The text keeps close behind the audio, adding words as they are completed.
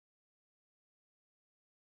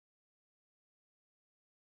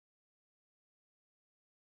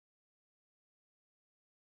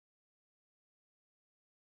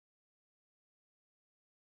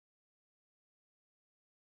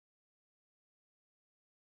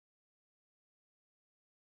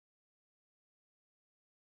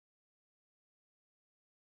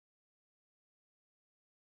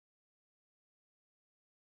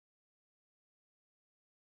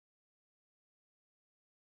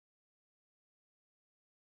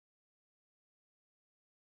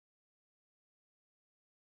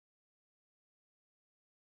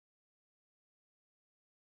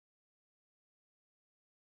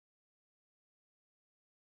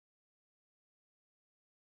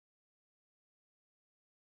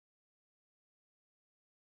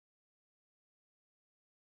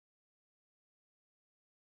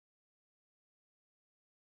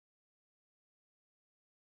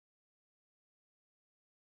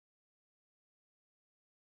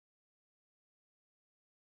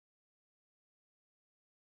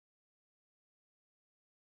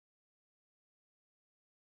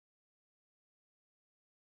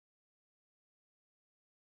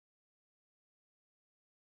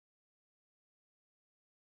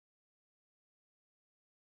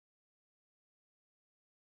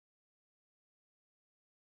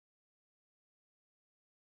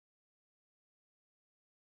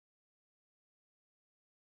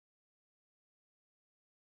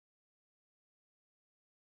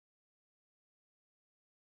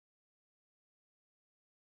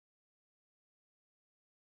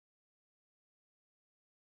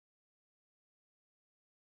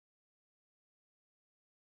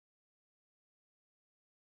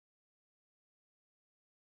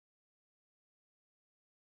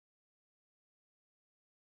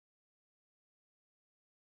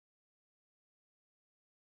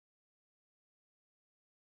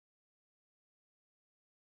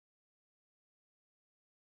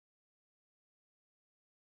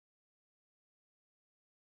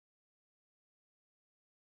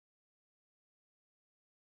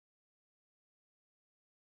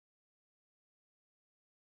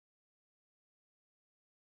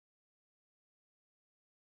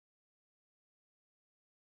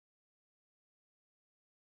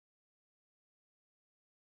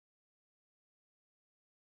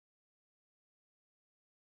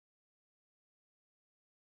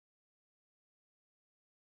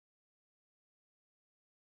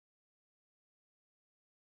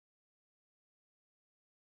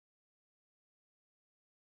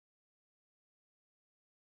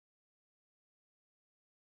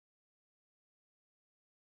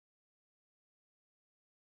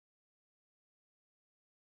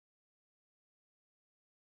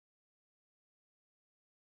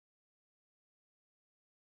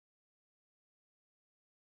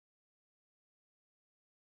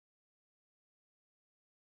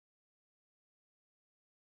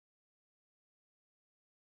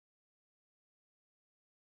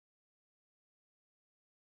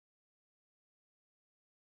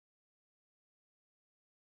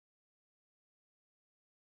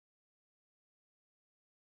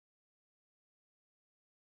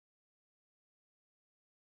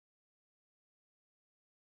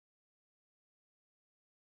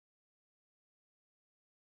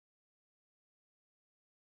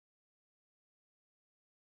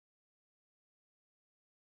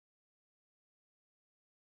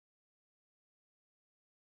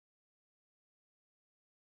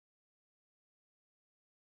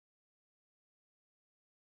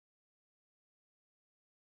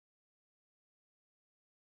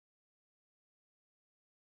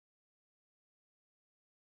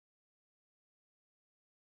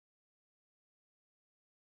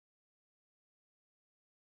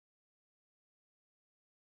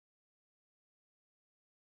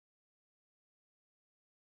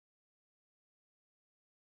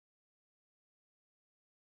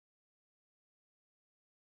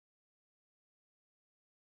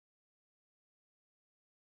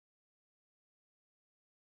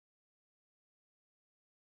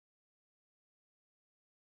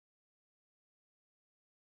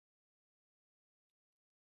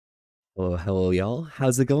Hello, hello, y'all.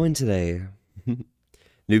 How's it going today?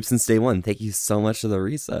 Noob since day one. Thank you so much for the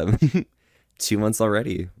resub. 2 months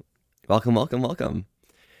already. Welcome, welcome, welcome.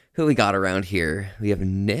 Who we got around here? We have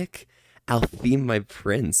Nick, Alfeem, my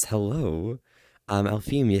prince. Hello.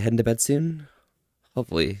 Alfeem, you heading to bed soon?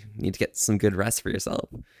 Hopefully, you need to get some good rest for yourself.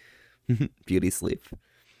 Beauty sleep.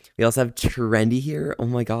 We also have Trendy here. Oh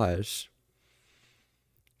my gosh.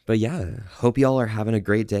 But yeah, hope y'all are having a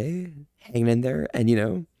great day, hanging in there,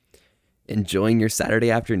 and enjoying your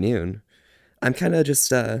Saturday afternoon. I'm kind of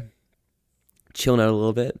just chilling out a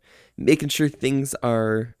little bit, making sure things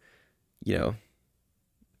are, you know,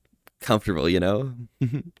 comfortable.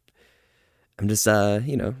 I'm just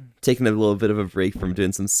taking a little bit of a break from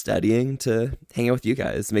doing some studying to hang out with you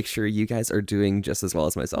guys, make sure you guys are doing just as well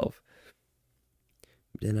as myself.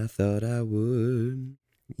 And I thought I would.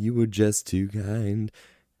 You were just too kind.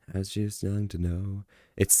 I was just young to know.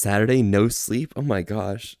 It's Saturday, no sleep. Oh my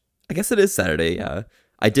gosh. I guess it is Saturday, yeah.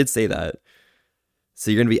 I did say that. So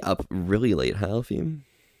you're gonna be up really late, huh, Alfeem?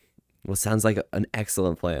 Well, sounds like an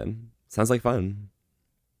excellent plan. Sounds like fun.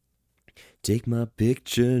 Take my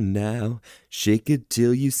picture now, shake it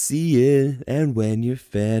till you see it, and when your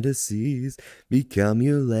fantasies become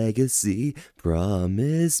your legacy,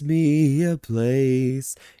 promise me a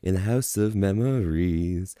place in the house of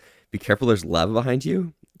memories. Be careful, there's lava behind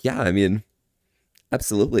you. Yeah, I mean,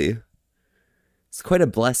 absolutely. It's quite a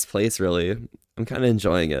blessed place, really. I'm kind of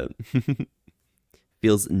enjoying it.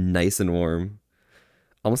 Feels nice and warm.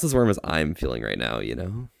 Almost as warm as I'm feeling right now.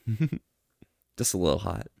 Just a little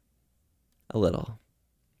hot. A little.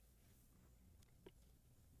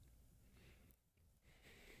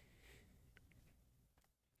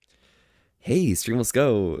 Hey, stream, let's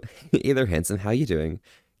go. Hey there, handsome. How you doing?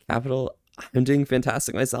 Capital, I'm doing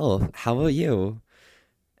fantastic myself. How about you?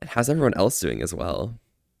 And how's everyone else doing as well?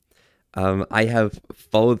 I have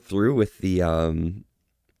followed through with the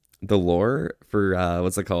lore for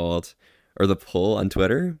what's it called? Or the poll on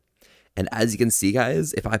Twitter. And as you can see,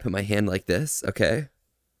 guys, if I put my hand like this, okay.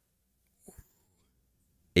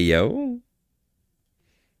 Yo.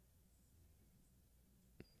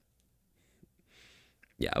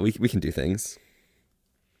 Yeah, we can do things.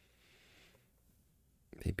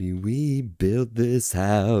 Maybe we build this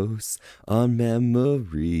house on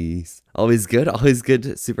memories. Always good, always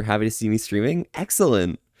good. Super happy to see me streaming.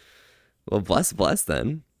 Excellent. Well, bless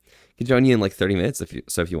then. Can join you in like 30 minutes if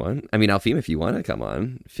you want. I mean, Alfeem, if you want to come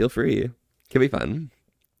on, feel free. Could be fun.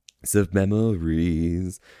 So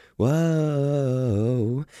memories.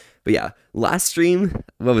 Whoa. But yeah, last stream,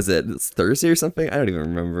 what was it? It's Thursday or something? I don't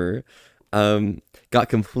even remember. Got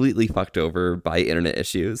completely fucked over by internet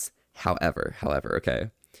issues. However, okay.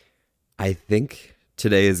 I think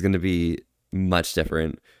today is going to be much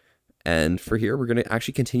different. And for here, we're going to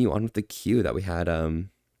actually continue on with the queue that we had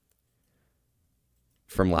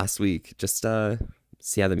from last week. Just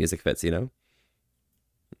see how the music fits.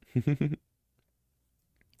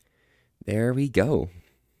 There we go.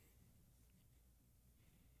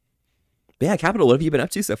 But yeah, Capital, what have you been up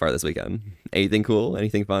to so far this weekend? Anything cool?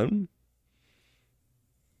 Anything fun?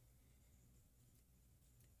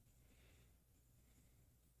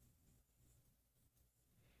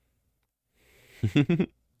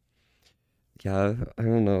 Yeah, I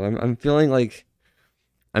don't know. I'm feeling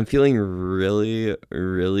really,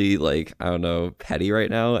 really like, I don't know, petty right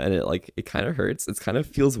now, and it kind of hurts. It kind of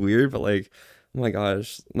feels weird, but like, oh my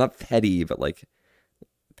gosh, not petty, but like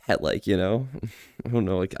pet like. I don't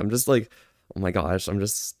know, like I'm just like, oh my gosh, I'm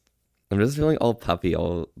just feeling all puppy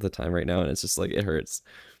all the time right now, and it's just like it hurts.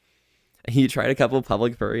 You tried a couple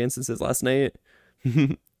public furry instances last night,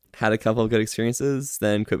 had a couple of good experiences,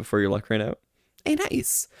 then quit before your luck ran out. Hey,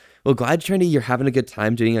 nice. Well, glad Trinity, you're having a good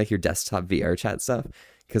time doing like your desktop VR chat stuff,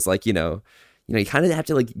 because like you kind of have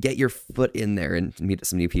to like get your foot in there and meet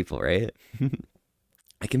some new people, right?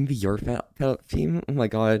 I can be your pet theme. Oh my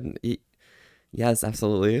god, yes,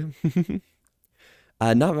 absolutely.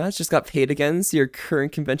 Not much, just got paid again, so your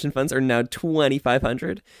current convention funds are now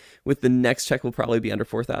 2,500. With the next check will probably be under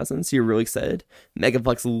 4,000, so you're really excited.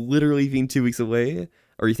 Megaplex literally being 2 weeks away,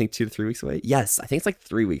 or you think 2 to 3 weeks away? Yes, I think it's like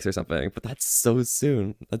 3 weeks or something, but that's so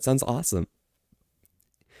soon. That sounds awesome.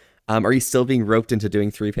 Are you still being roped into doing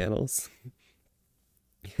 3 panels?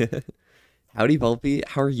 Howdy, Volpe.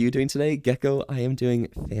 How are you doing today? Gecko, I am doing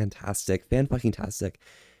fantastic. Fan-fucking-tastic.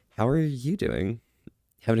 How are you doing?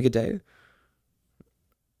 Having a good day?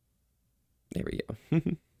 There we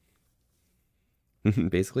go.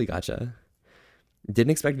 Basically, gotcha.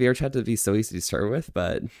 Didn't expect VRChat to be so easy to start with,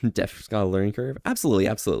 but definitely got a learning curve. Absolutely,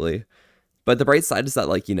 absolutely. But the bright side is that,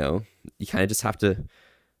 like, you kind of just have to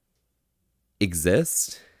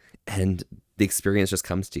exist, and the experience just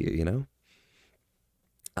comes to you, you know?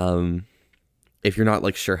 If you're not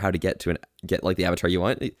like sure how to get like the avatar you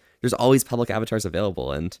want, there's always public avatars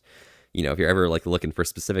available. And, you know, if you're ever like looking for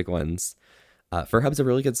specific ones, Fur Hub's a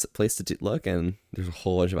really good place to look, and there's a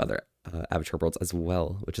whole bunch of other avatar worlds as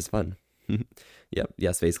well, which is fun. Yep.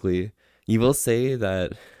 Yes, basically, you will say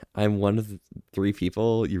that I'm one of the 3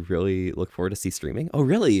 people you really look forward to see streaming. Oh,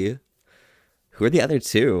 really? Who are the other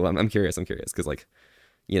 2? I'm curious. I'm curious because, like,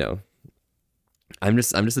 you know, I'm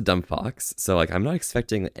just a dumb fox, so like I'm not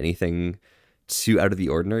expecting anything too out of the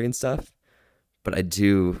ordinary and stuff. But I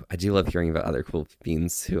do love hearing about other cool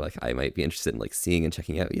beings who like I might be interested in like seeing and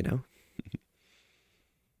checking out, you know.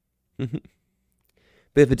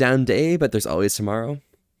 Bit of a down day, but there's always tomorrow.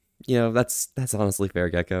 You know, that's honestly fair,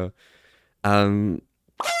 Gecko.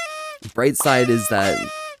 Bright side is that,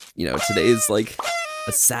 you know, today's like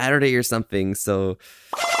a Saturday or something, so,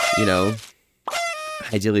 you know,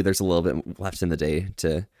 ideally there's a little bit left in the day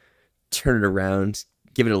to turn it around,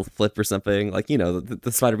 give it a flip or something, like, you know,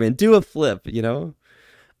 the Spider-Man, do a flip, you know.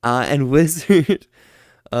 And Wizard,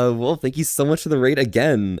 Wolf, thank you so much for the raid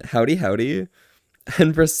again. Howdy, howdy.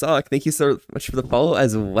 And Brasak, thank you so much for the follow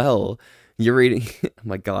as well. You're rating, oh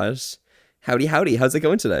my gosh. Howdy, howdy, how's it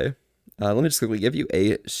going today? Let me just quickly give you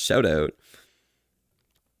a shout out.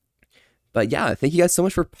 But yeah, thank you guys so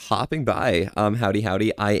much for popping by. Howdy,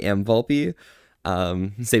 howdy, I am Volpe.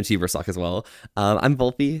 Same to you, Brasak, as well. I'm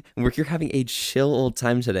Volpe, and we're here having a chill old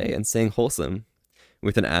time today and staying wholesome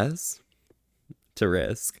with an S to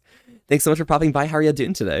risk. Thanks so much for popping by. How are you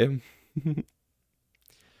doing today?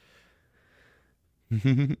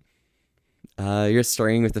 You're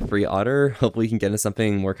starting with the free otter. Hopefully you can get into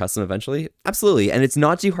something more custom eventually. Absolutely. And it's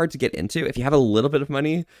not too hard to get into. If you have a little bit of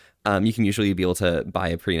money, you can usually be able to buy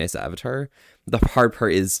a pretty nice avatar. The hard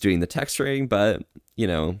part is doing the texturing, but, you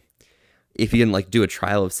know, if you can like do a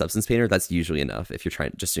trial of Substance Painter, that's usually enough if you're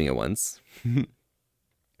just doing it once.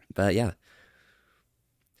 But yeah.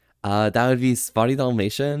 That would be Spotty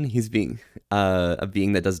Dalmatian. He's being a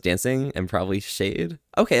being that does dancing and probably Shade.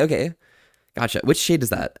 Okay. Gotcha. Which shade is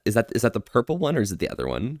that? Is that the purple one or is it the other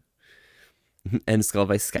one? And it's called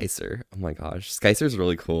by Skycer. Oh my gosh. Skycer's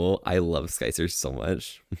really cool. I love Skycer so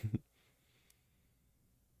much.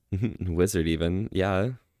 Wizard even. Yeah.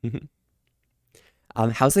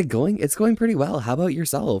 How's it going? It's going pretty well. How about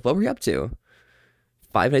yourself? What were you up to?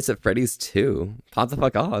 Five Nights at Freddy's 2. Pop the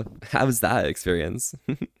fuck off. How's that experience?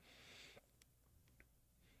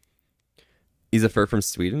 He's a fur from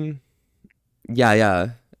Sweden? Yeah.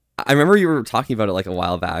 I remember you were talking about it like a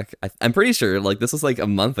while back. I'm pretty sure like this was like a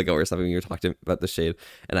month ago or something when you were talking about the shade,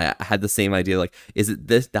 and I had the same idea, like, is it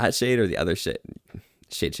that shade or the other shade,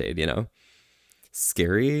 you know?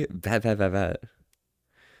 Scary? Bet.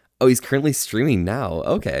 Oh, he's currently streaming now.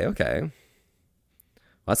 Okay. Well,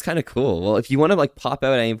 that's kind of cool. Well, if you want to like pop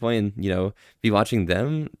out at any point and, you know, be watching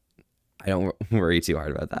them, I don't worry too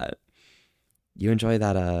hard about that. You enjoy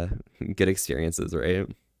that good experiences, right?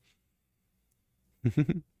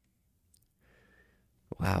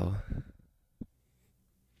 Wow.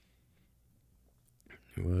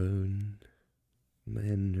 One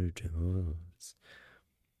man knows.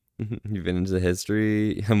 You've been into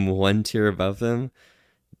history. I'm one tier above them.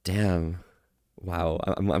 Damn. Wow.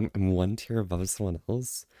 I'm one tier above someone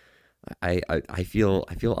else. I feel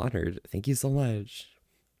honored. Thank you so much.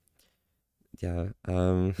 Yeah.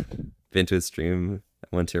 Been to a stream.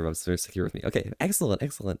 One tier above someone secure with me. Okay.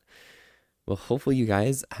 Excellent. Well, hopefully you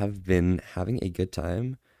guys have been having a good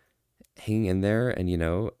time hanging in there and, you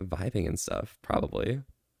know, vibing and stuff, probably.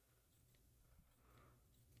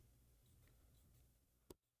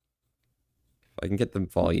 If I can get the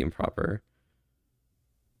volume proper.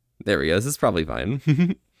 There we go. This is probably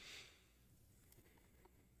fine.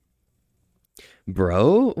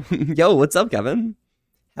 Bro? Yo, what's up, Kevin?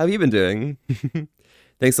 How have you been doing?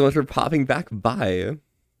 Thanks so much for popping back by.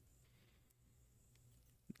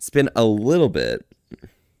 It's been a little bit,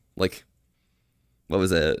 like, what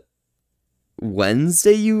was it?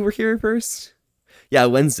 Wednesday you were here first? Yeah,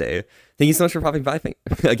 Wednesday. Thank you so much for popping by.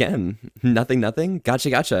 Again, nothing.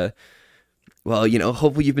 Gotcha. Well, you know,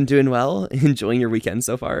 hopefully you've been doing well, enjoying your weekend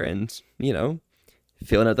so far, and, you know,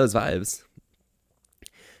 feeling out those vibes.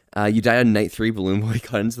 You died on night 3, Balloon Boy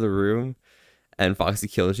got into the room, and Foxy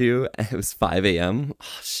killed you, and it was 5 a.m.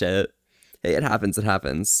 Oh, shit. Hey, it happens.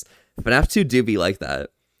 FNAF 2 do be like that.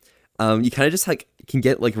 You kind of just like can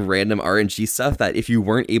get like random RNG stuff that if you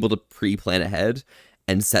weren't able to pre-plan ahead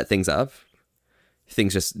and set things up,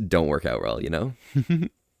 things just don't work out well, you know?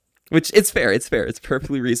 Which it's fair. It's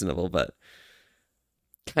perfectly reasonable, but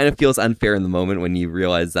kind of feels unfair in the moment when you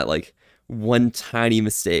realize that like one tiny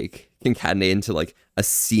mistake concatenate into like a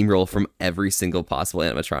steamroll from every single possible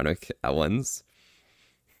animatronic at once.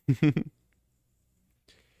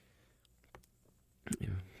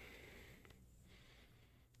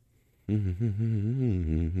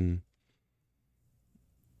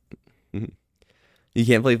 You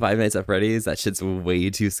can't play Five Nights at Freddy's. That shit's way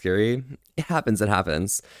too scary. It happens. It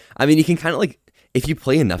happens. I mean, you can kind of like, if you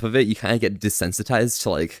play enough of it, you kind of get desensitized to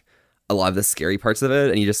like a lot of the scary parts of it,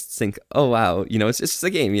 and you just think, oh wow, you know, it's just a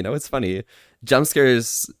game. You know, it's funny. Jump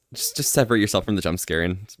scares, just separate yourself from the jump scare,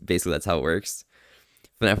 and basically that's how it works.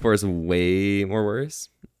 FNAF 4 is way more worse.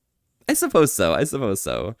 I suppose so. I suppose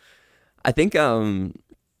so. I think I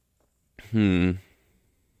know.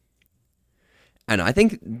 I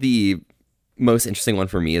think the most interesting one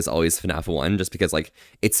for me is always FNAF 1, just because like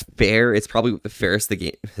it's fair. It's probably the fairest the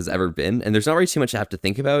game has ever been, and there's not really too much I have to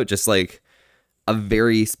think about. Just like a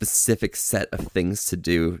very specific set of things to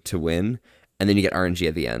do to win, and then you get RNG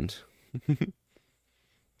at the end.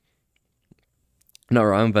 Not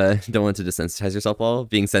wrong, but don't want to desensitize yourself all.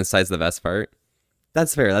 Being sensitized is the best part.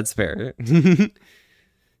 That's fair, that's fair.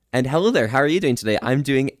 And hello there, how are you doing today? I'm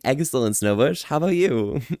doing excellent, Snowbush. How about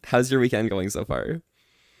you? How's your weekend going so far?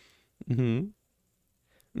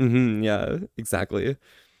 Yeah, exactly.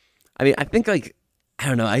 I mean, I think like, I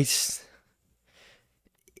don't know,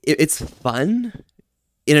 it's fun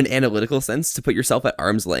in an analytical sense to put yourself at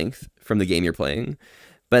arm's length from the game you're playing.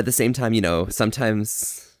 But at the same time, you know,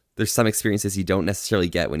 sometimes there's some experiences you don't necessarily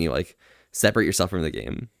get when you like separate yourself from the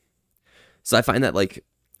game. So I find that like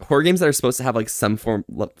horror games that are supposed to have like some form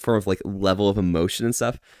of like level of emotion and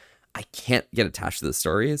stuff, I can't get attached to the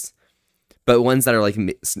stories. But ones that are like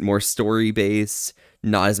more story based,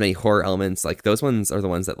 not as many horror elements, like those ones are the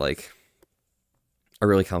ones that like are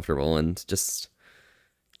really comfortable and just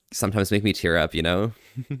sometimes make me tear up, you know?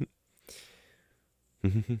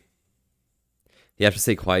 You have to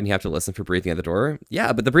stay quiet and you have to listen for breathing at the door.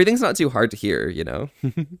 Yeah, but the breathing's not too hard to hear, you know?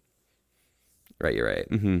 Right, you're right.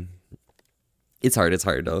 It's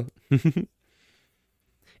hard though.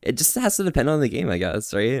 It just has to depend on the game, I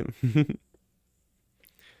guess, right?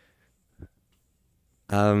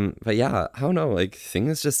 But yeah, I don't know, like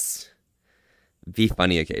things just be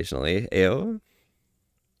funny occasionally. Ayo.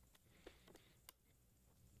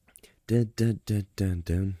 Dun, dun, dun, dun,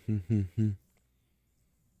 dun.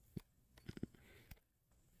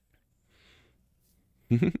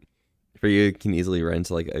 For you can easily run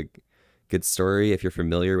into like a good story if you're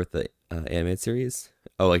familiar with the animated series.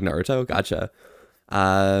 Oh, like Naruto? Gotcha.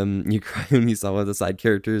 You cry when you saw one of the side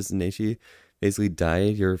characters, Neishi, basically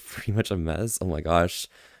died. You're pretty much a mess. Oh my gosh.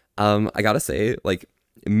 I gotta say, like,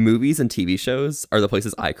 movies and TV shows are the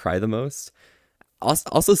places I cry the most.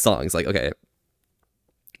 Also songs. Like, okay,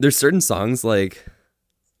 there's certain songs like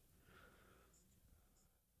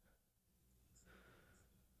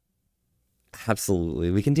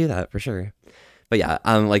absolutely we can do that for sure. But yeah,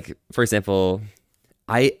 like for example,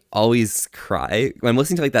 I always cry when I'm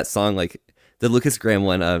listening to like that song, like the Lucas Graham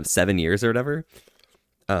one of 7 Years or whatever.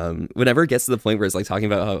 Whenever it gets to the point where it's like talking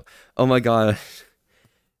about how, oh my god,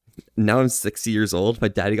 now I'm 60 years old, my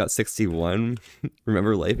daddy got 61.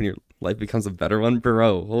 Remember life and your life becomes a better one,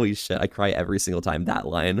 bro. Holy shit, I cry every single time that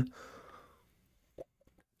line.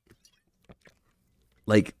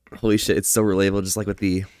 Like, holy shit, it's so relatable, just like with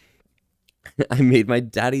the I made my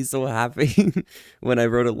daddy so happy when I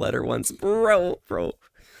wrote a letter once. Bro.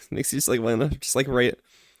 Makes you just like want to just like write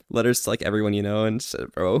letters to like everyone you know, and just,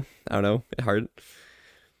 bro, I don't know, it's hard.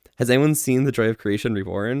 Has anyone seen The Joy of Creation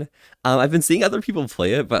Reborn? I've been seeing other people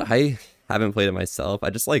play it, but I haven't played it myself. I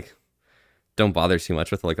just like don't bother too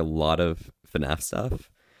much with like a lot of FNAF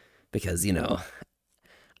stuff because, you know,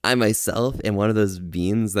 I myself am one of those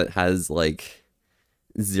beans that has like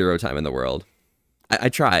zero time in the world. I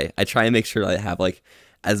try and make sure I have like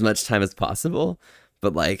as much time as possible,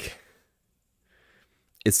 but like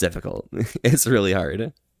it's difficult. It's really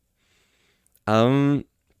hard. I'm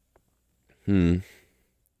getting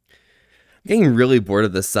really bored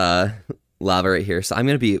of this lava right here, so I'm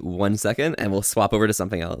gonna be 1 second and we'll swap over to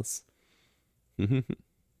something else. Being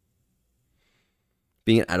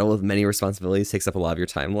an adult with many responsibilities takes up a lot of your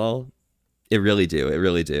time, lol. It really do.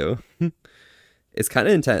 It's kind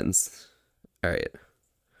of intense. All right.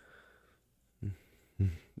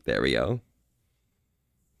 There we go.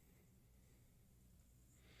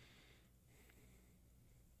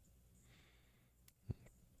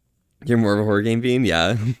 You're more of a horror game bean?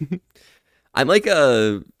 Yeah. I'm like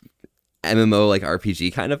a MMO, like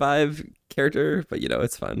RPG kind of vibe character, but you know,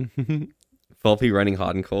 it's fun. Volpe running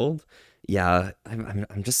hot and cold. Yeah, I'm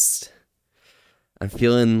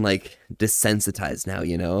feeling like desensitized now,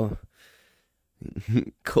 you know?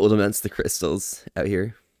 Cold amongst the crystals out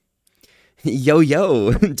here. Yo,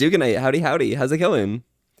 yo, Duganite, howdy, howdy. How's it going?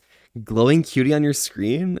 Glowing cutie on your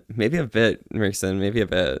screen? Maybe a bit, Merson, maybe a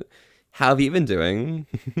bit. How have you been doing?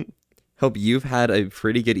 Hope you've had a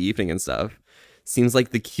pretty good evening and stuff. Seems like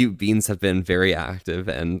the cute beans have been very active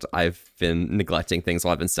and I've been neglecting things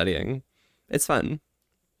while I've been studying. It's fun.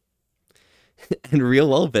 And real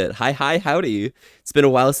well bit. Hi, hi, howdy. It's been a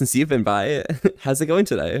while since you've been by. How's it going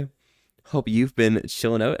today? Hope you've been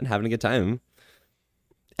chilling out and having a good time.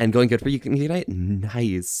 And going good for you tonight?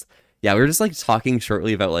 Nice. Yeah, we were just like talking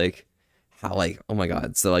shortly about like how like, oh my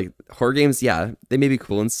god. So like horror games, yeah, they may be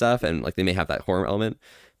cool and stuff and like they may have that horror element.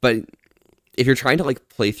 But if you're trying to like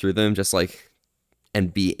play through them just like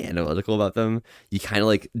and be analytical about them, you kind of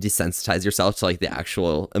like desensitize yourself to like the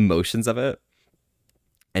actual emotions of it.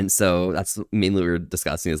 And so that's mainly what we were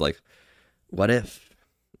discussing is like, what if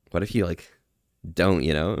you like don't,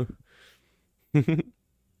 you know?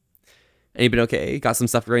 And you've been okay? Got some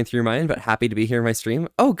stuff going through your mind, but happy to be here in my stream.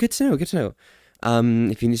 Oh, good to know, good to know.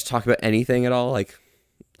 If you need to talk about anything at all, like,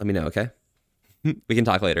 let me know, okay? We can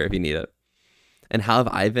talk later if you need it. And how have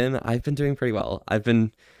I been? I've been doing pretty well. I've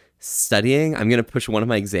been studying. I'm going to push one of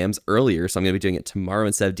my exams earlier, so I'm going to be doing it tomorrow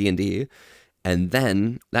instead of D&D. And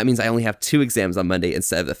then that means I only have 2 exams on Monday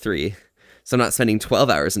instead of the 3. So I'm not spending 12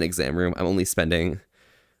 hours in exam room. I'm only spending,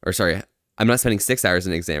 or sorry, I'm not spending 6 hours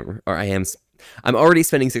in exam room, or I'm already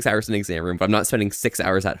spending 6 hours in exam room, but I'm not spending 6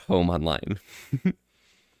 hours at home online.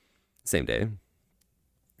 Same day.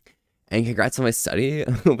 And congrats on my study.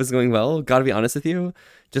 Hope it's going well. Gotta be honest with you,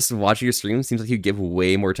 just watching your stream seems like you give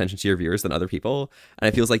way more attention to your viewers than other people. And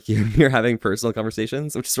it feels like you're having personal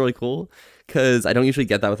conversations, which is really cool because I don't usually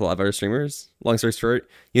get that with a lot of other streamers. Long story short,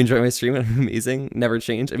 you enjoy my stream and I'm amazing. Never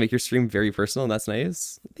change and make your stream very personal. And that's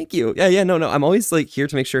nice. Thank you. Yeah, no. I'm always like here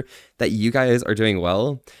to make sure that you guys are doing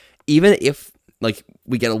well. Even if like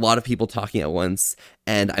we get a lot of people talking at once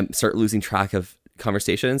and I start losing track of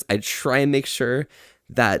conversations, I try and make sure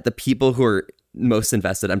that the people who are most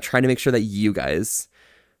invested, I'm trying to make sure that you guys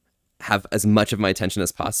have as much of my attention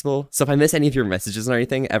as possible. So if I miss any of your messages or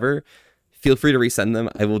anything ever, feel free to resend them.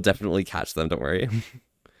 I will definitely catch them, don't worry.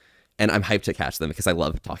 And I'm hyped to catch them because I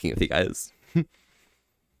love talking with you guys.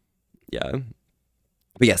 Yeah.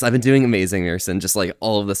 But yes, I've been doing amazing, Merson. Just like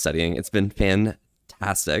all of the studying. It's been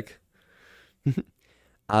fantastic.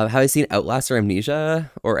 Have I seen Outlast or Amnesia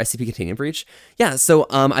or SCP Containment Breach? Yeah, so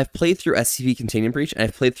I've played through SCP Containment Breach and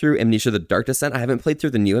I've played through Amnesia the Dark Descent. I haven't played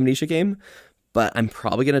through the new Amnesia game, but I'm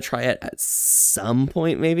probably going to try it at some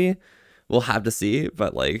point maybe. We'll have to see,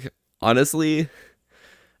 but like honestly,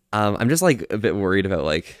 I'm just like a bit worried about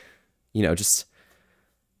like, you know, just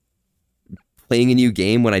playing a new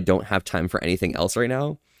game when I don't have time for anything else right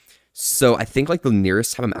now. So I think like the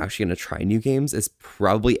nearest time I'm actually going to try new games is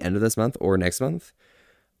probably end of this month or next month.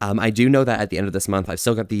 I do know that at the end of this month, I've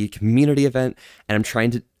still got the community event, and I'm trying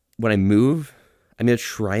to, when I move, I'm going to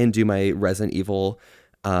try and do my Resident Evil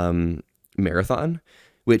marathon,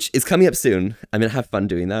 which is coming up soon. I'm going to have fun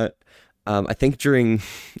doing that. I think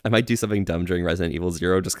I might do something dumb during Resident Evil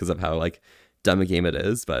 0 just because of how like dumb a game it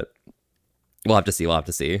is, but we'll have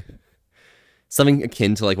to see. Something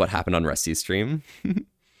akin to like what happened on Rusty's stream.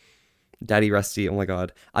 Daddy Rusty, oh my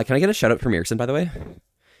god. Can I get a shout out from Emerson, by the way?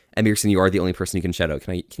 And Emerson, you are the only person you can shout out.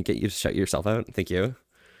 Can I get you to shout yourself out? Thank you.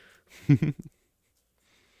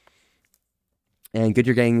 And good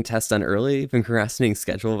you're getting tests done early. Been procrastinating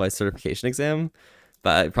schedule by certification exam,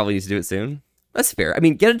 but I probably need to do it soon. That's fair. I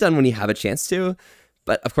mean, get it done when you have a chance to,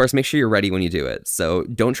 but of course, make sure you're ready when you do it. So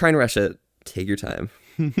don't try and rush it. Take your time.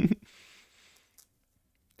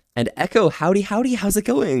 And Echo, howdy, how's it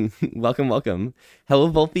going? Welcome.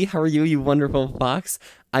 Hello, Volpe, how are you, you wonderful fox?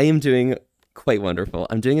 I am doing quite wonderful.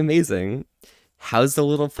 I'm doing amazing. How's the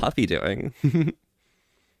little puppy doing?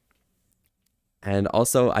 And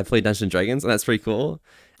also, I play Dungeons & Dragons, and that's pretty cool.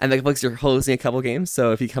 And the books, you're hosting a couple games,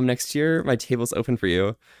 so if you come next year, my table's open for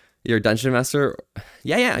you. You're a Dungeon Master?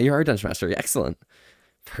 Yeah, you are a Dungeon Master. Excellent.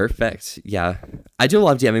 Perfect. Yeah. I do a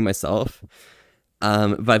lot of DMing myself,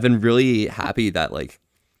 but I've been really happy that, like,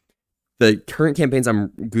 the current campaigns I'm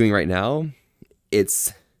doing right now,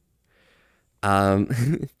 it's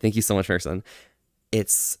thank you so much, Merson.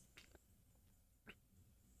 It's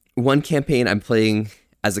one campaign I'm playing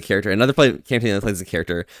as a character, another campaign that plays as a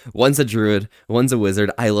character. One's a druid, one's a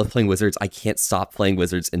wizard. I love playing wizards. I can't stop playing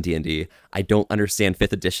wizards in D&D. I don't understand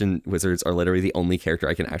 5th edition wizards are literally the only character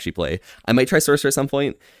I can actually play. I might try sorcerer at some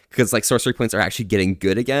point because like sorcery points are actually getting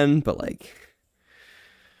good again, but like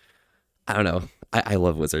I don't know. I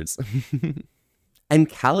love wizards.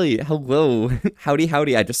 And Callie, hello. Howdy.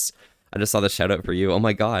 I just saw the shout out for you. Oh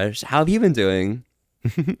my gosh. How have you been doing?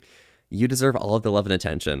 You deserve all of the love and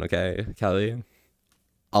attention, okay, Callie?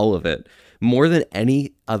 all of it. More than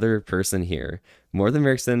any other person here. More than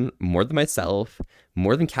Merrickson, more than myself,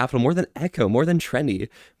 more than Capital, more than Echo, more than Trendy,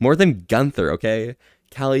 more than Gunther, okay?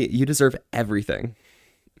 Callie, you deserve everything.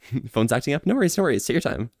 Phone's acting up? No worries, no worries. Take your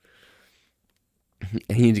time.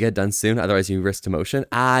 And you need to get done soon, otherwise you risk demotion.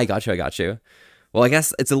 I got you, I got you. Well, I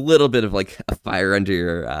guess it's a little bit of like a fire under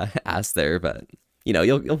your ass there, but you know,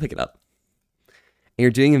 you'll pick it up. And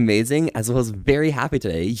you're doing amazing, as well as very happy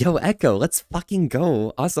today. Yo, Echo, let's fucking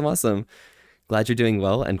go. Awesome, awesome. Glad you're doing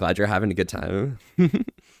well and glad you're having a good time.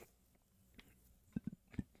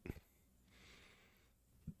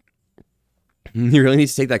 You really need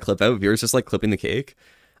to take that clip out. Viewers just like clipping the cake.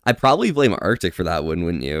 I'd probably blame Arctic for that one,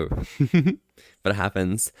 wouldn't you? But it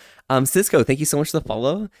happens. Cisco, thank you so much for the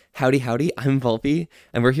follow. Howdy, howdy. I'm Volpe,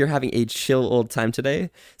 and we're here having a chill old time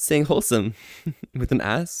today, saying wholesome with an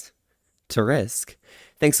ass to risk.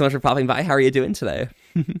 Thanks so much for popping by. How are you doing today?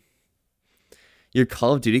 Your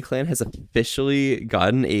Call of Duty clan has officially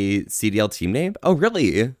gotten a CDL team name? Oh,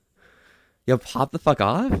 really? Yo, pop the fuck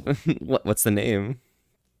off? What's the name?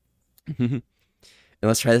 And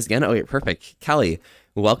let's try this again. Oh, wait, perfect. Callie,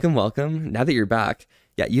 welcome, welcome. Now that you're back,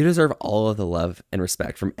 yeah, you deserve all of the love and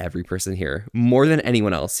respect from every person here. More than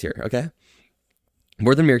anyone else here, okay?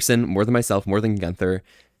 More than Merrickson, more than myself, more than Gunther,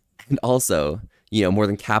 and also, you know, more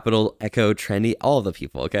than Capital, Echo, Trendy, all of the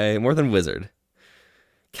people, okay? More than Wizard.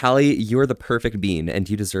 Callie, you're the perfect bean, and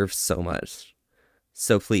you deserve so much.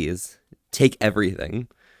 So please, take everything.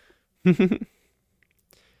 And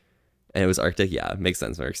it was Arctic, yeah, makes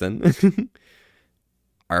sense, Merrickson.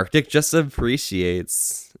 Arctic just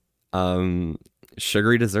appreciates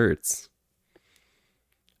sugary desserts.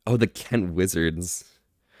 Oh, the Kent Wizards.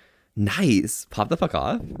 Nice. Pop the fuck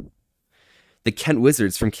off. The Kent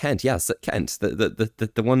Wizards from Kent. Yes, Kent.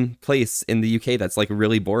 The one place in the UK that's like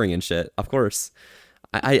really boring and shit. Of course.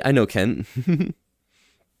 I know Kent.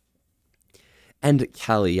 And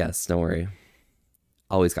Callie, yes, don't worry.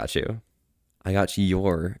 Always got you. I got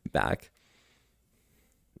your back.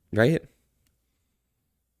 Right?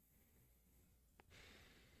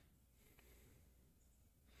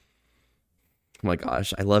 Oh my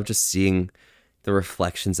gosh, I love just seeing the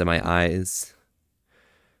reflections in my eyes.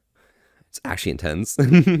 It's actually intense.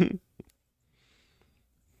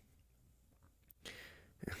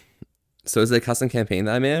 So is it a custom campaign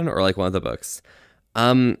that I'm in, or like one of the books?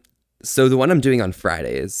 So the one I'm doing on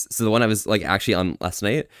Fridays, so the one I was like actually on last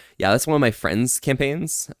night, yeah, that's one of my friends'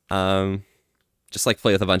 campaigns. Just like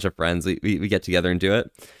play with a bunch of friends. We get together and do it.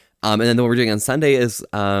 And then the one we're doing on Sunday is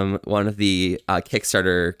one of the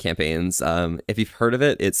Kickstarter campaigns. If you've heard of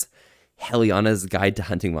it, it's Heliana's Guide to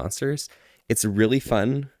Hunting Monsters. It's really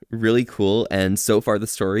fun, really cool, and so far the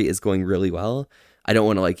story is going really well. I don't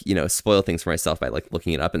want to like, you know, spoil things for myself by like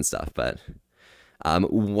looking it up and stuff, but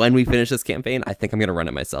when we finish this campaign, I think I'm gonna run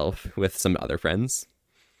it myself with some other friends.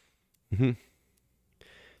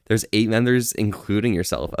 There's 8 members, including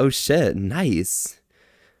yourself. Oh shit, nice.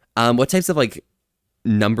 What types of like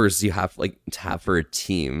numbers do you have like to have for a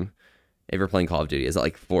team if you're playing Call of Duty? Is it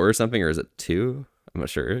like 4 or something, or is it 2? I'm not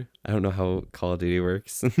sure. I don't know how Call of Duty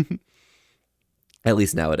works. At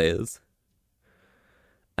least nowadays.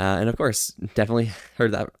 And of course, definitely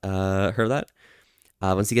heard that.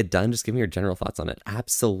 Once you get done, just give me your general thoughts on it.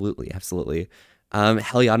 Absolutely, absolutely.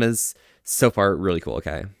 Heliana's so far really cool.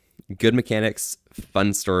 Okay, good mechanics,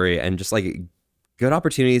 fun story, and just like good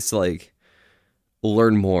opportunities to like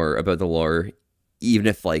learn more about the lore, even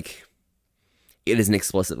if like it isn't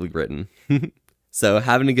explicitly written. So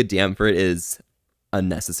having a good DM for it is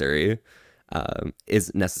unnecessary.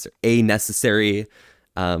 Is necessary, a necessary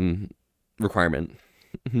requirement.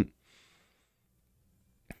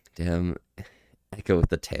 Damn, Echo with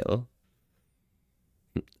the tail.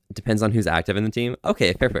 Depends on who's active in the team.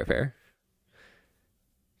 Okay, fair, fair, fair.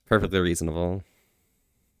 Perfectly reasonable.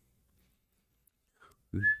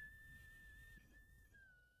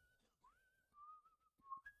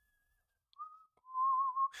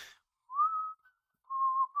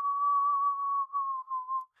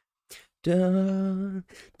 Da,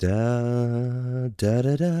 da, da,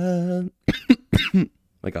 da, da.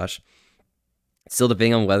 My gosh. Still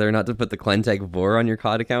debating on whether or not to put the clan tag Vor on your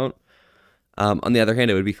COD account. On the other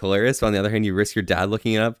hand, it would be hilarious. But on the other hand, you risk your dad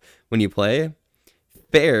looking it up when you play.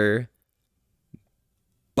 Fair.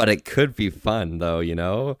 But it could be fun, though, you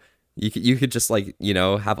know? You could just, like, you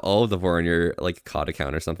know, have all of the Vor on your, like, COD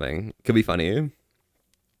account or something. Could be funny.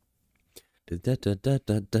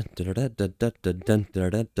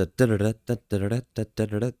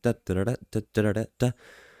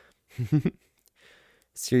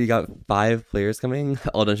 So you got 5 players coming,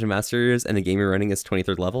 all dungeon masters, and the game you're running is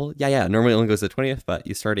 23rd level. Yeah. Normally it only goes to 20th, but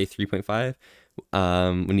you start a 3.5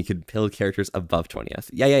 when you could build characters above 20th.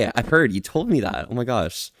 Yeah. I've heard. You told me that. Oh my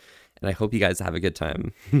gosh. And I hope you guys have a good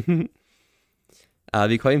time. It'd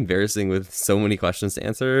be quite embarrassing with so many questions to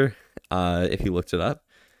answer if you looked it up.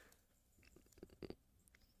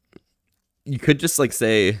 You could just like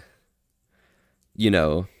say,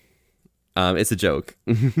 it's a joke.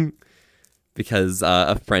 Because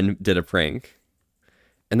a friend did a prank.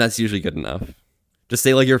 And that's usually good enough. Just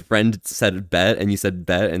say like your friend said bet and you said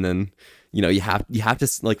bet, and then you have to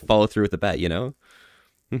like follow through with the bet,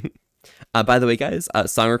 By the way, guys,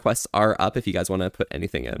 song requests are up if you guys want to put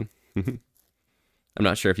anything in. I'm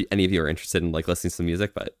not sure if any of you are interested in like listening to some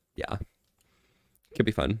music, but yeah, could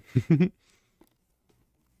be fun.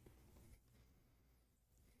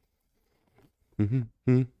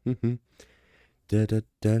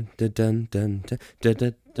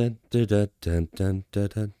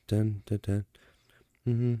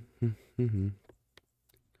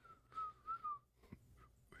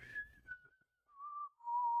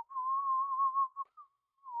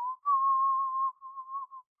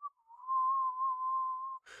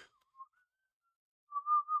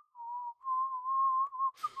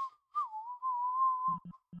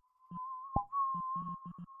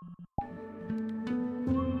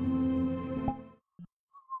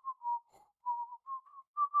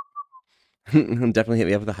 Definitely hit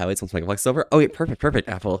me up with the highlights once my flex over. Oh, wait, perfect,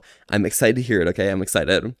 Apple. I'm excited to hear it, okay? I'm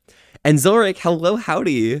excited. And Zolric, hello,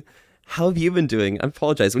 howdy. How have you been doing? I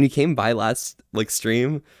apologize. When you came by last,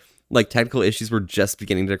 stream, technical issues were just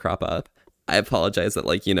beginning to crop up. I apologize that,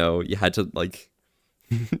 you had to,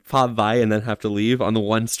 pop by and then have to leave on the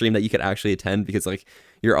one stream that you could actually attend because,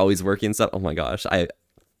 you're always working and stuff. Oh my gosh.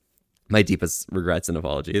 My deepest regrets and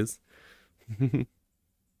apologies.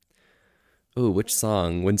 Oh, which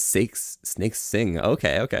song? When snakes sing.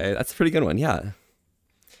 Okay. That's a pretty good one, yeah.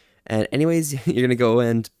 And anyways, you're gonna go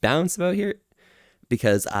and bounce about here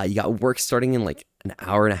because you got work starting in an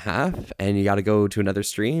hour and a half and you gotta go to another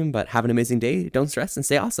stream, but have an amazing day. Don't stress and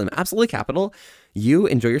stay awesome. Absolutely capital. You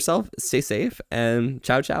enjoy yourself, stay safe, and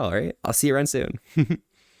ciao, all right? I'll see you around soon.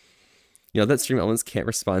 That stream elements can't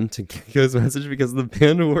respond to Gecko's message because of the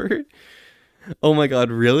banned word. Oh my god,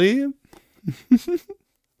 really?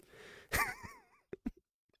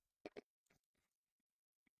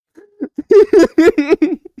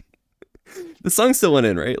 The song still went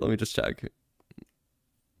in, right? Let me just check.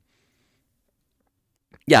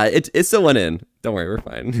 Yeah, it still went in. Don't worry, we're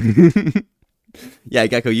fine. Yeah,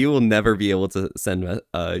 Gecko, you will never be able to send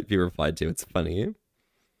be replied to. It's funny.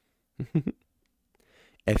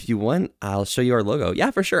 If you want, I'll show you our logo.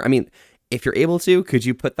 Yeah, for sure. I mean, if you're able to, could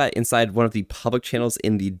you put that inside one of the public channels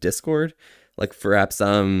in the Discord? Perhaps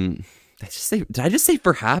did I just say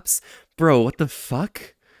perhaps? Bro, what the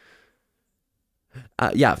fuck?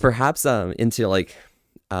 Yeah, perhaps into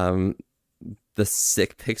the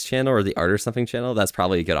sick pics channel or the art or something channel. That's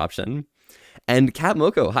probably a good option. And Cat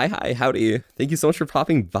Moko, hi, howdy. Thank you so much for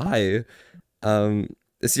popping by. This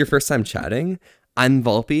is your first time chatting. I'm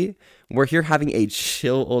Volpe. We're here having a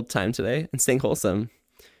chill old time today and staying wholesome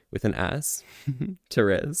with an ass to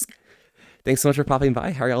risk. Thanks so much for popping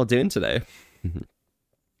by. How are y'all doing today?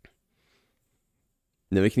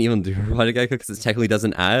 No, we can even do Robotic Gecko because it technically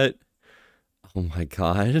doesn't add. Oh my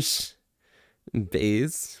gosh.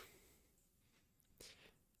 Baze.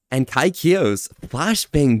 And Kai Kio's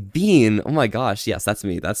Flashbang Bean. Oh my gosh. Yes, that's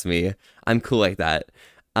me. I'm cool like that.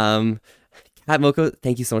 Cat Moko,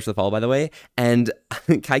 thank you so much for the follow, by the way. And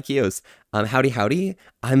Kai Kios, howdy.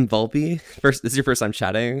 I'm Volpe. This is your first time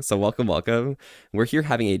chatting, so welcome. We're here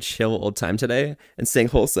having a chill old time today and staying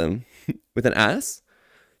wholesome with an ass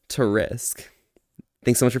to risk.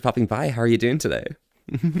 Thanks so much for popping by. How are you doing today?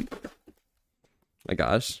 My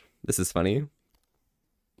gosh, this is funny.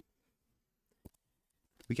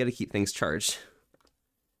 We gotta keep things charged.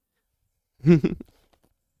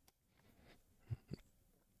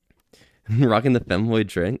 Rocking the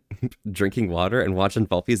femboy drinking water and watching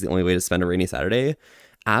Volpe is the only way to spend a rainy Saturday.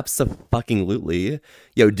 Abso-fucking-lutely.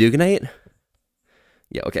 Yo, Duganite?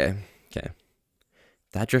 Yeah, okay.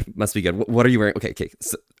 That drift must be good. What are you wearing? Okay.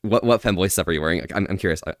 So what femboy stuff are you wearing? I'm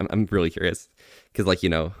curious. I'm really curious. Because,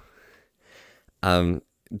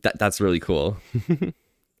 that's really cool.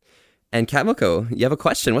 And Katmoko, you have a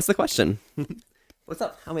question. What's the question? What's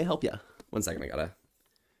up? How may I help you? 1 second, I gotta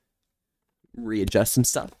readjust some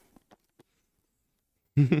stuff.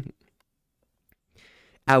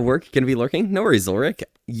 At work, gonna be lurking? No worries, Ulrich.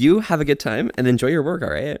 You have a good time and enjoy your work,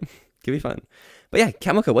 alright? Could be fun. But yeah,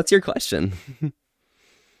 Kamoko, what's your question?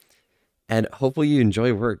 And hopefully you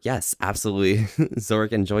enjoy work. Yes, absolutely.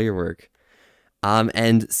 Zorik, enjoy your work. And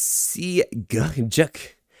Juk,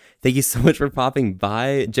 thank you so much for popping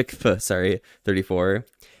by. Juk, sorry, 34.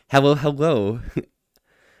 Hello, hello.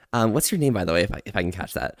 What's your name, by the way, if I can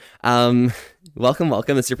catch that? Welcome,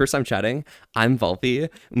 welcome. It's your first time chatting. I'm Volpe,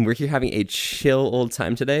 and we're here having a chill old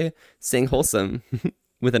time today, staying wholesome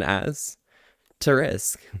with an as to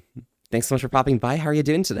risk. Thanks so much for popping by. How are you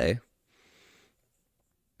doing today?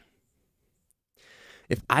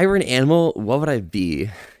 If I were an animal, what would I be?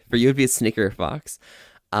 For you, it would be a snake or a fox.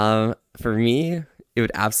 For me, it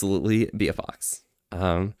would absolutely be a fox.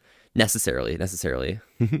 Necessarily.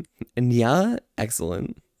 And yeah,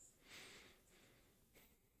 excellent.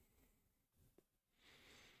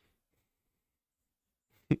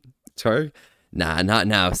 Char? Nah, not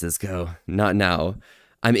now, Cisco. Not now.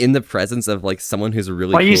 I'm in the presence of like someone who's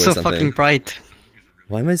really Why cool are you or so something. fucking bright?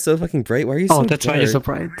 Why am I so fucking bright? Why are you so Oh, that's why you're so dark?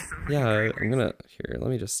 bright. Yeah, I'm gonna here, let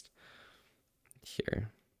me just here.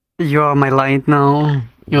 You are my light now.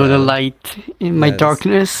 You're the Yeah. light in my Yes.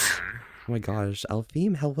 darkness. Oh my gosh,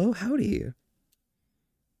 Alfeem, hello, howdy.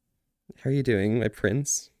 How are you doing, my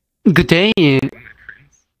prince? Good day.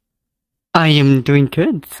 I am doing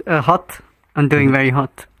good. Hot. I'm doing very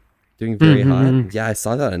hot. Doing very Mhm. hot? Yeah, I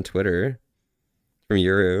saw that on Twitter from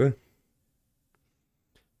Yuru.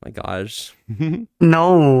 My gosh.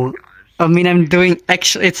 No. I mean, I'm doing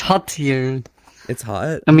actually. It's hot here. It's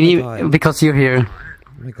hot? I mean, oh my God. because you're here.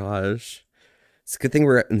 Oh my gosh. It's a good thing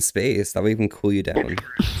we're in space. That way we can cool you down.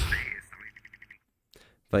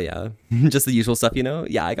 But yeah, just the usual stuff, you know?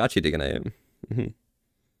 Yeah, I got you, Diggin'.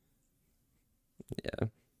 Yeah.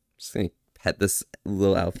 Just gonna pet this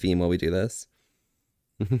little Alfeem while we do this.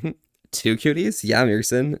 2 cuties? Yeah,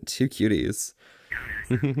 Mirson, 2 cuties.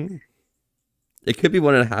 It could be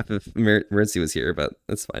 1.5 if Mercy was here, but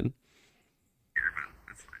that's fine.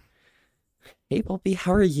 Hey, Pulpy,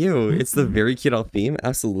 how are you? It's the very cute Alfeem.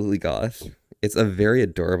 Absolutely goth. It's a very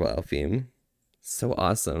adorable Alfeem. So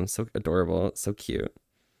awesome. So adorable. So cute.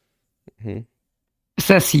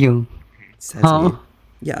 Says you. Says Huh? me.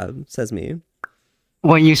 Yeah, says me.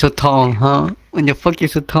 Why are you so tall, huh? When the fuck you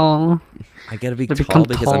so tall? I gotta be To tall become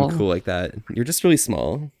because tall. I'm cool like that. You're just really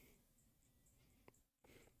small.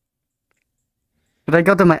 Did I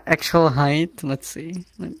go to my actual height? Let's see.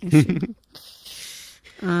 Let me see.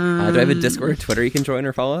 Do I have a Discord or Twitter you can join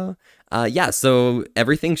or follow? Yeah, so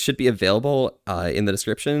everything should be available in the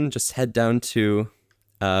description. Just head down to,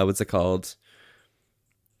 what's it called?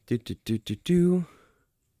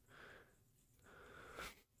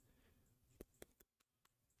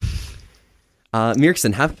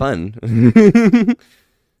 Mirkson, have fun.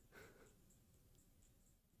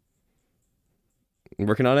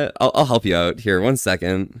 Working on it. I'll help you out here. 1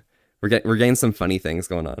 second. We're getting some funny things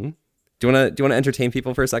going on. Do you wanna entertain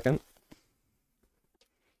people for a second?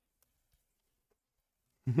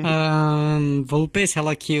 Volpe is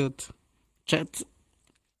hella cute. Chat.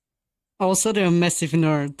 Also, they're a massive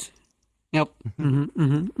nerd. Yep.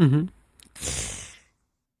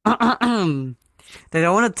 They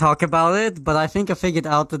don't want to talk about it, but I think I figured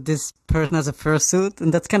out that this person has a fursuit,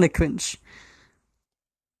 and that's kind of cringe.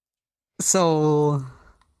 So,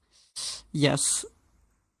 yes.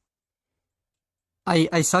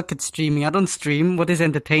 I suck at streaming. I don't stream. What is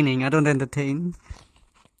entertaining? I don't entertain.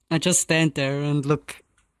 I just stand there and look.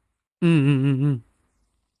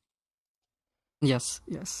 Yes,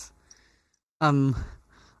 yes.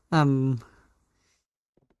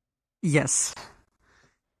 Yes.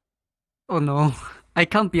 Oh no, I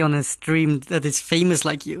can't be on a stream that is famous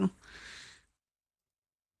like you.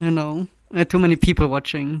 You know, there are too many people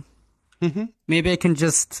watching. Maybe I can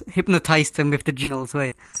just hypnotize them with the jingles.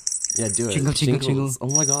 Wait. Yeah, do it. Jingle, jingle, Jingles. Oh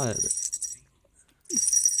my god.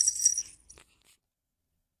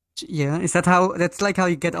 Yeah, is that how? That's like how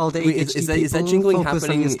you get all the Wait, ADHD is that people jingling focused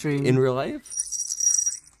on your happening stream. in real life?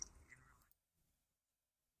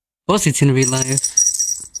 Of course, it's in real life.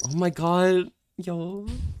 Oh my god. Yo.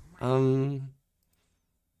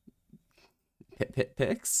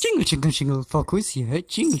 Pics? Jingle, jingle, jingle. Focus here.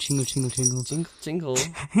 Jingle, jingle, jingle, jingle. Jingle.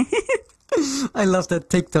 I love that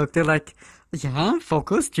TikTok. They're like, yeah,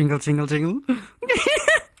 focus, jingle, jingle, jingle.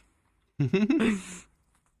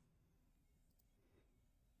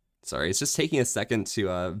 Sorry, it's just taking a second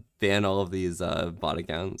to ban all of these bot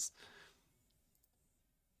accounts.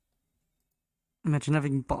 Imagine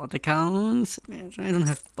having bot accounts. Imagine, I don't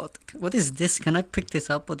have bot accounts. What is this? Can I pick this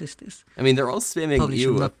up? What is this? I mean, they're all spamming Probably should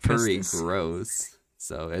you a not press furry this. gross,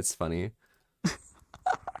 so it's funny.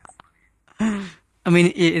 I mean,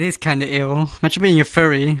 it is kind of ill. Imagine being a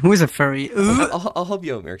furry. Who is a furry? I'll help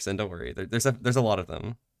you out, Merkson. Don't worry. There's a lot of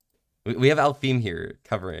them. We have Alfeem here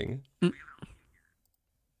covering. Mm.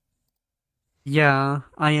 Yeah,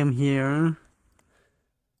 I am here.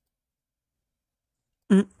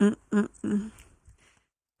 Mm.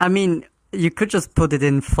 I mean, you could just put it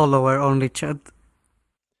in follower only chat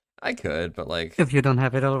I could, but like, if you don't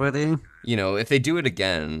have it already. you know, if they do it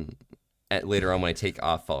again later on when I take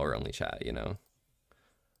off follower only chat, you know.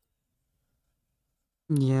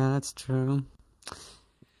 Yeah, that's true.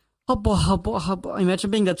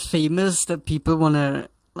 Imagine being that famous that people wanna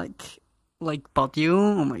like bot you.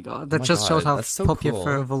 Oh my god, that my just shows God, how that's so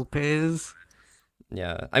popular cool. Volpe is.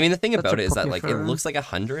 Yeah, I mean the thing Such a about it is that like it popular. looks like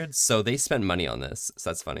 100, so they spent money on this.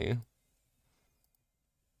 So that's funny.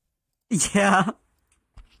 Yeah.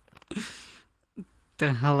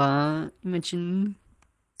 The hella imagine.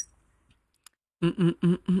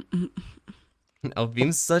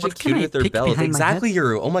 Alfeem's such a What can cutie I with their pick bells. behind my head? Exactly,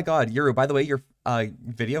 Yuru. Oh my God, Yuru. By the way, your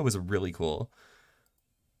video was really cool.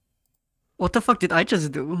 What the fuck did I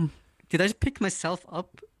just do? Did I just pick myself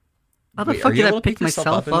up? How the Wait, fuck are you did I able to pick pick yourself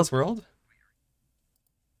up myself in up? this world?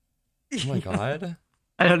 Oh my Yeah. God.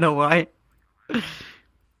 I don't know why. Can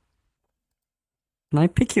I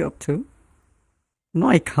pick you up too? No,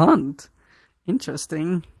 I can't.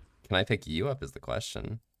 Interesting. Can I pick you up is the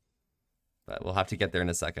question. But we'll have to get there in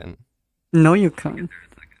a second. No, you can't.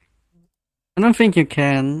 I don't think you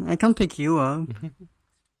can. I can't pick you up.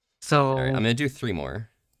 So. Alright, I'm gonna do 3 more.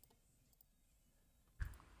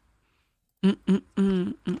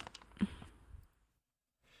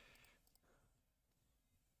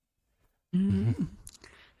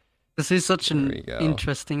 This is such an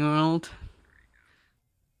interesting world.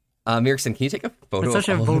 Mirkson, can you take a photo It's such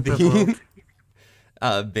a of all of Volpe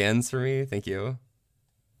the bans for me? Thank you.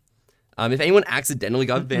 If anyone accidentally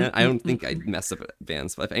got banned, I don't think I messed up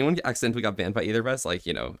bans, but if anyone accidentally got banned by either of us, like,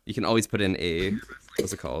 you know, you can always put in a,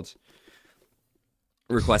 what's it called?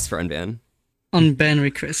 Request for unban. Unban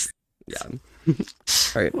request. Yeah.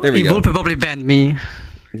 Alright, there we go. He will probably ban me.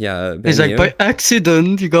 Yeah, ban He's like, you. by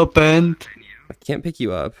accident, you got banned. I can't pick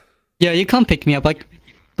you up. Yeah, you can't pick me up, like,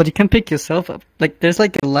 but you can pick yourself up. Like, there's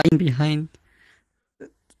like a line behind.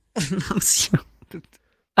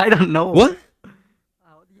 I don't know. What?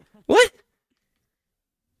 What?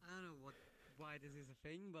 I don't know why this is a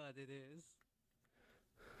thing, but it is.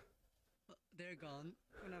 They're gone.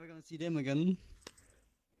 We're never gonna see them again.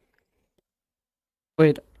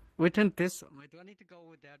 Wait, we turned this on. Wait, do I need to go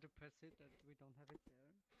over there to press it that we don't have it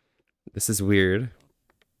there? This is weird,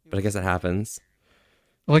 but I guess it happens.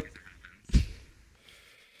 What?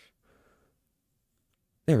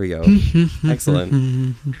 There we go.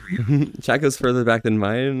 Excellent. Chat goes further back than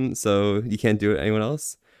mine, so you can't do it anyone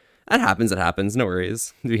else. That happens, it happens. No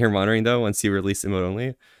worries. Do you hear monitoring though once you release emote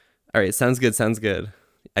only? Alright, sounds good, sounds good.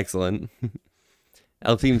 Excellent.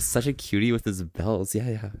 Alfeem's such a cutie with his bells.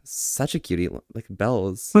 Yeah. Such a cutie. Like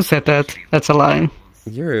bells. Who said that? That's a lie.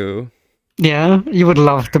 Yuru. Yeah, you would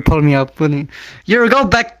love to pull me up, wouldn't you? You go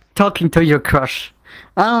back talking to your crush.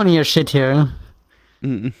 I don't hear shit here.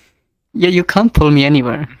 Yeah, you can't pull me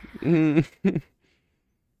anywhere.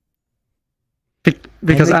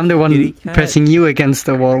 Because I'm the one pressing you against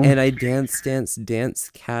the wall. And I dance,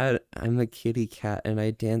 cat. I'm a kitty cat, and I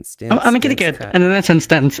dance. I'm a kitty cat, and then I dance,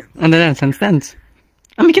 and then I dance.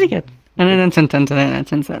 I'm a kitty cat, and then I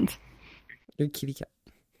dance. You're a kitty cat.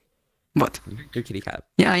 What? You're a kitty cat.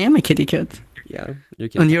 Yeah, I am a kitty cat. Yeah, you're a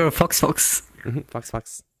kitty and cat. You're a fox.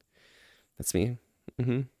 Fox. That's me.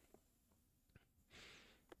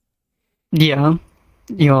 Yeah,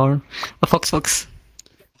 you're a fox. Fox.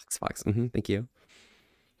 Thank you.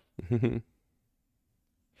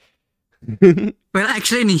 Well,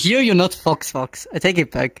 actually, in here you're not fox. I take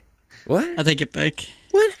it back. What? I take it back.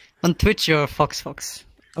 What? On Twitch you're fox.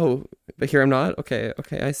 Oh, but here I'm not? Okay,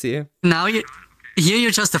 I see. Now here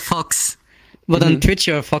you're just a fox. But on Twitch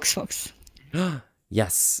you're a fox.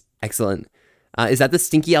 Yes, excellent. Is that the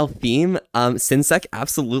stinky Alfeem? Sinsec?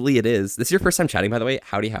 Absolutely it is. This is your first time chatting, by the way.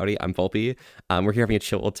 Howdy, I'm Volpe. We're here having a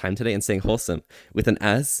chill old time today and saying wholesome with an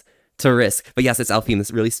S to risk. But yes, it's Alfeem,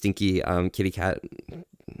 this really stinky kitty cat.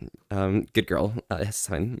 Good girl. It's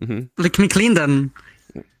fine. Lick me clean then.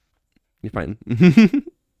 You're fine.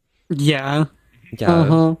 Yeah.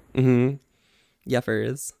 Yeah. Yeah,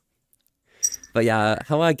 furs. But yeah,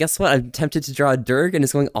 guess what? I'm tempted to draw a Dirg and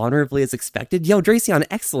it's going honorably as expected. Yo, Dracion,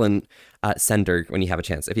 excellent. Send Dirg when you have a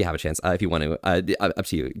chance. If you have a chance. If you want to. Up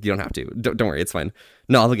to you. You don't have to. Don't worry, it's fine.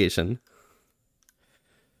 No obligation.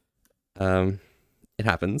 It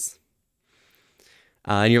happens.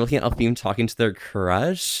 And you're looking at Alfeem talking to their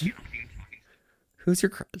crush? Who's your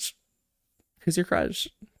crush?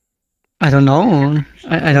 I don't know.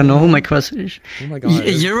 I don't know who my crush is. Oh my god.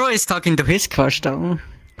 Euro is talking to his crush though.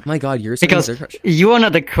 My God, you're Because a crush. you are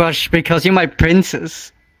not a crush because you're my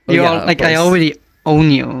princess. Oh, You yeah, are of like I course. already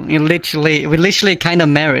own you. We literally kind of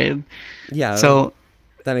married. Yeah, So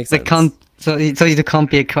that makes they sense. can't. So you can't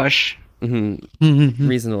be a crush.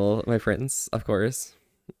 Reasonable, my friends, of course.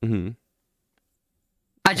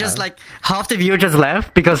 I just like half the viewer just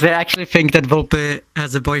left because they actually think that Volpe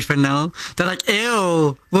has a boyfriend now. They're like,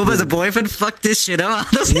 ew, Volpe has a boyfriend? Fuck this shit out.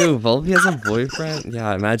 Ew, Volpe has a boyfriend?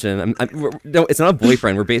 Yeah, imagine. No, it's not a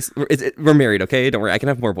boyfriend. We're married, okay? Don't worry. I can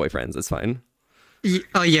have more boyfriends. It's fine.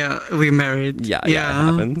 Oh yeah, we're married. Yeah, it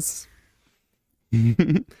happens.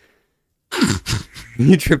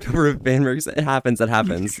 You tripped over a fan works. It happens. It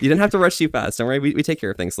happens. You didn't have to rush too fast. Don't worry. We take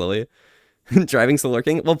care of things slowly. Driving, still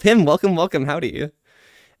lurking. Well, Pim, welcome. Howdy.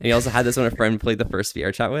 And he also had this when a friend played the first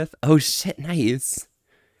VR chat with. Oh shit, nice.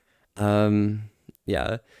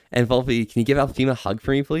 Yeah. And Volpe, can you give Alfeem a hug for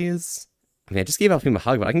me, please? I mean, I just gave Alfeem a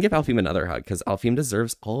hug, but I can give Alfeem another hug because Alfeem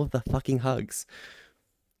deserves all of the fucking hugs.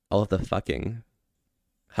 All of the fucking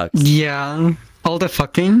hugs. Yeah, all the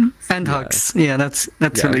fucking and hugs. Yeah, that's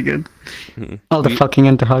really good. All the fucking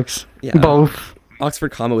and the hugs. Yeah. Both.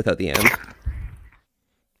 Oxford comma without the and.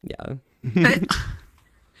 Yeah.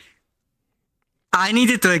 I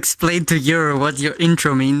needed to explain to you what your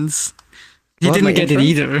intro means. You didn't get intro? it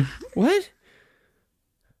either. What?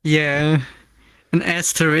 Yeah. An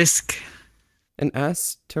asterisk. An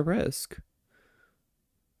asterisk.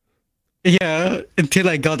 Yeah, until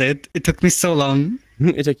I got it. It took me so long.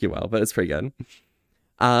 It took you a while, but it's pretty good.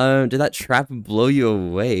 Did that trap blow you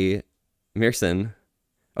away, Mearson?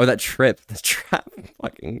 Oh, that trip. The trap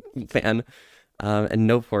fucking fan. And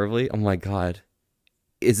no horribly. Oh my God.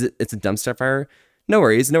 It's a dumpster fire? No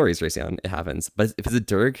worries, Raytheon. It happens. But if it's a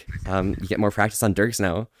Dirk, you get more practice on Dirks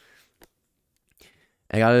now.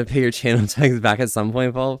 I gotta pay your channel tags back at some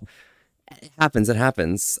point, Paul. It happens.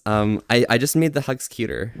 I just made the hugs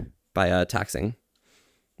cuter by taxing.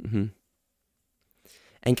 And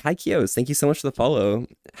Kai Kios, thank you so much for the follow.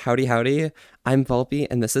 Howdy. I'm Volpe,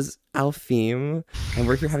 and this is Alfeem, and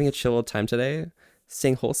we're here having a chill old time today,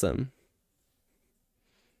 staying wholesome.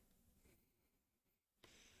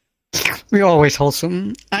 We're always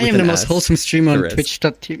wholesome. I am the most wholesome streamer on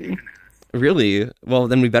Twitch.tv. Really? Well,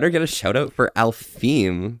 then we better get a shout out for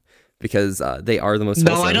Alfeem, because they are the most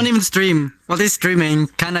wholesome. No, I don't even stream. What is streaming?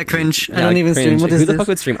 Kinda cringe. I don't even stream. What is Who the fuck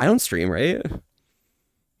would stream? I don't stream, right?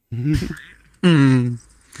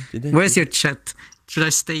 Where's your chat? Should I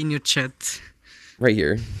stay in your chat? Right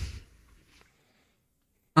here.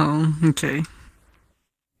 Oh, okay.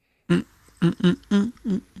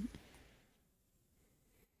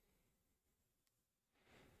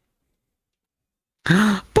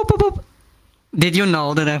 Did you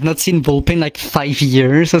know that I've not seen Volpe in like 5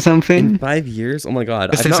 years or something? In 5 years? Oh my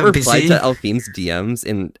God. I've not replied to Alfeem's DMs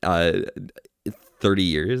in 30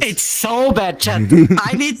 years. It's so bad, chat.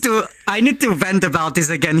 I need to vent about this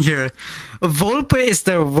again here. Volpe is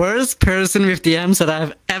the worst person with DMs that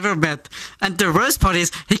I've ever met. And the worst part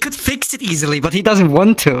is he could fix it easily, but he doesn't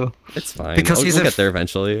want to. It's fine. Because we'll get there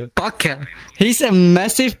eventually. Baka. He's a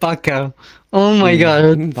massive baka. Oh my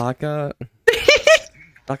God. Baka.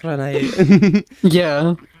 Baka night.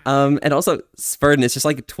 Yeah. And also, Spurden, it's just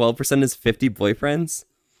like 12% is 50 boyfriends.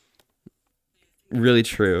 Really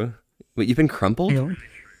true. Wait, you've been crumpled? Yeah.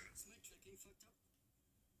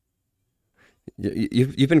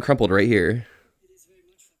 You've been crumpled right here.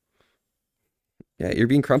 Yeah, you're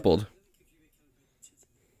being crumpled.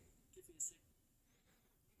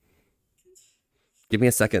 Give me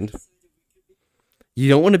a second. You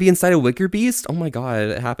don't want to be inside a Wicker Beast? Oh my God,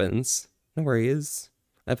 it happens. No worries.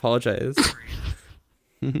 I apologize.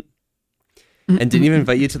 And didn't even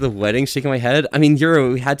invite you to the wedding, shaking my head. I mean,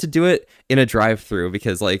 we had to do it in a drive-through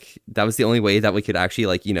because, like, that was the only way that we could actually,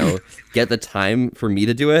 like, you know, get the time for me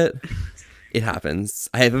to do it. It happens.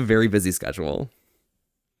 I have a very busy schedule.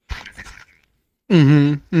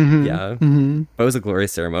 Yeah. But it was a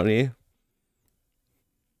glorious ceremony.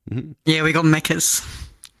 Yeah, we got mechas.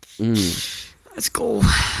 Let's go.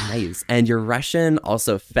 Nice. And you're Russian,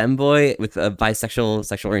 also femboy with a bisexual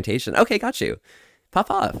sexual orientation. Okay, got you. Pop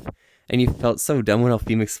off. And you felt so dumb when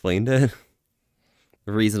Alfeem explained it.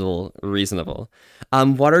 Reasonable.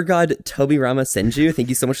 Water God Toby Rama Senju, thank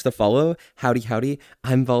you so much for the follow. Howdy.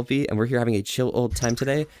 I'm Volpe, and we're here having a chill old time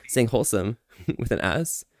today, staying wholesome with an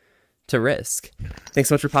S to risk. Thanks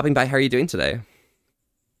so much for popping by. How are you doing today?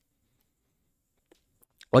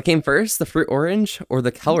 What came first, the fruit orange or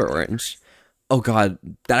the color orange? Oh God,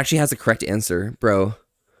 that actually has a correct answer, bro.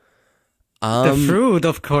 The fruit,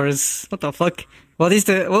 of course. What the fuck? What is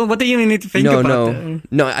the? Well, what do you need to think about?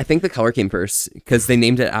 No. I think the color came first because they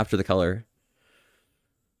named it after the color.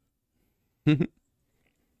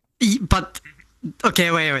 But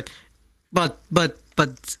okay, wait. But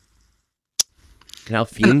And an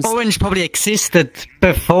Alfeem's, orange probably existed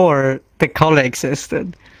before the color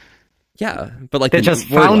existed. yeah, but like They just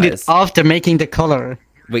found it after making the color.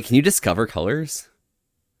 Wait, can you discover colors?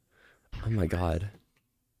 Oh my god.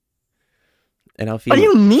 And Alfeem, What do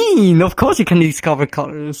you mean? Of course you can discover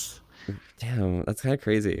colors. damn, that's kind of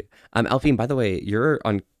crazy. Alfeem, by the way, you're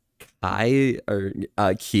on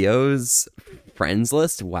Kyo's friends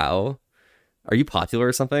list. Wow, are you popular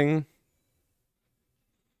or something?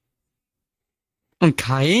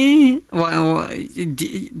 Okay.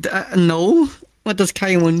 No. What does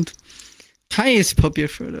Kai want? Kai is popular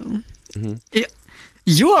though.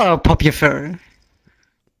 You are popular.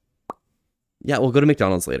 Yeah, we'll go to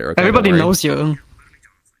McDonald's later. Okay, Everybody knows you.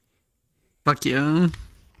 Fuck you.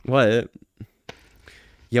 What?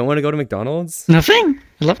 You don't want to go to McDonald's? Nothing.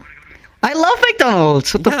 I love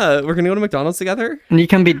McDonald's. Yeah, we're gonna go to McDonald's together. And you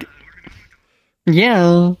can be.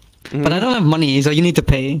 Yeah. But I don't have money, so you need to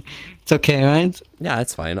pay. It's okay, right? Yeah,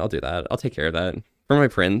 it's fine. I'll do that. I'll take care of that. For my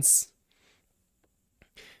prince.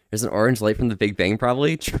 There's an orange light from the Big Bang,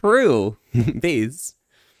 probably. True. Bees.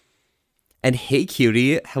 And hey,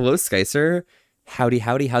 cutie. Hello, skycer. Howdy,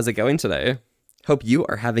 howdy. How's it going today? Hope you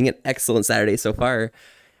are having an excellent Saturday so far.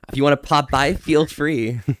 If you want to pop by, feel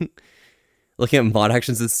free. Looking at mod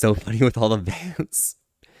actions is so funny with all the bands.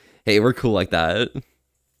 Hey, we're cool like that.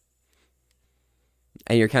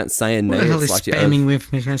 And your account Cyan What the hell is spamming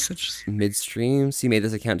with messages? Midstream. So you made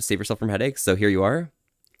this account to save yourself from headaches, so here you are.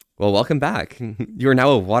 Well, welcome back. You are now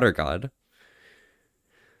a water god.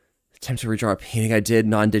 Attempt to redraw a painting I did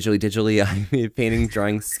non-digitally. I made a painting,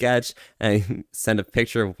 drawing, sketch, and I send a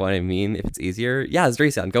picture of what I mean if it's easier. Yeah,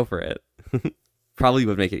 Zdracian, go for it. Probably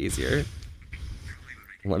would make it easier.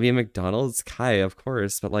 Let me at McDonald's? Kai, of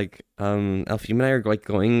course. But like, Alfeem and I are like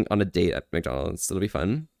going on a date at McDonald's. It'll be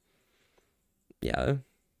fun. Yeah.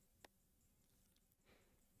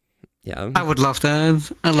 Yeah. I would love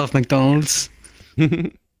that. I love McDonald's.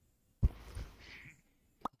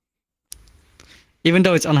 Even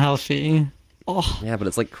though it's unhealthy. Oh. Yeah, but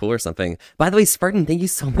it's like cool or something. By the way, Spartan, thank you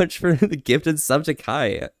so much for the gifted sub to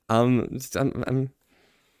Kai. I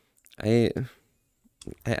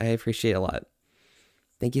appreciate it a lot.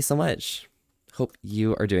 Thank you so much. Hope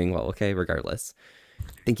you are doing well, okay, regardless.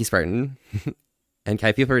 Thank you, Spartan. And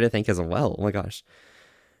Kai, feel free to thank as well. Oh my gosh.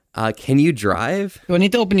 Can you drive? Do I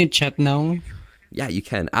need to open your chat now? Yeah, you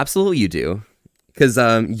can. Absolutely you do. Because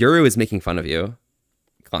Yuru is making fun of you.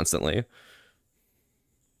 Constantly.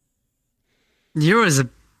 You're a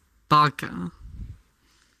baka.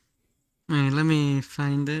 Wait, let me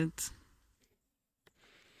find it.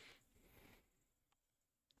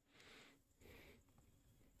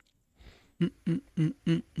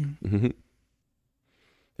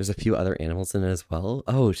 There's a few other animals in it as well.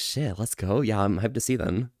 Oh shit, let's go. Yeah, I'm hyped to see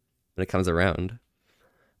them when it comes around.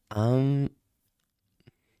 But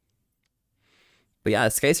yeah,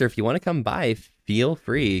 skycer, if you want to come by, feel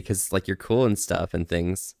free, because like you're cool and stuff and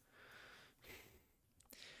things.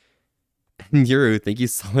 Yuru, thank you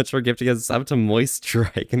so much for gifting us sub to Moist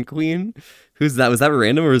Dragon Queen. Who's that? Was that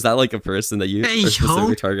random, or was that like a person that you are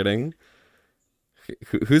specifically targeting?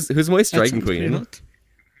 Who's Moist Dragon Queen? Oh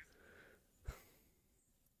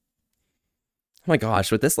my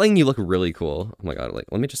gosh, with this lighting you look really cool. Oh my god, like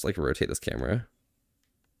let me just like rotate this camera.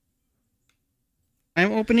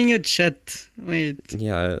 I'm opening your chat. Wait.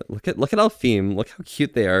 Yeah, look at Alfeem. Look how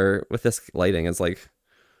cute they are with this lighting. It's like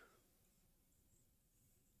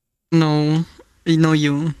no, I know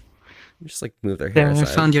you. Just like move their hair aside.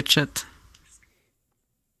 I found your chat.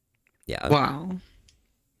 Yeah. Wow.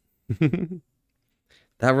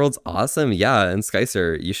 That world's awesome. Yeah, and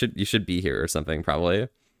skycer, you should be here or something probably.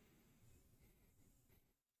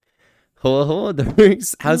 Hello,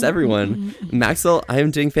 how's everyone? Maxwell, I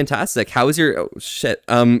am doing fantastic. How is your... Oh, shit.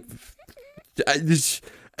 No.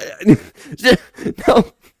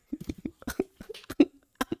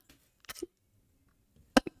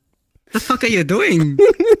 The fuck are you doing?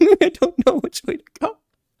 I don't know which way to go.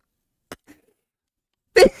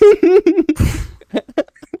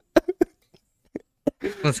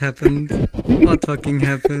 What happened? What fucking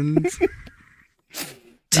happened?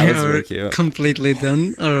 That was really cute. Completely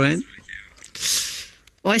done. Alright.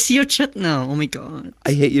 Oh, I see your chat now. Oh my god.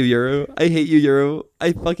 I hate you, Yuru. I hate you, Yuru.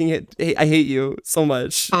 I fucking I hate you so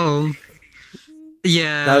much. Oh.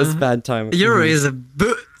 Yeah. That was bad time. Yuru is a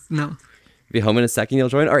no. Be home in a second, you'll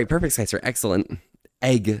join. Alright, perfect, skycer. Excellent.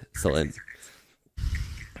 Excellent.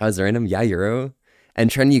 How's the random? Yeah, Yuru. And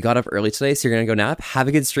Trendy, you got up early today, so you're gonna go nap. Have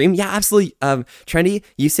a good stream. Yeah, absolutely. Trendy,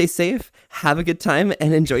 you stay safe. Have a good time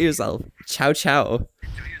and enjoy yourself. Ciao, ciao.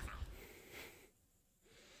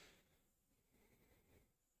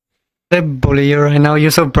 They bully you right now.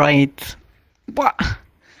 You're so bright. What?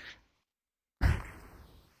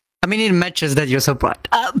 I mean, it matches that you're so bright.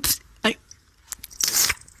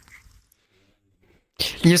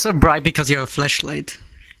 You're so bright because you're a flashlight.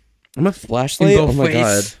 I'm a flashlight? Oh my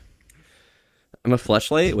god. I'm a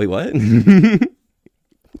flashlight? Wait, what?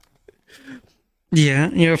 Yeah,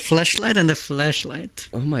 you're a flashlight and a flashlight.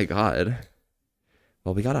 Oh my god.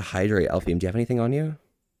 Well, we gotta hydrate, Alfeem. Do you have anything on you?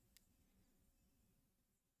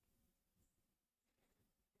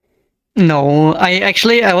 No,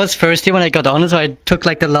 I was thirsty when I got on, so I took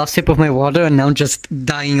like the last sip of my water, and now I'm just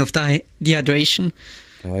dying of dehydration.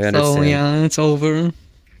 Oh, I understand. So yeah, it's over.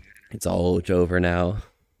 It's all over now.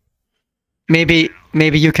 Maybe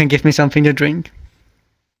you can give me something to drink.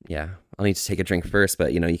 Yeah, I'll need to take a drink first,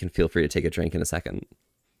 but you know, you can feel free to take a drink in a second.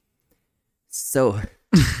 So,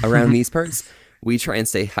 around these parts, we try and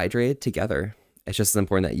stay hydrated together. It's just as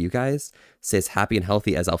important that you guys stay as happy and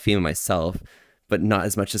healthy as Alfeem and myself, but not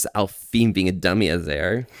as much as Alfeem being a dummy as they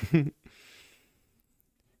are.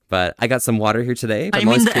 But I got some water here today, but I'm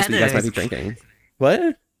always curious what you guys might be drinking.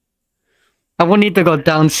 What? I will need to go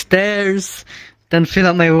downstairs, then fill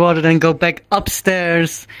up my water, then go back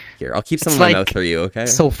upstairs. Here, I'll keep some in my mouth for you, okay?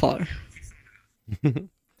 So far. Hey,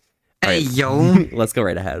 right. yo. Let's go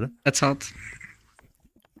right ahead. That's hot.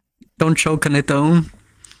 Don't choke on it, though.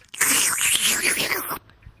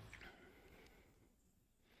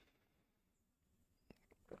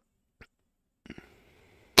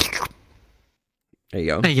 There you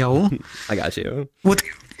go. Hey, yo. I got you.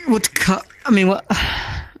 I mean, what?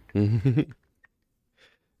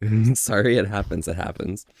 Sorry, it happens. It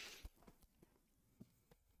happens.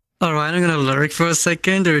 Alright, I'm gonna lurk for a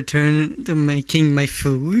second to return to making my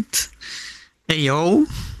food. Hey, yo.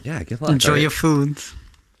 Yeah, good luck. Enjoy your food.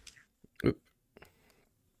 Oop.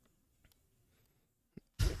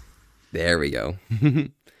 There we go.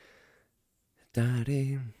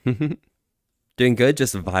 Daddy. Doing good,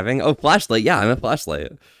 just vibing. Oh, flashlight. Yeah, I'm a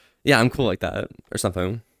flashlight. Yeah, I'm cool like that. Or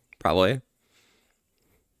something. Probably.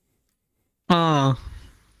 Oh.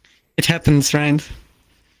 It happens, right?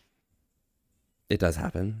 It does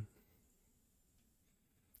happen.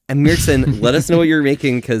 And Mirson, let us know what you're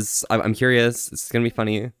making, because I'm curious. It's going to be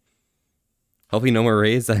funny. Hopefully no more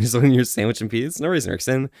rays. I just want your sandwich in peace. No worries,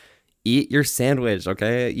 Mirson. Eat your sandwich,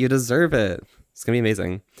 okay? You deserve it. It's going to be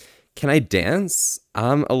amazing. Can I dance?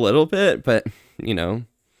 A little bit, but, you know.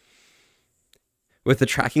 With the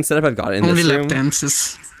tracking setup I've got in this room. Only lap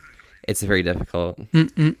dances. It's very difficult.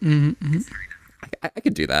 I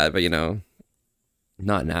could do that, but, you know,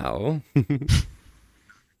 not now.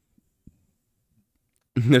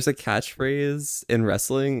 There's a catchphrase in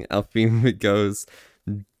wrestling. Alfeem goes,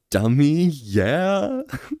 dummy, yeah?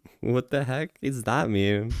 What the heck does that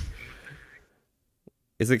mean?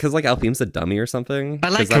 Is it because, like, Alfeem's a dummy or something? I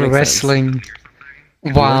like wrestling.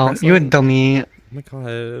 Wow, you're a dummy. Oh my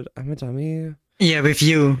god, I'm a dummy? Yeah, with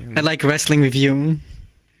you. I like wrestling with you.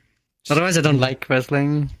 Otherwise, I don't like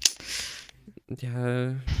wrestling.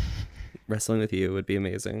 Yeah, wrestling with you would be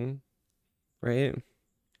amazing, right?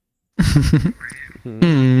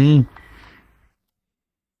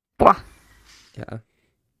 Yeah.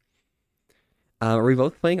 Are we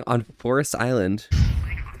both playing on Forest Island?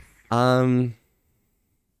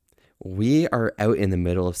 We are out in the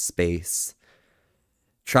middle of space,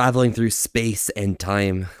 traveling through space and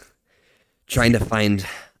time, trying to find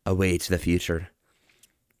a way to the future.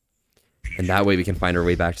 And that way we can find our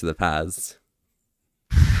way back to the past.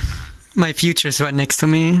 My future's right next to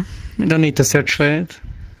me. I don't need to search for it.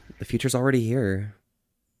 The future's already here.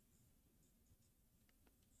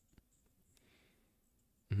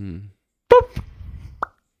 Boop.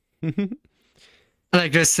 I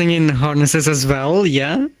like dressing in harnesses as well,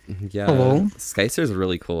 yeah? Yeah. Hello. Skycer's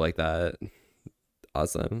really cool like that.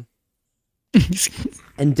 Awesome.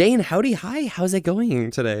 And Dane, howdy, hi. How's it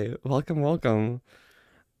going today? Welcome, welcome.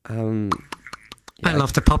 Yeah. I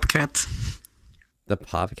love the Popcat. The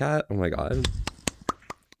Popcat? Oh my god.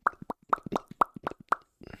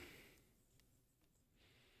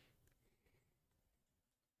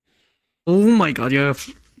 Oh my god, you're a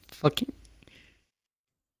fucking...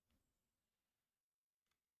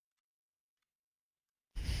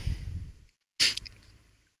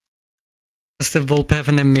 Does the Volpe have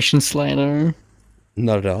an emission slider?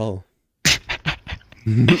 Not at all.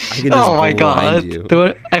 Oh my god.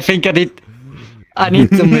 Dude, I think I need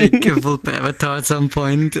to make a Volpe avatar at some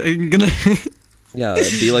point. I'm gonna... Yeah,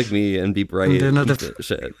 be like me and be bright and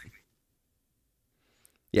shit.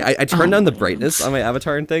 Yeah, I turned down the brightness on my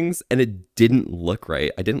avatar and things, and it didn't look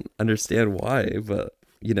right. I didn't understand why, but,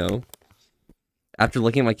 you know, after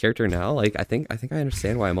looking at my character now, like, I think I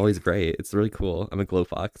understand why I'm always bright. It's really cool. I'm a glow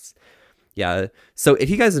fox. Yeah. So if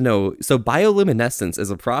you guys know, so bioluminescence is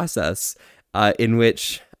a process in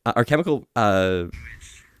which, or chemical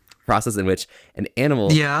process in which an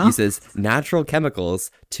animal Yeah. uses natural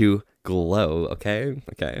chemicals to glow. Okay.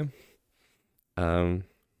 Okay.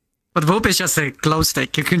 But Volpe is just a glow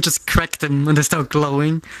stick. You can just crack them and they start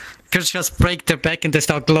glowing. You can just break their back and they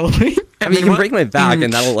start glowing. I mean, you can break my back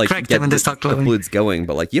and that'll like crack get them and they start the glowing. fluids going,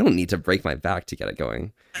 but like you don't need to break my back to get it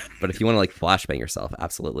going. But if you want to like flashbang yourself,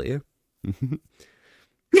 absolutely.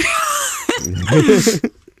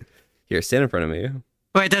 Here, stand in front of me.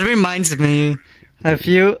 Wait, that reminds me.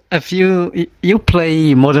 You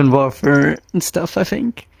play Modern Warfare and stuff, I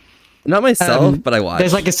think. Not myself, but I watch.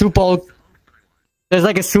 There's like a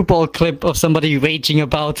Super Bowl clip of somebody raging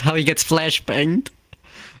about how he gets flashbanged.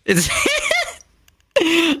 It's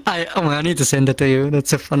I need to send it to you. That's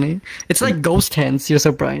so funny. It's like ghost hands. You're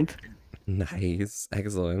so bright. Nice,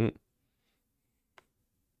 excellent.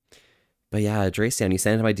 But yeah, Dracian, you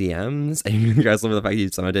sent into my DMs, and you guys love the fact you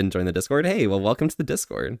somehow didn't join the Discord. Hey, well, welcome to the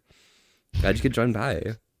Discord. Glad you could join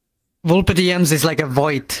by. Volpe DMs is like a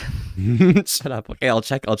void. Shut up. Okay, I'll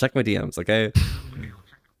check my DMs. Okay.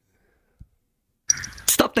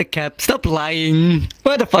 Stop the cap. Stop lying.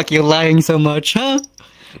 Why the fuck you lying so much, huh?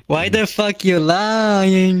 Why the fuck you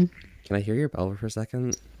lying? Can I hear your bell for a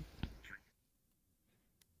second?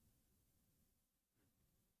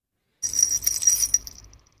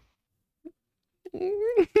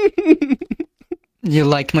 You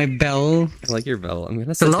like my bell? I like your bell. I'm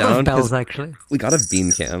gonna sit There's a lot down of bells, because actually. we got a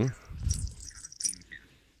bean cam.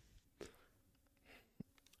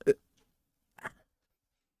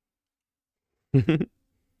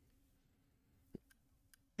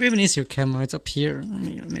 Where even is your camera? It's up here. I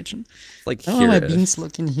mean, imagine. Like I don't know my here-ish. beans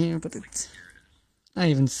look in here, but it's... I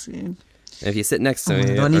even see it. And if you sit next to Oh,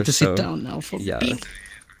 me, do I need or to so, sit down now for yeah, bean?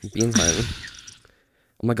 bean time.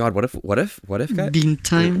 Oh my god, what if, guys? Bean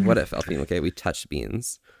time? What if, Alfeem, okay, we touched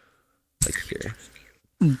beans. Like here.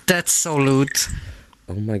 That's so loot.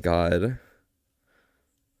 Oh my god.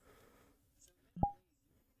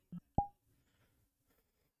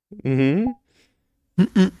 Mm-hmm.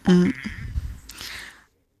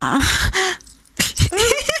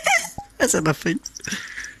 That's nothing.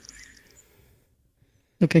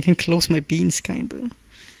 Look, I can close my beans, kinda.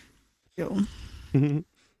 Yo.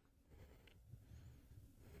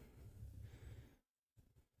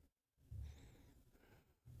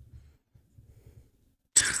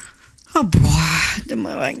 Oh boy, the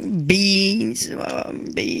beans,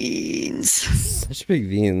 beans. Such big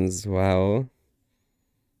beans, wow.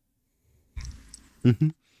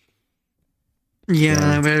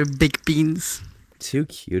 Yeah, very big beans. 2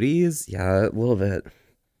 cuties? Yeah, a little bit.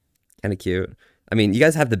 Kind of cute. I mean, you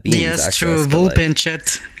guys have the beans. Yes, access, true. but, Volpe like, and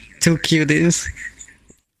chat. 2 cuties.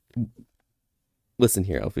 listen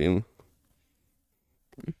here, Alfeem.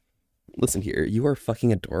 Listen here. You are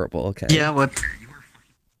fucking adorable, okay? Yeah, what?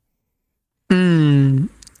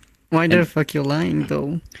 Why the fuck you lying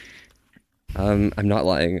though? I'm not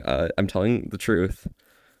lying. I'm telling the truth.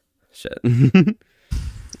 Shit.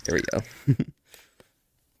 There we go.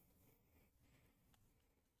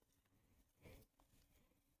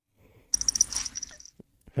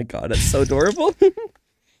 My god, that's so adorable.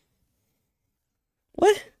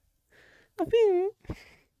 What? Alfeem.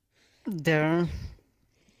 There.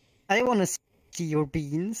 I wanna see your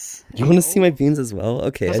beans. You want to see my beans as well?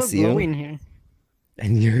 Okay, I There's a see glow you. in here.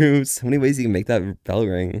 And there's so many ways you can make that bell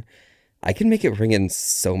ring. I can make it ring in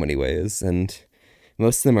so many ways, and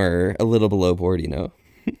most of them are a little below board, you know?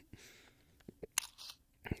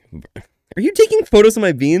 Are you taking photos of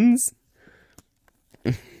my beans?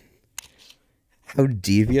 How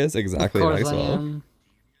devious, exactly, Of course I Maxwell.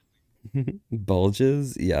 am.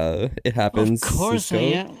 Bulges? Yeah, it happens. Of course I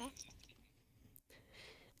Cisco. am.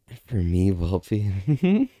 For me,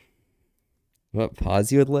 Whelpy. What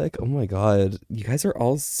paws you would lick? Oh my god. You guys are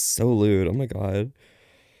all so lewd. Oh my god.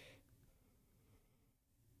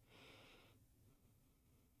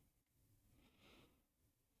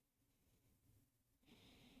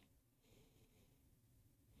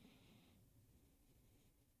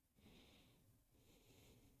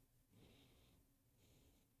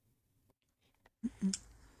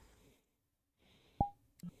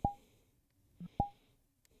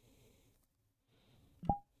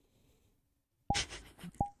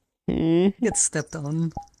 Get stepped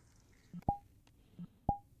on.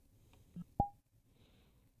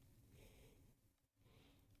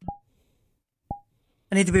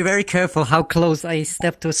 I need to be very careful how close I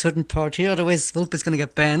step to a certain part here, otherwise Volpe is gonna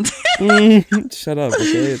get banned. Shut up,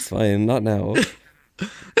 okay? It's fine. Not now.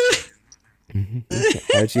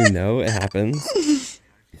 How'd you know? It happens.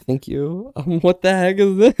 Thank you. What the heck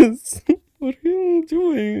is this? What are you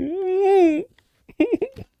doing?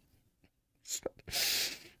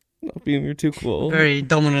 Alfeem, you're too cool. Very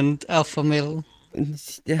dominant alpha male.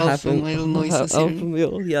 It Alpha happens. male noises Alpha here.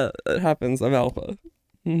 male. Yeah, it happens. I'm alpha.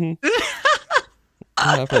 It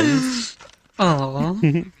happens. Aww.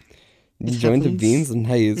 You joined the happens. beans?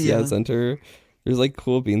 Nice. Yeah, Yeah. center. There's like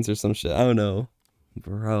cool beans or some shit. I don't know.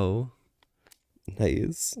 Bro.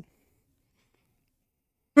 Nice.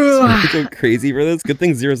 Go crazy for this. Good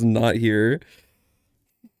thing Zero's not here.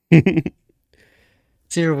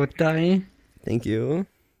 Zero would die. Thank you.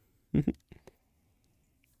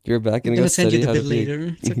 You're back I'm and gonna go send you study the how bit to be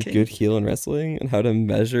later. It's a okay. good heel in wrestling and how to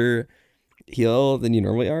measure heel than you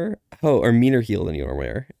normally are. Oh, or meaner heel than you normally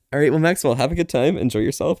are. All right, well, Maxwell, have a good time. Enjoy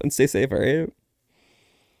yourself and stay safe, all right?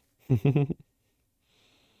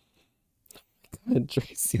 God,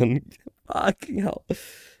 Tracy, fucking hell.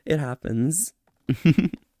 It happens.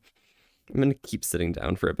 I'm gonna keep sitting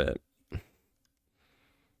down for a bit. I'm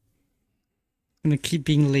gonna keep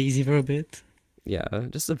being lazy for a bit. Yeah,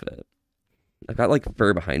 just a bit. I've got like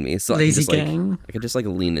fur behind me, so Lazy I can just gang. like I could just like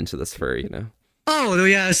lean into this fur, you know. Oh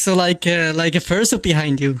yeah, so like a fursuit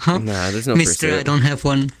behind you, huh? Nah, there's no Mister, fursuit. I don't have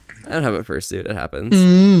one. I don't have a fursuit. It happens.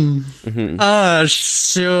 Ah,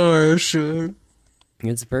 sure.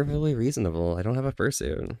 It's perfectly reasonable. I don't have a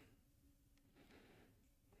fursuit.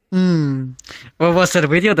 What was that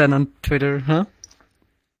video then on Twitter, huh?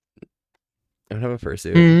 I don't have a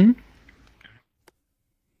fursuit.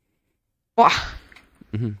 Wow.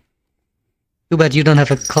 Too bad you don't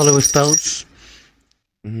have a color with bells.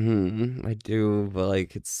 I do, but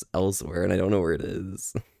like it's elsewhere and I don't know where it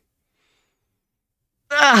is.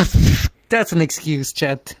 Ah, that's an excuse,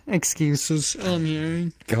 chat. Excuses. I'm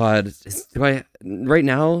hearing. God, do I right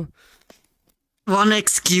now? One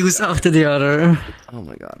excuse after the other. Oh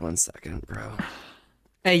my god, 1 second, bro.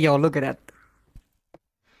 Hey, yo, look at that.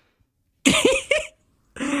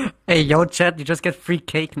 Hey, yo, chat, you just get free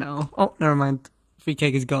cake now. Oh, never mind. Free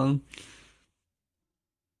cake is gone.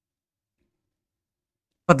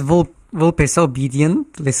 But Volpe is so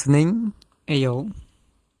obedient, listening. Hey, yo.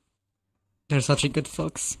 They're such a good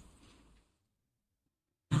fox.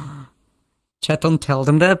 Chat, don't tell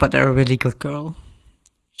them that, but they're a really good girl.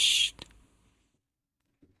 Shh.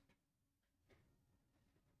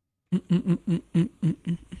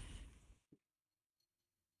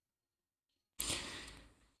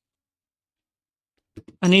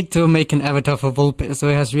 I need to make an avatar for Volpe so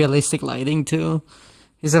he has realistic lighting too.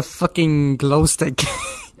 He's a fucking glow stick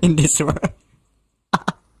in this world.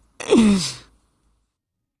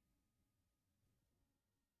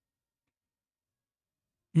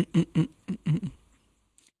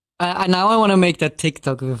 Now I want to make that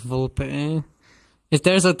TikTok with Volpe. If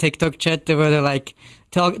there's a TikTok chat where they're like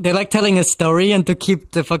telling a story, and to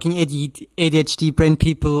keep the fucking ADHD brain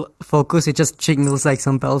people focused, it just jingles like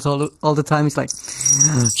some bells all the time. It's like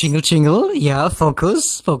jingle jingle, yeah,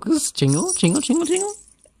 focus, jingle jingle jingle jingle.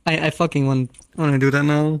 I fucking want to do that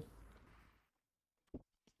now.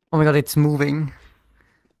 Oh my god, it's moving.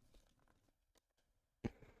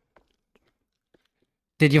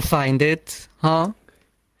 Did you find it? Huh?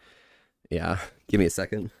 Yeah, give me a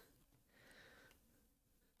second.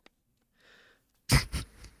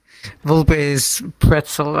 Volpe is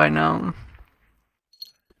pretzel right now.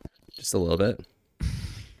 Just a little bit.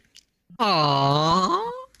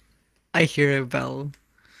 Aww. I hear a bell.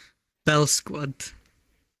 Bell squad.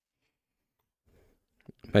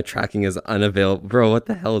 My tracking is unavailable. Bro, what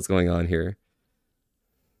the hell is going on here?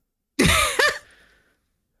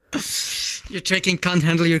 Your tracking can't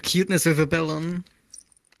handle your cuteness with a bell on.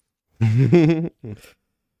 Sometimes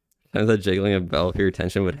that jiggling a bell for your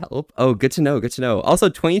attention would help. Oh, good to know, good to know. Also,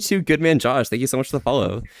 22 Goodman Josh, thank you so much for the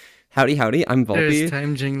follow. Howdy, howdy, I'm Volpe,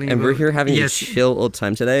 Time jingling and we're vote. here having Yes. a chill old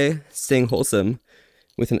time today, staying wholesome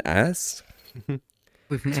with an ass.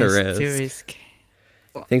 With an to S risk. to risk.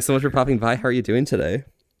 Thanks so much for popping by. How are you doing today?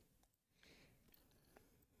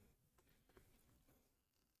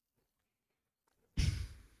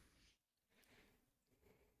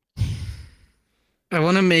 I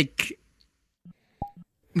want to make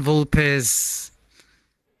Volpe's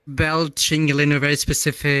bell jingle in a very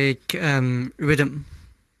specific rhythm.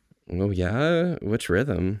 Oh yeah? Which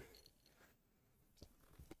rhythm?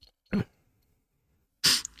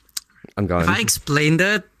 I'm gone. If I explain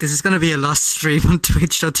that, this is gonna be a lost stream on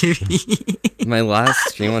twitch.tv. My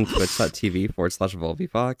last stream on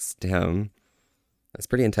twitch.tv/Volpefox. Damn. That's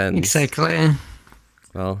pretty intense. Exactly.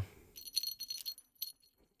 Well.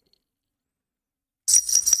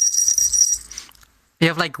 You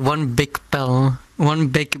have like one big bell, I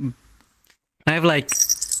have like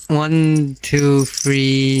 1, 2,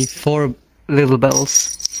 3, 4 little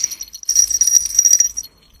bells.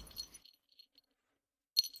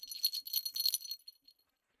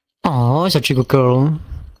 Oh, such a good girl.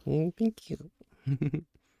 Oh, thank you. It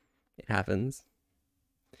happens.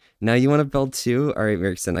 Now you want a bell too? All right,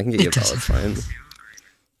 Merrickson, I can get you a bell. It's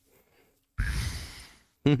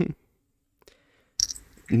fine.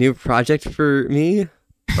 New project for me?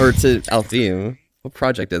 Or to Alfeem? What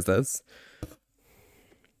project is this?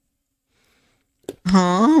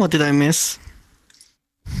 Huh? What did I miss?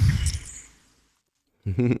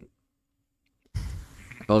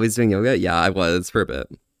 Always doing yoga? Yeah, I was for a bit.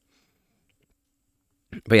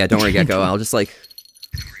 But yeah, don't worry, Gecko. I'll just like...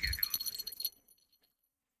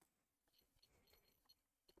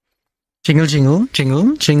 Jingle, jingle,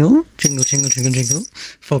 jingle, jingle, jingle, jingle, jingle, jingle.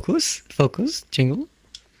 Focus, focus, jingle.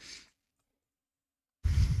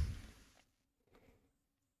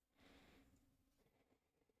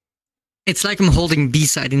 It's like I'm holding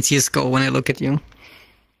B-side in CSGO when I look at you.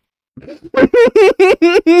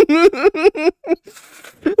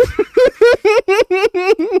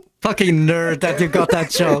 Fucking nerd that you got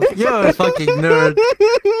that joke. You're a fucking nerd.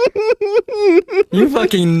 You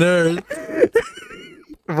fucking nerd.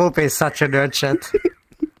 Volpe is such a nerd, chat.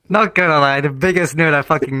 Not gonna lie, the biggest nerd I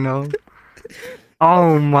fucking know.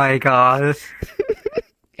 Oh my god.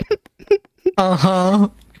 Uh-huh.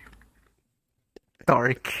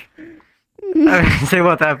 Dark. Say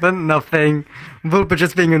what happened? Nothing. Volpe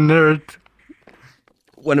just being a nerd.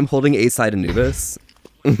 When I'm holding A-side Anubis.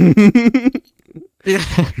 Yeah.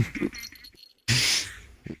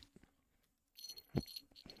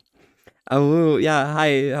 Oh, yeah, hi,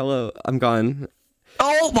 hello, I'm gone.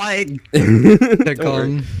 Oh my... They're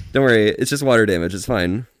gone. Don't worry, it's just water damage, it's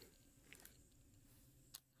fine.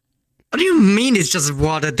 What do you mean it's just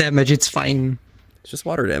water damage? It's fine. It's just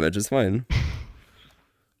water damage, it's fine.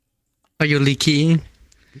 Are you leaky?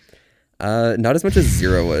 Not as much as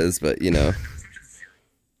Zero was, but you know.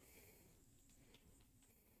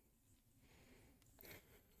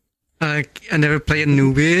 I never played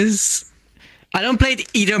Anubis. I don't play it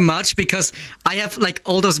either much because I have like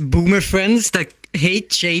all those boomer friends that hate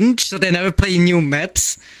change, so they never play new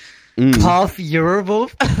maps. Half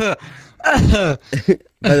Eurowolf.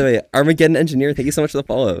 By the way, Armageddon Engineer, thank you so much for the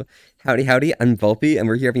follow. Howdy, howdy, I'm Volpe, and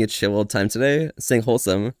we're here having a chill old time today, staying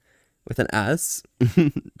wholesome with an ass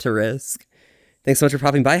to risk. Thanks so much for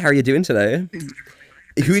popping by. How are you doing today?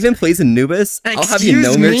 Who even plays Anubis? I'll have you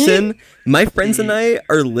know, Merchant, my friends and I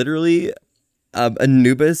are literally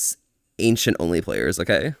Anubis ancient-only players,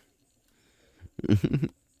 okay?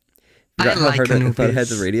 I like Anubis. I had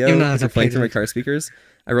the radio as we're playing through my car speakers.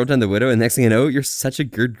 I wrote down the widow, and next thing you know, you're such a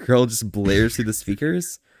good girl, just blares through the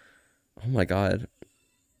speakers. Oh my god.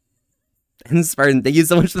 And Spartan, thank you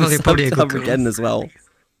so much for the sub to Armageddon as well.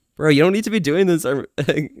 Bro, you don't need to be doing this,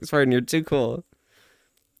 Spartan, you're too cool.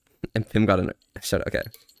 And Pim got a shut up, okay.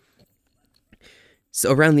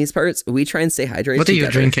 So around these parts, we try and stay hydrated. What are you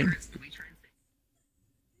drinking?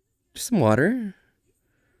 Just some water.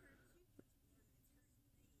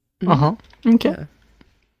 Uh-huh. Okay. Yeah.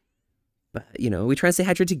 But, you know, we try and stay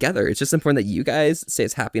hydrated together. It's just important that you guys stay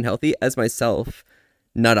as happy and healthy as myself.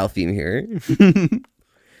 Not Alfeem here.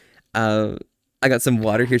 I got some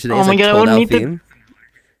water here today. Oh my god, I wouldn't need to...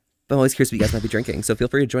 But I'm always curious what you guys might be drinking. So feel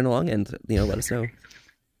free to join along and, you know, let us know.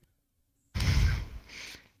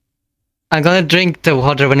 I'm gonna drink the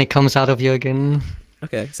water when it comes out of you again.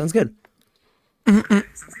 Okay, sounds good. Hello,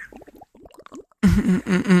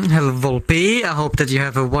 Volpe. I hope that you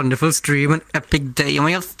have a wonderful stream, an epic day. Oh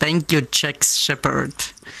my god, thank you, Chex Shepherd.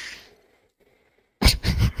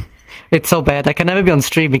 It's so bad. I can never be on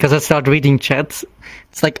stream because I start reading chats.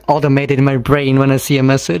 It's like automated in my brain when I see a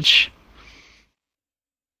message.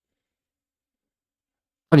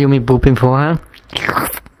 What do you mean booping for, huh?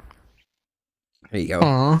 There you go.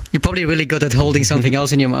 Aw, you're probably really good at holding something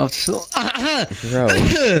else in your mouth. So, Bro.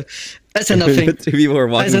 That's a nothing. Two people were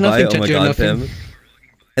walking by. Oh my god, Pim.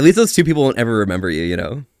 At least those two people won't ever remember you, you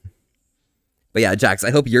know? But yeah, Jax,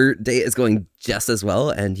 I hope your day is going just as well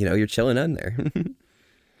and, you know, you're chilling in there.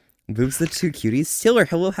 Boobs the two cuties. Steeler,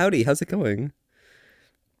 hello, howdy. How's it going?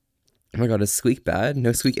 Oh my god, is Squeak bad?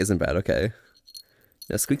 No, Squeak isn't bad. Okay.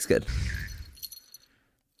 No, Squeak's good.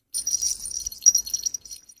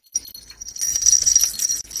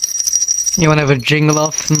 You want to have a jingle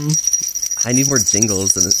off? I need more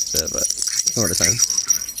jingles than but more time.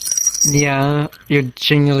 Yeah, your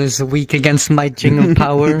jingle is weak against my jingle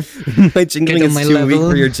power. My jingling is too weak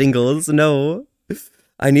for your jingles. No.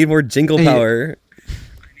 I need more jingle power.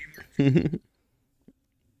 I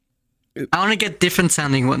want to get different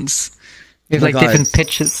sounding ones. With my like God. different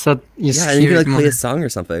pitches, so you Yeah, and you hear can like it play more. a song or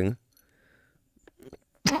something.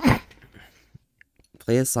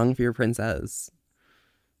 Play a song for your princess.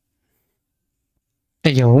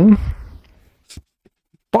 Hey, yo.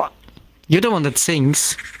 What? You're the one that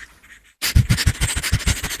sings.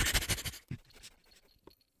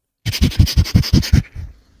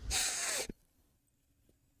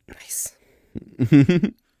 Nice.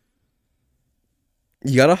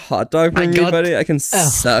 You got a hot dog I from me, got buddy? I can a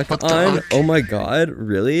suck hot on? dog. Oh my God,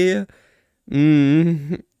 really?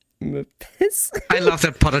 Piss. I love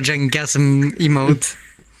that Potajangasm emote.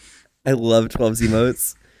 I love 12's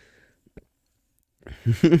emotes.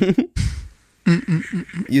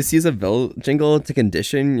 You just use a bell jingle to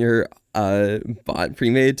condition your bot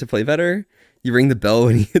pre-made to play better. You ring the bell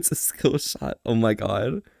when he hits a skill shot. Oh my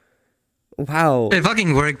God. Wow. It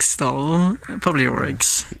fucking works though. It probably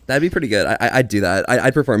works. That'd be pretty good. I'd do that.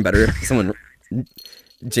 I'd perform better if someone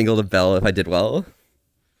jingled a bell if I did well.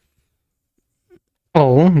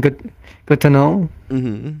 Oh, good to know.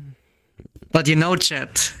 Mm-hmm. But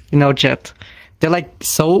chat. They're like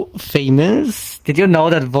so famous. Did you know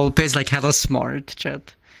that Volpe is like hella smart,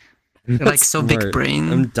 chat? They're like so big Smart.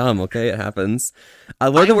 brain. I'm dumb, okay? It happens.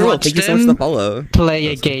 Lord of the World, watched thank you so much for the them follow. Play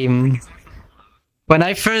a game. When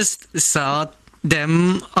I first saw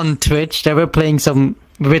them on Twitch, they were playing some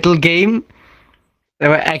riddle game. They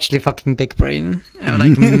were actually fucking big brain. They were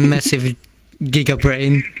like massive giga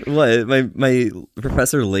brain. What? My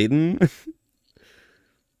Professor Layton?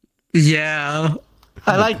 Yeah.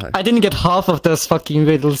 God. I didn't get half of those fucking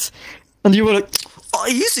riddles. And you were like, oh,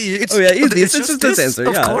 easy. It's, Oh yeah, easy. It's just just this answer.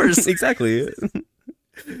 Of Yeah, course. exactly.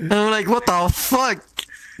 And I'm like, what the fuck?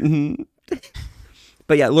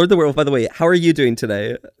 But yeah, Lord of the World, by the way, how are you doing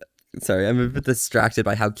today? Sorry, I'm a bit distracted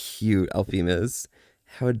by how cute Alfeem is.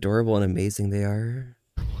 How adorable and amazing they are.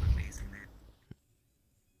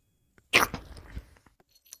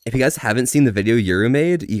 If you guys haven't seen the video Yuru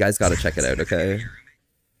made, you guys gotta check it out, okay?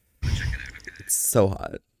 It's so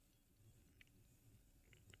hot.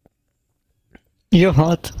 You're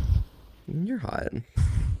hot. You're hot.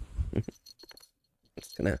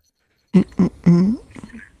 Just gonna...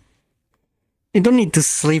 You don't need to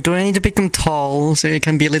sleep, do I need to become tall so you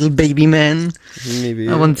can be a little baby man? Maybe.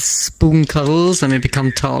 I want spoon cuddles and I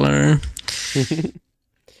become taller. I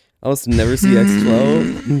almost never see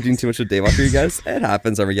X12. I'm doing too much with Daywalker, you guys. It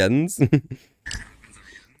happens, Armageddons.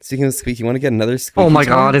 Speaking of squeak, you want to get another squeaky Oh my toy?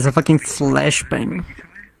 god, it's a fucking flashbang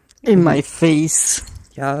in my face.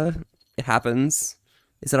 Yeah, it happens.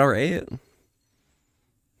 Is it alright?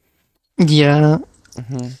 Yeah.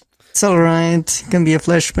 It's alright. It can be a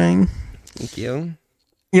flashbang. Thank you.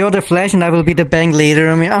 You're the flash and I will be the bang later.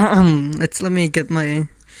 I mean, let me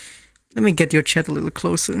get your chat a little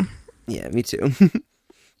closer. Yeah, me too.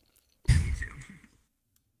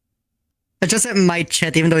 I just said my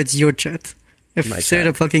chat, even though it's your chat. I My straight chat.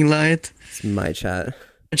 up fucking lied. It's my chat.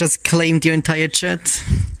 I just claimed your entire chat.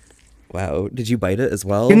 Wow, did you bite it as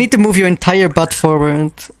well? You need to move your entire butt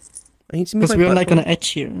forward. I need to move Because my we're butt like on forward. an edge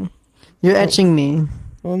here. You're edging me.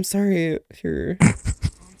 Oh, I'm sorry. Here.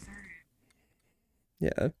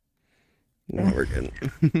 Yeah. No, we're good.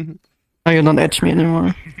 Oh, you don't edge me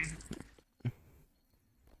anymore.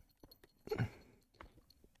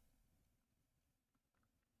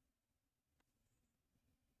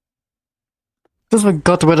 Just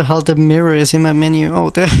forgot where the hell the mirror is in my menu. Oh,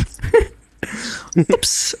 there.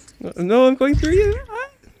 Oops. No, I'm going through you.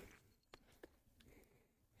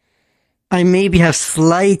 I maybe have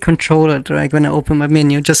slight controller drag when I open my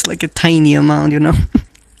menu, just like a tiny amount, you know?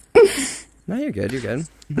 No, you're good. You're good.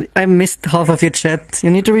 I missed half of your chat. You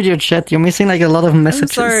need to read your chat. You're missing like a lot of I'm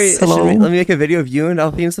messages. sorry. Hello? Let me make a video of you and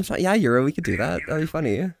Alfeem sometime. Yeah, Euro, we could do that. That'd be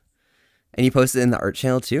funny. And you post it in the art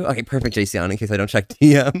channel too? Okay, perfect, JCon, in case I don't check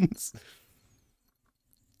DMs.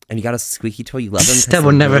 And you got a squeaky toy. You love them. 'cause That they're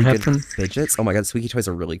would never really good happen. Fidgets. Oh my god, squeaky toys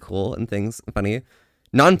are really cool and things. Funny.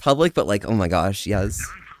 Non-public, but like, oh my gosh, yes.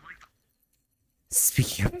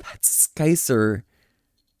 Speaking of butts, skycer.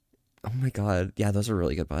 Oh my god. Yeah, those are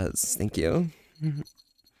really good butts. Thank you.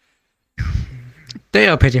 They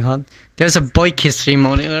are pretty hot. There's a boy kiss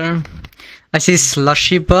emote there. I see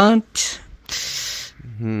slushy butt.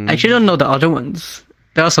 I actually don't know the other ones.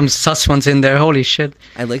 There are some sus ones in there. Holy shit.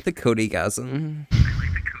 I like the Codygasm.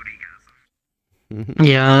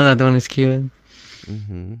 Yeah, that one is cute.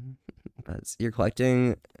 But you're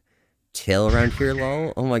collecting tail around here,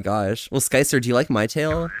 lol. Oh my gosh. Well, Skycer, do you like my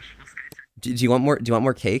tail? Do you want more? Do you want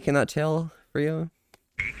more cake in that tail for you?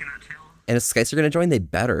 And is Skycer gonna join? They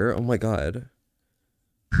better. Oh my god.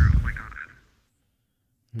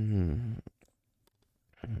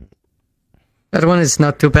 That one is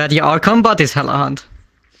not too bad. Yeah, our combat is hella hard.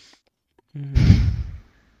 Mhm.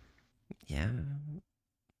 Yeah.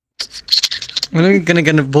 I'm gonna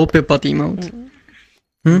get a Volpe body mode.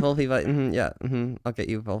 Volpe butt. Yeah. I'll get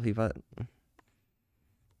you Volpe butt.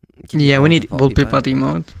 Yeah, we need Volpe body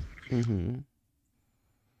mode.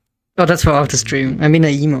 Oh, that's for after stream. I mean,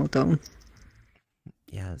 an emote though.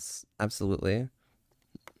 Yes, absolutely.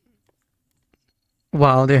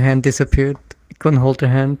 Wow, their hand disappeared. Couldn't hold their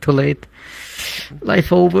hand. Too late.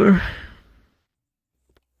 Life over.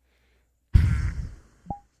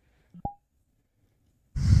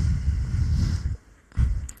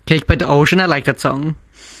 Cake by the Ocean. I like that song.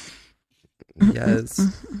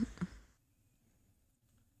 Yes.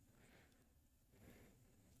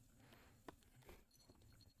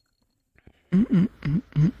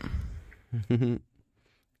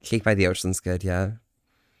 Cake by the Ocean's good, yeah.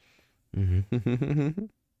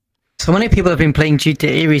 So many people have been playing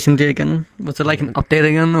GTA recently again. Was it like an update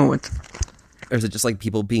again or what? Or is it just like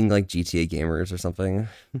people being like GTA gamers or something?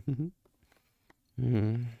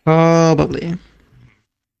 Probably.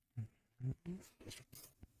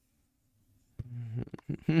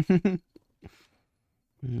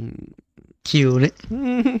 Cute.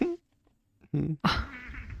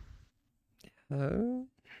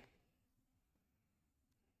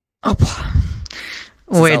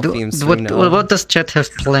 Wait, what does chat have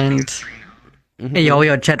planned? Hey,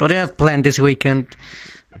 yo, chat, what do you have planned this weekend?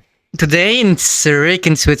 Today in Zurich,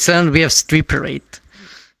 in Switzerland, we have Street Parade.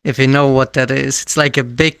 If you know what that is, it's like a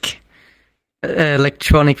big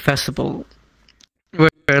electronic festival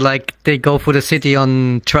where like they go through the city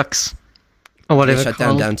on trucks or whatever. They shut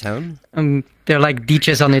down downtown? They're like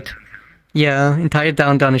DJs on it. Yeah, entire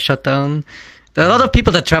downtown is shut down. There are a lot of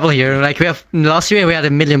people that travel here. Like last year we had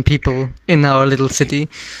 1 million people in our little city.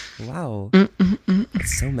 Wow,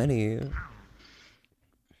 that's so many.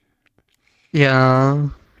 Yeah,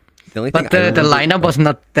 but the lineup was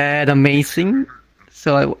not that amazing,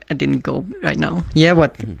 so I didn't go right now. Yeah,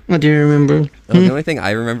 what do you remember? The only thing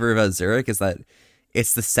I remember about Zurich is that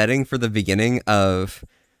it's the setting for the beginning of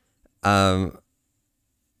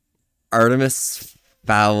Artemis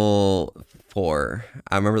Fowl 4.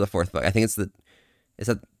 I remember the 4th book. I think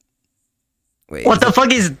wait. What the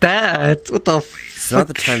fuck is that? What the It's not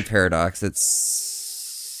the time paradox,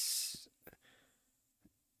 it's...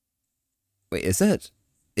 Wait, is it?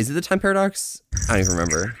 Is it the time paradox? I don't even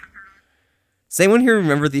remember. Does anyone here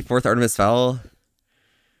remember the 4th Artemis Fowl?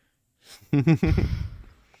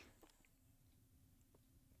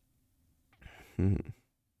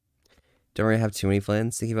 Don't worry, I have too many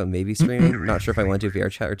plans. Thinking about maybe streaming. Not sure if I want to do VR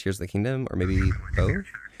chat or Tears of the Kingdom, or maybe both.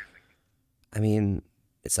 I mean,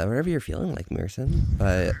 it's whatever you're feeling like, Merson.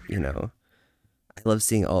 But, you know, I love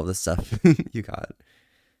seeing all of the stuff you got.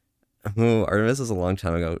 Oh, Artemis was a long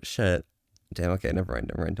time ago. Shit. Damn, okay, never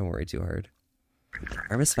mind. Don't worry too hard.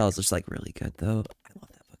 Artemis Fowl is just, like, really good, though. I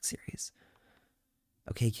love that book series.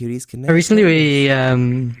 Okay, cuties, connect. Recently,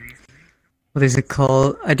 what is it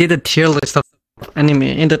called? I did a tier list of anime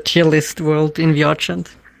in the tier list world in VRChat.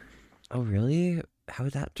 Oh, really? How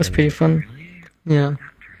would that? It was pretty fun. Yeah.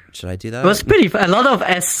 Should I do that? It was pretty fun. A lot of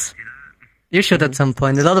S. You should at some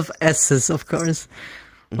point. A lot of S's, of course.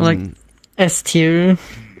 Like S tier.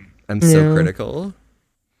 I'm so critical.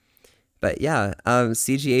 But yeah,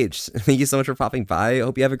 CGH, thank you so much for popping by. I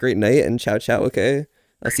hope you have a great night and ciao, okay?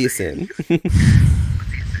 I'll see you soon. Oh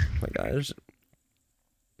my gosh.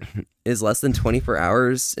 Is less than 24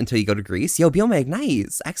 hours until you go to Greece? Yo, Biomag,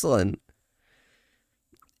 nice. Excellent.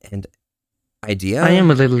 And idea? I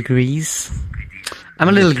am a little Greece. I'm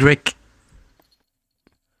a little Greek.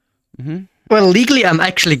 Well, legally I'm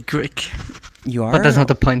actually Greek. You are? But that's not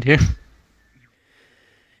the point here.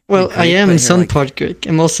 Well, Greek, I am in some part Greek.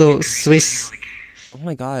 I'm also Swiss. Oh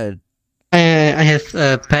my god. I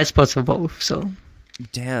have passports for both, so...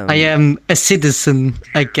 Damn. I am a citizen,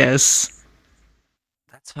 I guess.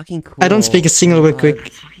 That's fucking cool. I don't speak a single word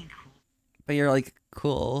Greek. But you're like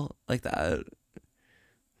cool like that.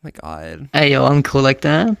 Oh my god. Hey yo, I'm cool like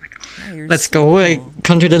that. Yeah, let's so go away. Cool.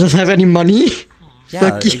 Country that doesn't have any money.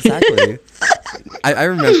 Yeah, exactly. I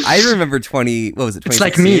remember 20. What was it? It's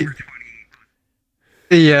like me.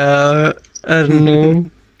 Yeah, I don't know.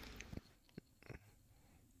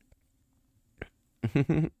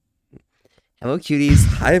 Hello, cuties.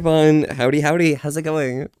 Hi, Vaughn. Howdy. How's it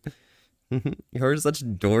going? You're such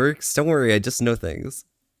dorks. Don't worry, I just know things.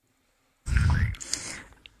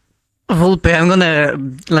 Volpe, I'm gonna,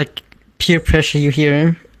 like, peer pressure you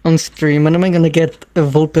here on stream. When am I gonna get a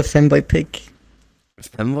Volpe femboy pic?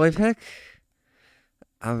 Femboy pic?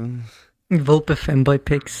 Volpe femboy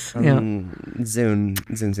pics, yeah. Soon.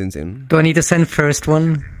 Do I need to send first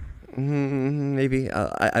one? Maybe.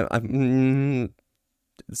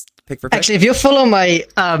 Just pick for pick. Actually, if you follow my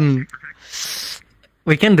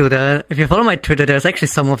we can do that. If you follow my Twitter, there's actually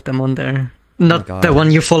some of them on there. Not the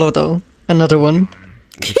one you follow though. Another one.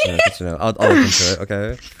 Good to know. I'll look into it.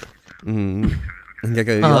 Okay. You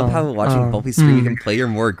love how watching Volpe stream you can play your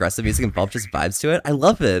more aggressive music and Volpe just vibes to it. I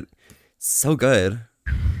love it. So good.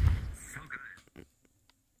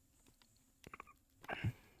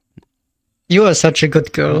 You are such a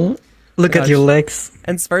good girl. Look at your legs.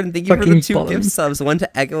 And Spartan, thank you for the 2 gift subs. 1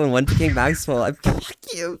 to Echo and 1 to King Maxwell. Fuck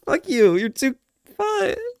you. Fuck you. You're too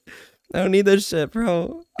fun. I don't need this shit,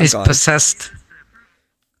 bro. He's possessed.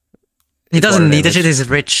 He doesn't need this shit. He's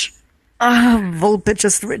rich. Volpe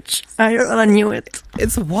just rich. I knew it.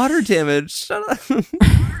 It's water damage. Shut up.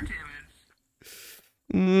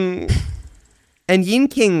 And Yin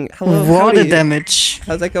King, hello. Water damage.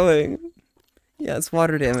 How's that going? Yeah, it's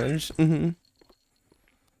water damage.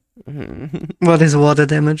 What is water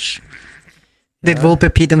damage? Did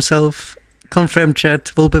Volpe pee himself? Confirm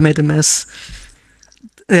chat, Volpe made a mess.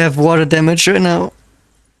 They have water damage right now.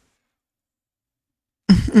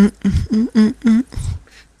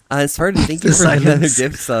 Spartan, thank you for another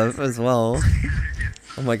gift sub as well.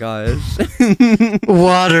 Oh my gosh.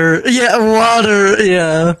 Water.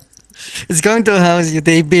 Yeah. It's going to how's your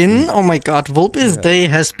day been? Oh my god, Volpe's day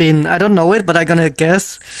has been, I don't know it, but I'm gonna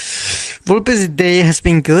guess. Volpe's day has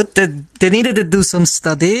been good. They needed to do some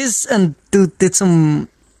studies and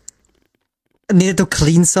needed to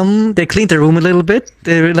clean some. They cleaned the room a little bit.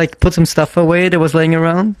 They like put some stuff away that was laying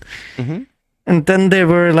around. And then they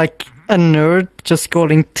were like a nerd just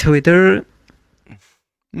scrolling Twitter.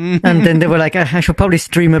 And then they were like, I should probably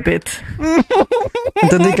stream a bit. And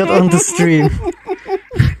then they got on the stream.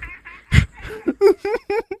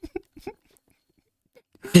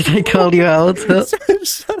 Did I call you out? Huh?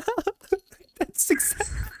 Shut up. That's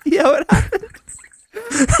exactly how it happened.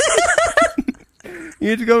 You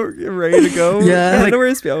need to go. You're ready to go. Yeah. No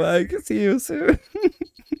worries, I can see you soon.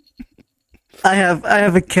 I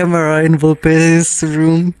have a camera in Volpe's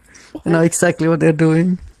room. I know exactly what they're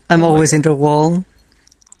doing. I'm always in the wall.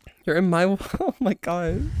 You're in my wall. Oh my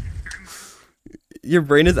god. Your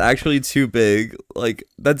brain is actually too big. Like,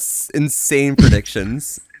 that's insane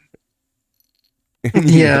predictions.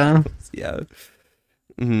 Yeah. Yeah.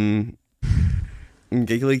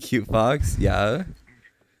 Giggly cute fox. Yeah.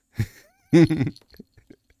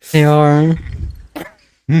 They are.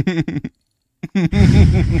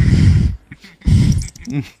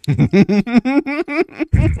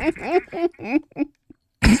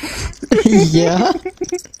 Yeah.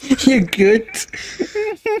 You're good.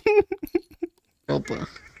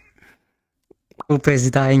 Volpe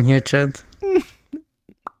is dying here, Chad.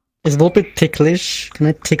 Is Volpe ticklish? Can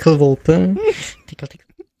I tickle Volpe? Tickle.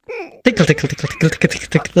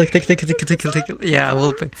 Yeah,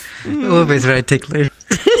 Volpe. Volpe is very ticklish.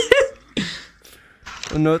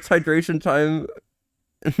 No, it's hydration time.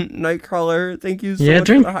 Nightcrawler, thank you so much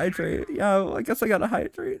for the hydrate. Yeah, well, I guess I gotta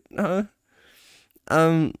hydrate.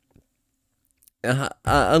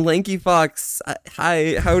 Lanky Fox,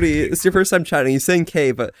 hi, howdy. It's your first time chatting. You saying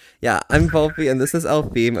K, but yeah, I'm Volpe and this is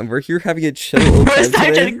Alfeem, and we're here having a chill. First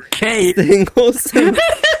time chatting K. Staying wholesome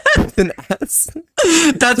with an S.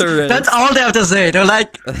 That's all they have to say. They're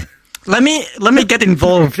like, let me get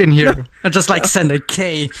involved in here and just like send a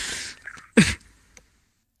K.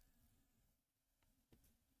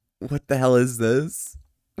 What the hell is this?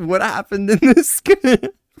 What happened in this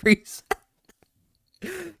reset?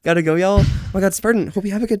 Gotta go, y'all. Oh my god, Spartan, hope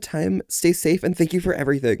you have a good time. Stay safe, and thank you for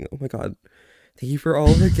everything. Oh my god. Thank you for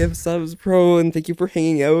all the gift subs, bro, and thank you for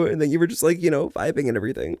hanging out, and thank you for just, like, you know, vibing and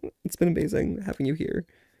everything. It's been amazing having you here.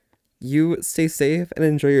 You stay safe and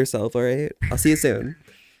enjoy yourself, alright? I'll see you soon.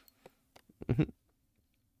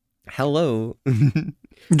 Hello.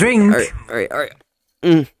 Drink. Alright.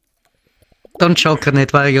 Don't choke on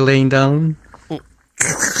it while you're laying down.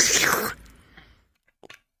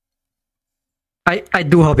 I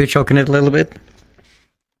do hope you're choking it a little bit.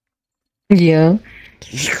 Yeah.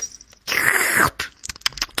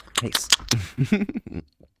 Nice.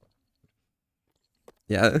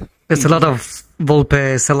 Yeah. There's a lot of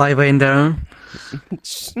Volpe saliva in there.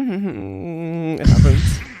 It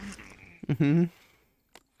happens.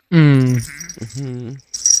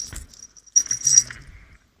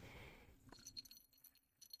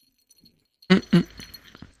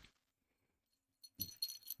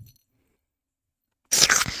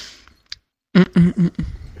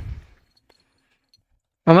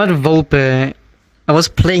 I'm at Volpe. I was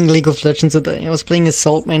playing League of Legends today. I was playing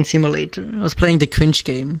Assault Man Simulator. I was playing the cringe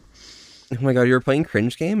game. Oh my god, you were playing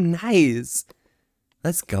cringe game? Nice.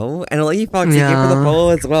 Let's go. And Lucky Fox, thank you for the Yeah. follow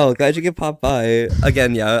as well. Glad you could pop by.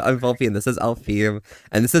 Again, yeah, I'm Volpe and this is Alfeem.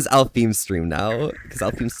 And this is Alfeem's stream now. Because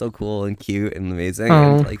Alfeem's so cool and cute and amazing.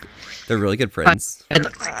 Oh. And like, they're really good friends.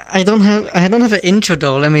 I don't have an intro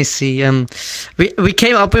though. Let me see. We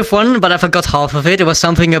came up with one, but I forgot half of it. It was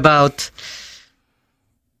something about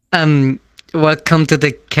welcome to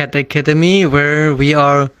the Cat Academy, where we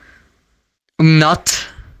are not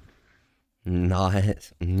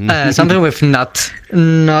something with not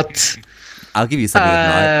I'll give you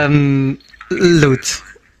something with loot.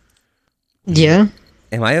 Yeah.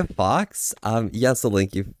 Am I a fox? Yes, I'll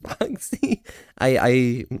link you, Foxy.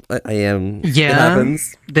 I am. Yeah. It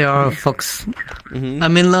happens. They are a fox.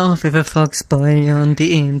 I'm in love with a fox boy on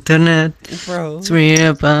the internet. Bro. It's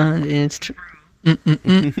real, but it's true.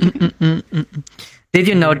 Did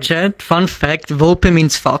you know, chat? Fun fact: Volpe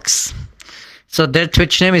means fox. So their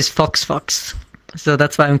Twitch name is Fox Fox. So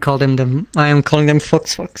that's why I am calling them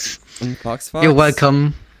Fox Fox. Fox Fox? You're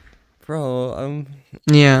welcome. Bro,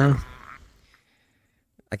 Yeah.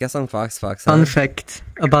 I guess I'm Fox Fox. Fun fact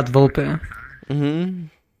about Volpe. My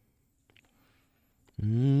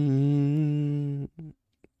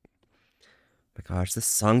gosh, this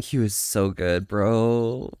song queue is so good,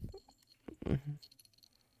 bro.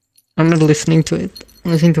 I'm not listening to it.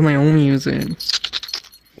 I'm listening to my own music.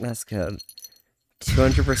 That's good.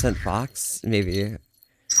 200% Fox? Maybe.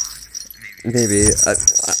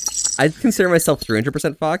 I'd consider myself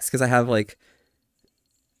 300% Fox because I have, like,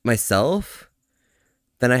 myself,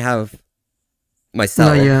 then I have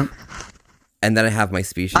myself, Oh, yeah. and then I have my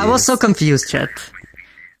species. I was so confused, chat.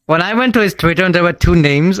 When I went to his Twitter and there were two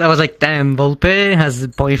names, I was like, damn, Volpe has a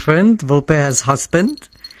boyfriend, Volpe has husband.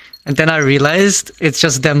 And then I realized it's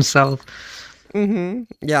just themselves.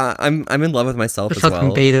 Yeah, I'm in love with myself as Fucking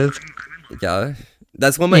well. baited. Yeah.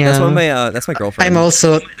 That's my girlfriend. I'm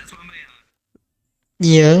also...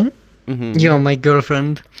 Yeah. Mm-hmm. You're my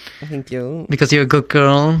girlfriend. Thank you. Because you're a good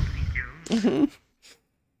girl.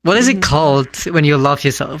 What is it called when you love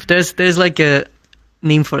yourself? There's like a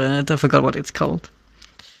name for it. I forgot what it's called.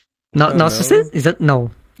 Not narcissist? Is that no?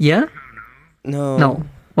 Yeah? No. No.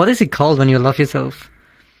 What is it called when you love yourself?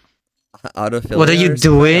 Autophilia. What are you or something? I don't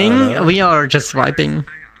doing? know. We are just vibing.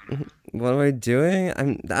 What am I doing?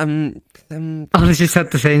 I'm Oh, did you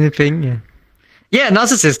said the same thing? Yeah. Yeah,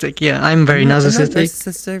 narcissistic. Yeah, I'm very narcissistic. I'm not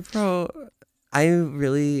narcissistic, bro. I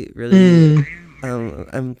really,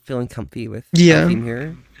 I'm feeling comfy with Alfeem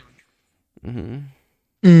here.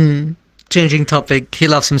 Changing topic. He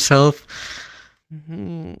loves himself.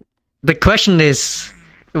 The question is,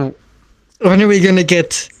 when are we gonna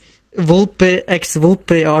get Volpe x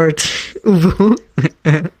Volpe art? Volpe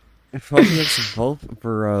x Volpe,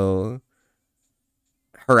 bro.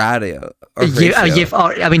 Horatio. Or Yif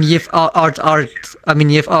art. I mean Yif art. I mean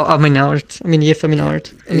Yif. I mean art. I mean Yif. I mean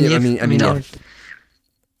art. I mean art.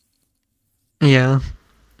 Yeah.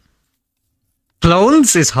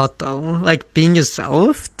 Clones is hot though. Like being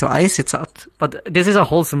yourself twice, it's hot. But this is a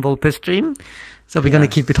wholesome Volpe stream, so we're gonna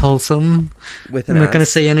keep it wholesome. With I'm not gonna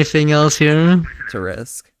say anything else here. To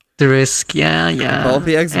risk. The risk, yeah.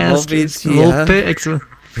 Volpe x Volpe, Volpe x.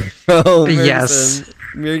 Oh, yes.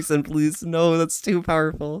 Mirkson, please, no, that's too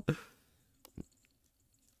powerful.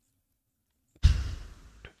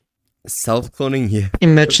 Self-cloning, yeah.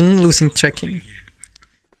 Imagine losing tracking.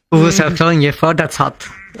 Ooh, self-cloning, yeah, that's hot.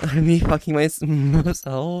 Me fucking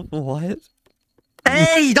myself? What?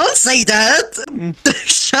 Hey, don't say that!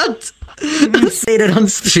 Shut! Don't say that on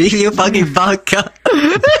stream, you fucking baka.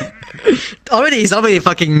 He's already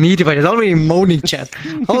fucking meaty, he's already moaning, chat.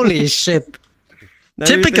 Holy shit. Now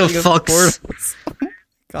Typical fox.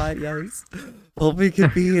 God, yes. Volpe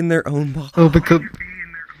could be in their own box. Oh, because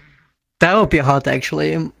that would be hot,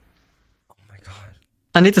 actually. Oh my god.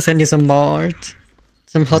 I need to send you some more art.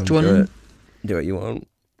 Some hot one. Do it, you won't.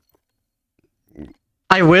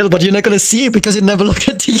 I will, but you're not gonna see it because you never look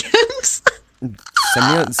at DMs. Send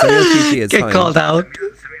me a TG, it's Get fine. called out.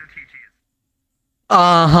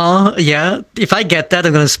 Yeah. If I get that,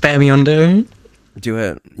 I'm gonna spam you on there. Do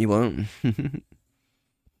it, you won't.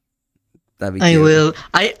 That'd be cute. I will.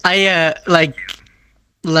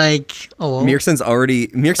 Oh. Mirkson's already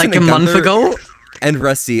like a month ago. And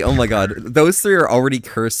Rusty, oh my god, those three are already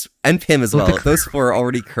cursed, and Pim as well. Those four are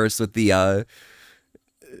already cursed with the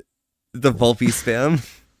Volpe spam.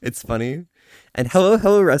 It's funny. And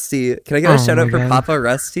hello, Rusty. Can I get a shout out for Papa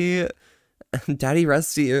Rusty? Daddy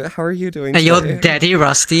Rusty, how are you doing? Hey, yo, Daddy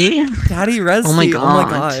Rusty. Daddy Rusty. Oh my god. Oh my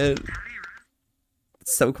god.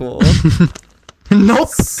 It's so cool. Nope.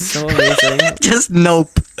 So amazing. Just nope.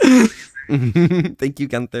 Thank you,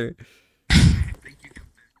 Gunther.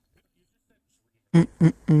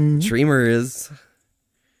 Dreamer is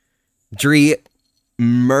Dreamers.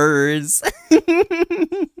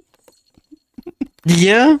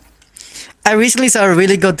 Yeah. I recently saw a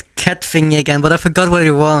really good cat thingy again, but I forgot what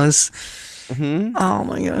it was. Oh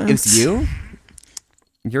my god. It was you?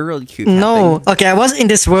 You're really cute. No. Okay, I was in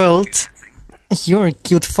this world. You're a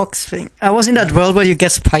cute fox thing. I was in that world where you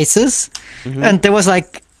get spices, and there was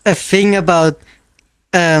like a thing about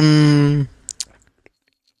it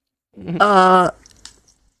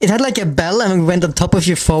had like a bell and it went on top of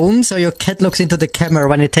your phone, so your cat looks into the camera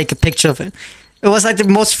when you take a picture of it. It was like the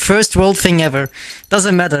most first world thing ever.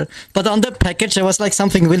 Doesn't matter. But on the package there was like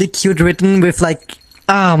something really cute written with like,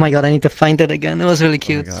 oh my god, I need to find it again. It was really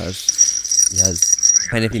cute. Oh my gosh. Yes.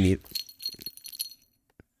 Find if you need.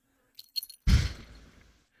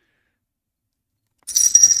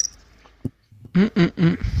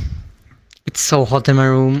 It's so hot in my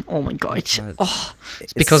room. Oh my god. Oh,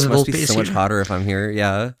 it's because it must be Volpe is so much here. hotter if I'm here.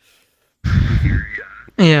 Yeah.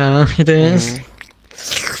 Yeah, it is.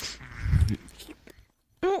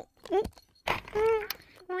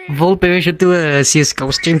 Volpe, we should do a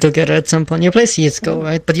CSGO stream together at some point. You play CSGO,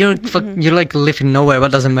 right? But you like live in nowhere,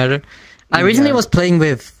 but doesn't matter. I recently was playing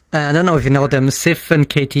with, I don't know if you know them, Sif and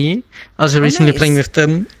KT. I was recently playing with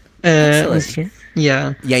them. Excellent.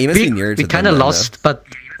 Yeah. Yeah, you must be near to We kind of lost, but...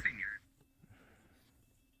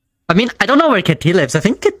 I mean, I don't know where KT lives. I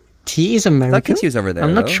think KT is American. KT is over there,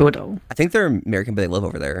 I'm not sure, though. I think they're American, but they live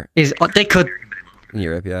over there. They could... In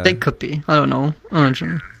Europe, yeah. They could be. I don't know. I'm not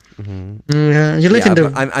sure. Yeah, you live in the...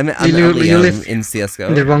 You live in CSGO.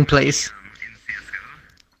 In the wrong place.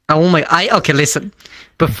 Oh my... Okay, listen.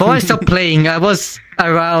 Before I stopped playing, I was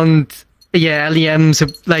around... Yeah, LEM,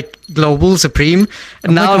 like, Global, Supreme.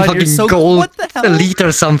 And now I'm fucking Gold Elite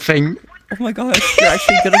or something. Oh my gosh, you're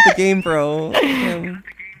actually good at the game, bro. Damn.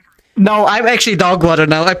 No, I'm actually Dogwater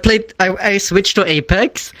now. I switched to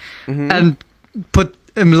Apex and put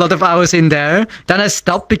a lot of hours in there. Then I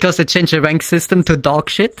stopped because they changed the rank system to dog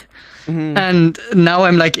shit. And now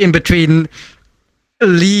I'm like in between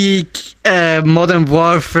League, Modern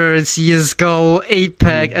Warfare, CSGO,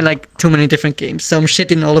 Apex, and like too many different games. So I'm shit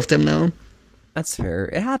in all of them now. That's fair.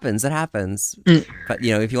 It happens. But,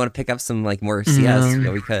 you know, if you want to pick up some like more CS, you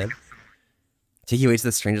know, we could. Take you away to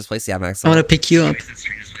the strangest place. Yeah, Max. I want to pick you up.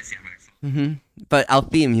 But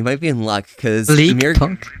Alfeem, you might be in luck because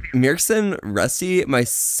Mirkson, Rusty,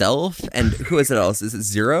 myself, and who is it else? Is it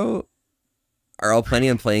Zero? Are all planning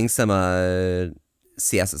on playing some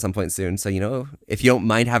CS at some point soon. So, you know, if you don't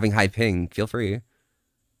mind having high ping, feel free.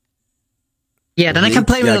 Yeah, then I can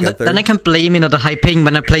blame it on the high ping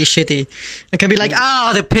when I play shitty. I can be like,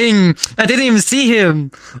 the ping! I didn't even see him!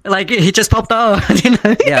 Like, he just popped out.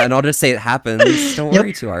 Yeah, and I'll just say it happens. Don't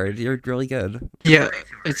worry too hard. You're really good. Yeah,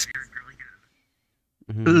 it's...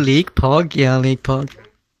 League Pog? Yeah, League Pog.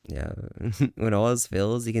 Yeah. When all else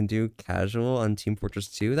fails, you can do casual on Team Fortress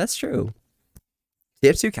 2. That's true.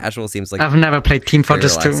 TF2 casual seems like... I've never played Team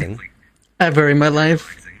Fortress 2. Ever in my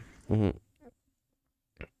life.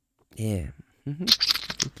 Yeah.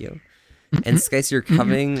 Thank you. And Skycer, you're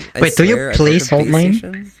coming. Wait, do you play Salt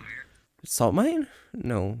Mine? Salt Mine?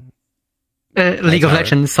 No. League of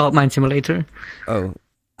Legends Salt Mine Simulator. Oh.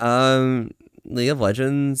 League of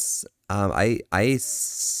Legends. I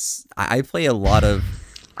play a lot of.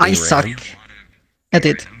 I suck at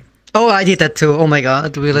it. Oh, I did that too. Oh my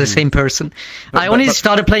god, we're the same person. I only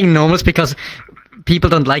started playing normals because people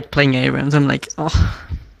don't like playing ARAMs. I'm like, oh.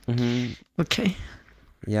 Okay.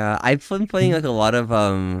 Yeah, I've been playing like a lot of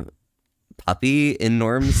Puppy in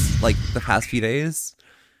norms like the past few days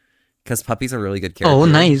because Puppy's a really good character. Oh,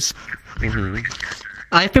 nice.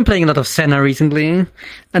 I've been playing a lot of Senna recently,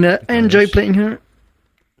 and I enjoy playing her.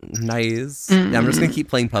 Nice. Yeah, I'm just gonna keep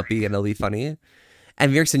playing Puppy, and it'll be funny.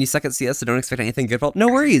 And Mirkson, you suck at CS, so don't expect anything good. No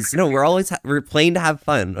worries. No, we're playing to have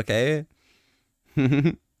fun. Okay.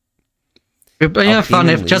 We're playing to have fun.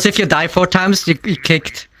 If you die 4 times, you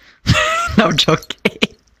kicked. No, I'm joking.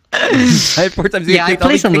 Die 4 times. Yeah, I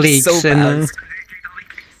play some leagues. So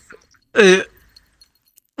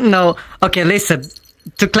no. Okay, listen.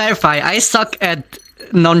 To clarify, I suck at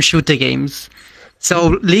non-shooter games.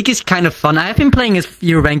 So League is kind of fun. I've been playing a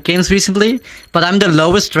few ranked games recently, but I'm the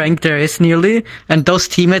lowest rank there is nearly, and those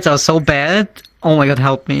teammates are so bad. Oh my god,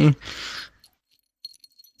 help me.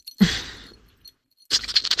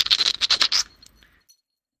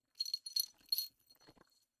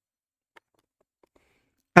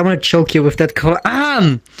 I want to choke you with that color.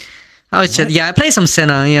 How is Jet? Yeah, I play some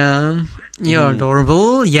Senna. Yeah, you're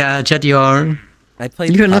adorable. Yeah, Jet, you are. I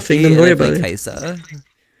played. You're nothing. Don't worry about it. Kaisa.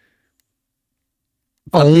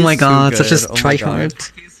 Oh my god, such a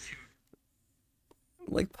tryhard.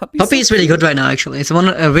 Like Puppy. Puppy is really good right now. Actually, it's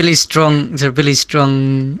a really strong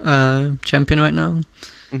champion right now.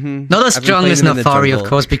 Not as strong as Nafari, of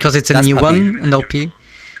course, because it's a new one and OP.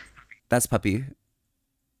 That's Puppy.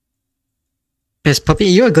 Yes, Puppy,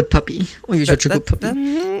 you're a good puppy. Oh, you're such a good puppy.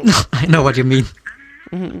 I know what you mean.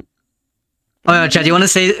 Oh yeah, Chad, you want to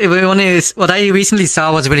say? What I recently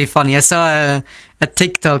saw was really funny. I saw a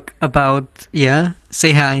TikTok about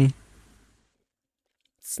say hi.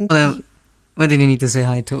 Well, what did you need to say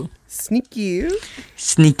hi to? Sneaky.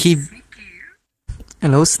 Sneaky.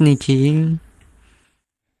 Hello, Sneaky.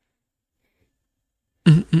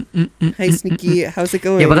 Hi, Sneaky. How's it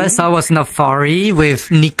going? Yeah, what I saw was Nafari with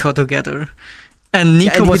Nico together. And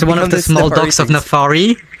Nico was one of the small dogs of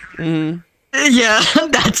Nafari. Yeah,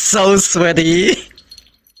 that's so sweaty.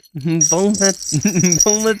 Don't let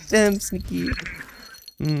them, Sneaky.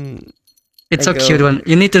 It's so cute when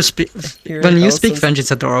you need to speak. When you speak French,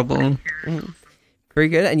 it's adorable. Very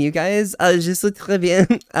good. And you guys, je suis très bien.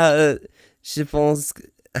 Je pense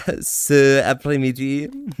ce après-midi.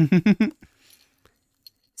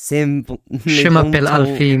 Je m'appelle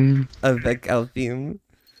Alfeem. Avec Alfeem.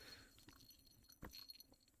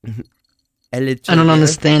 I don't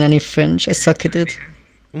understand any French. I suck at it.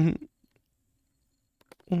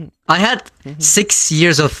 I had 6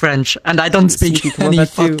 years of French, and I don't speak any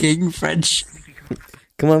fucking French.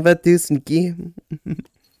 Comment vas-tu, Sneaky?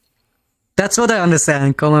 That's what I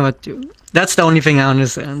understand. Comment vas-tu? That's the only thing I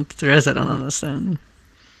understand. The rest I don't understand.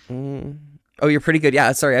 Oh, you're pretty good.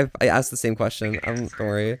 Yeah, sorry, I asked the same question. Don't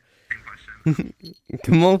worry.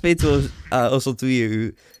 Comment fais-tu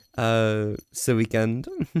aujourd'hui ce weekend?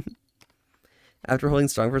 After holding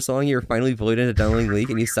strong for so long, you were finally bullied into downloading League,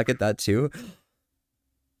 and you suck at that too.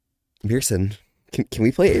 Mearson, can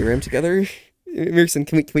we play ARAM together? Mearson,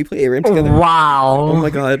 can we play ARAM together? Wow! Oh my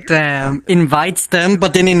god! Damn, invites them,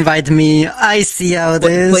 but didn't invite me. I see how it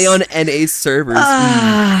is. Play on NA servers.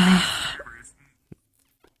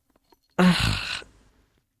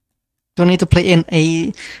 Don't need to play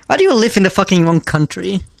NA. Why do you live in the fucking wrong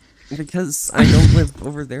country? Because I don't live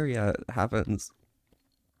over there yet. It happens.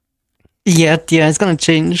 Yeah, it's gonna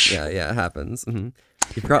change. Yeah, it happens.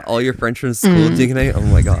 You brought all your French from school, Dignite. Oh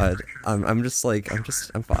my god. I'm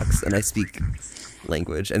Fox, and I speak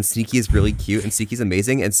language. And Sneaky is really cute, and Sneaky's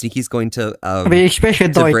amazing, and Sneaky's going to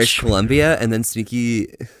British Columbia, and then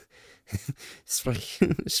Sneaky spricht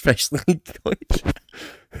Deutsch.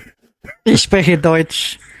 Ich spreche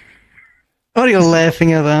Deutsch. What are you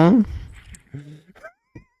laughing about?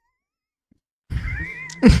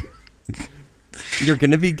 You're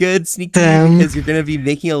gonna be good, Sneaky, because you're gonna be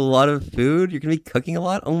making a lot of food. You're gonna be cooking a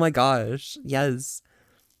lot. Oh my gosh, yes,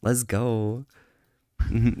 let's go.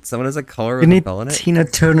 Someone has a collar with a bell in it. Tina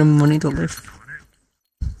Turner money to live.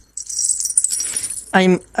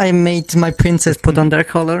 I made my princess put on their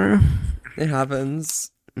collar. It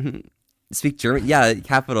happens. Speak German? Yeah,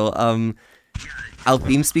 capital.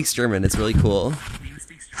 Alfeem speaks German. It's really cool.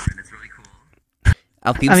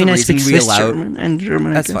 Alfeem's the reason we allowed. German and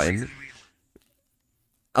German. That's fine.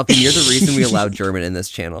 Alfeem, you're the reason we allowed German in this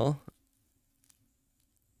channel.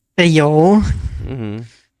 Hey yo.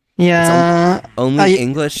 Yeah. Only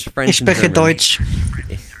English, French, and German. Deutsch.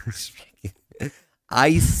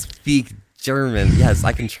 I speak German. Yes,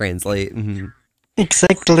 I can translate.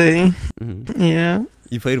 Exactly. Yeah.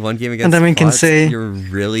 You played one game against and then we can say you're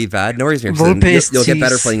really bad. No worries, Mearson. You'll get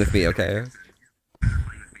better playing with me, okay?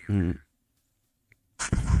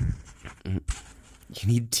 You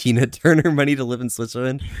need Tina Turner money to live in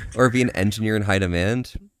Switzerland or be an engineer in high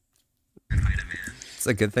demand. It's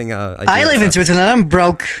a good thing. I live in Switzerland. I'm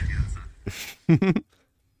broke.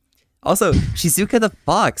 Also, Shizuka the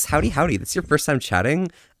Fox. Howdy, howdy. This is your first time chatting.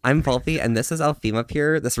 I'm Volpe, and this is Alfeem up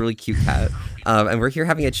here, this really cute cat. And we're here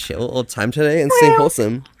having a chill old time today and staying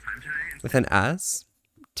wholesome. With an ass.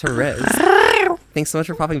 Therese. Thanks so much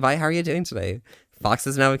for popping by. How are you doing today? Fox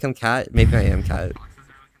has now become cat. Maybe I am cat.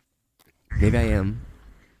 Maybe I am.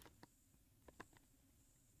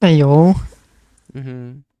 Hey yo.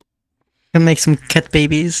 Can make some cat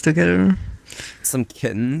babies together. Some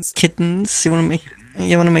kittens. Kittens. You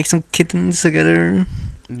wanna make some kittens together?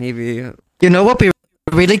 Maybe. You know what would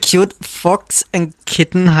be really cute? Fox and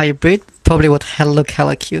kitten hybrid probably would look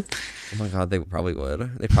hella cute. Oh my god, they probably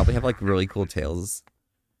would. They probably have like really cool tails.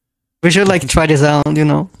 We should like try this out, you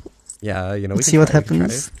know. Yeah, you know, we see what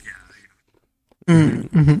happens.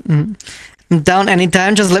 Down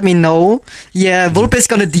anytime, just let me know. Yeah, Volpe is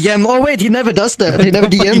gonna DM. Oh wait, he never does that. He never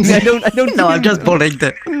DMs. I don't. No, I'm just bullying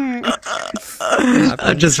them.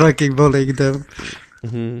 I'm just fucking bullying them.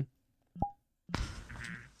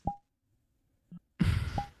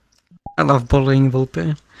 I love bullying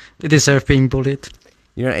Volpe. They deserve being bullied.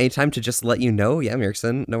 You know, any time to just let you know? Yeah,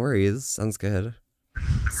 Mirkson, no worries. Sounds good.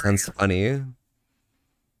 Sounds funny.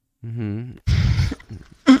 Mm-hmm.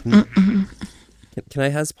 Can I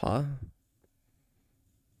has paw?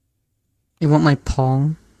 You want my paw?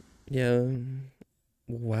 Yeah.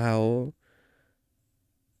 Wow.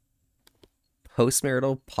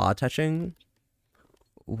 Postmarital paw touching?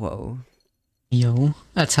 Whoa. Yo,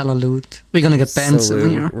 that's hella loot. We're gonna get banned soon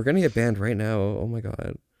here. We're gonna get banned right now. Oh my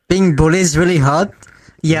god. Being bullied is really hot.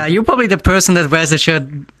 Yeah, you're probably the person that wears the shirt,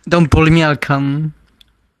 "Don't bully me, I'll come."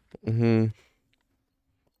 Mm-hmm.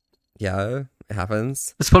 Yeah, it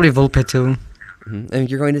happens. It's probably Volpe too. Mm-hmm. And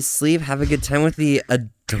you're going to sleep. Have a good time with the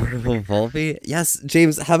adorable Volpe. Yes,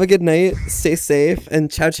 James, have a good night. Stay safe.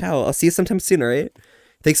 And ciao ciao. I'll see you sometime soon, alright?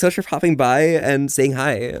 Thanks so much for popping by and saying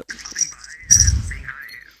hi.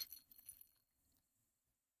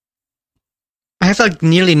 I have like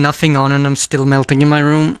nearly nothing on and I'm still melting in my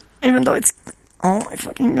room. Even though it's... Oh my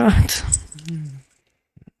fucking god.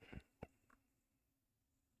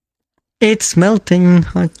 It's melting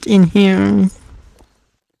hot in here.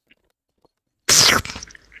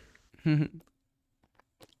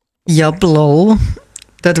 Yup, lol.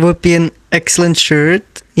 That would be an excellent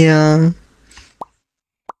shirt. Yeah.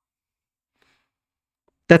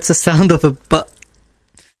 That's the sound of a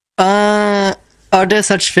are there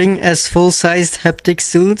such thing as full-sized haptic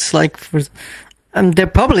suits? Like, there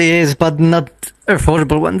probably is, but not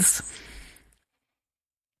affordable ones.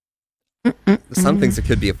 Some things that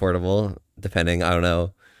could be affordable, depending. I don't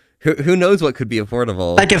know. Who knows what could be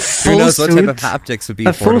affordable? Like a full Who knows what suit, type of haptics would be a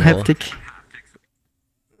affordable? full haptic.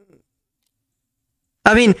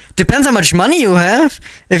 I mean, depends how much money you have.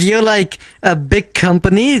 If you're like a big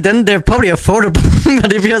company, then they're probably affordable.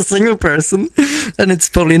 But if you're a single person, then it's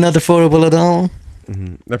probably not affordable at all.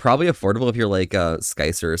 Mm-hmm. They're probably affordable if you're like a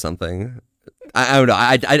skycer or something. I don't know.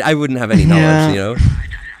 I wouldn't have any knowledge, you know.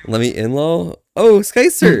 Let me in low. Oh,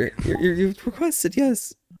 skycer, you've requested,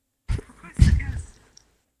 yes.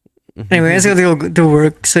 Anyways, I gotta go to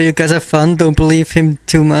work. So you guys have fun. Don't believe him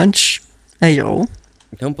too much. Hey yo.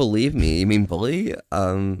 Don't believe me? You mean bully?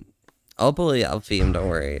 I'll bully Alfeem. Don't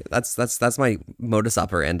worry. That's my modus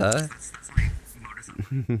operandi.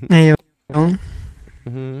 Hey yo.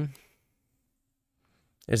 Mm-hmm.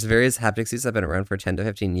 There's various haptic suits that have been around for 10 to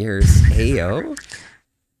 15 years. Hey yo.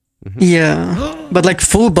 Mm-hmm. Yeah, but like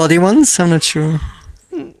full body ones, I'm not sure.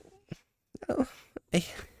 Oh,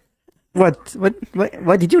 What?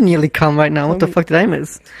 Why did you nearly come right now? What the fuck did I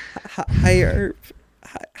miss? Hi, Erp.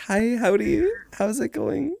 Hi, howdy. How's it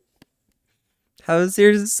going? How's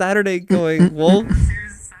your Saturday going, Wolf?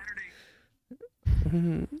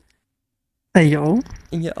 Hey yo.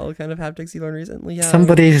 Yeah, all kind of haptics you learned recently. Yeah.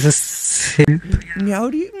 Somebody is a simp.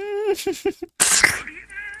 Meowdy.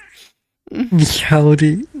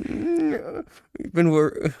 Howdy. We've been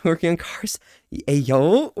working on cars. Hey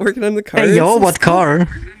yo, working on the cars. Hey yo, what car?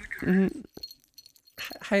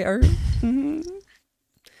 Hi, Art.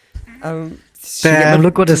 Damn,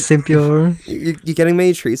 look what a simp you are. You getting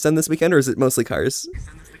many trees done this weekend, or is it mostly cars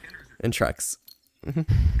and trucks?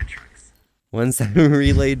 One 7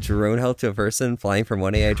 relay drone health to a person flying from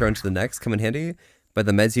one AI drone to the next come in handy, but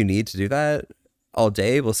the meds you need to do that all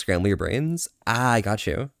day will scramble your brains. Ah, I got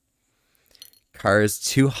you. Cars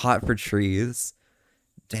too hot for trees.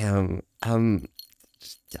 Damn. 1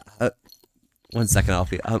 second,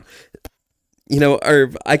 Alfie. You know,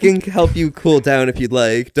 Herb, I can help you cool down if you'd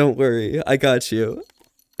like. Don't worry, I got you.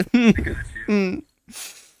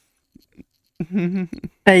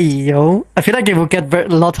 Hey yo, I feel like it will get a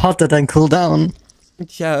lot hotter than cool down.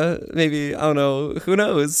 Yeah, maybe, I don't know. Who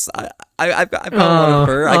knows? I've got a lot of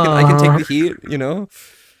fur. I can take the heat, you know?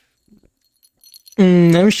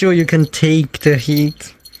 I'm sure you can take the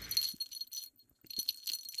heat.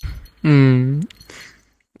 Yeah,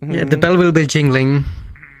 the bell will be jingling.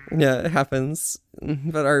 Yeah, it happens.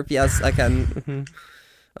 But Arp, yes, I can.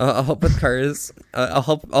 I'll help with cars. I'll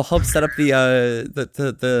help set up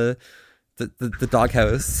the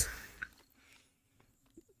doghouse.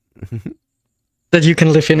 That you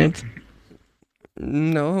can live in it.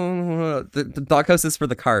 No. The doghouse is for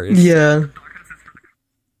the cars. Yeah.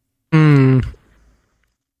 You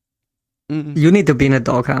need to be in a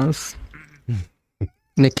doghouse.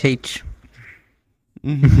 In a cage.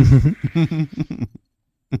 You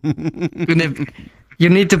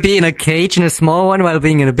need to be in a cage in a small one while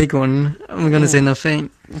being in a big one. I'm gonna say nothing.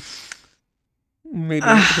 Maybe,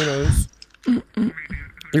 who knows?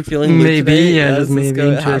 You're feeling mood maybe, today? yeah, Yes, maybe.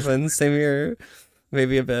 it happens. Same here.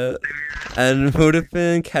 Maybe a bit. And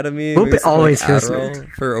Vodafone, ketamine, Hope it always feels Adderall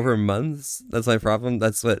for over months. That's my problem.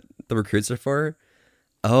 That's what the recruits are for.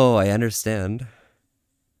 Oh, I understand.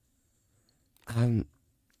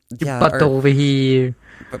 Yeah, But over here.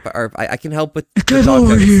 but I can help with the Get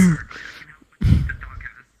over doghouse. here.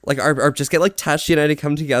 Like, our just get like Tashi and I to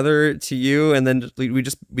come together to you, and then we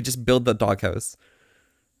just build the doghouse.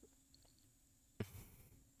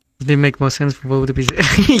 They make more sense for both to be.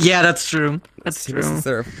 Yeah, that's true. That's true. Is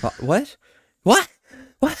there what?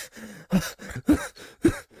 What?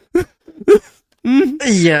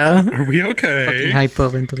 Yeah. Are we okay?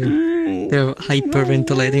 Hyperventilating. They're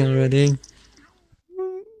hyperventilating already.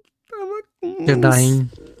 They're dying.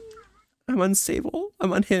 I'm unstable.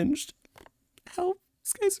 I'm unhinged. Help,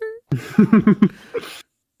 skycer.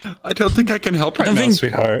 I don't think I can help right now,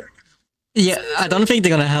 sweetheart. Yeah, I don't think they're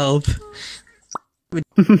gonna help. We're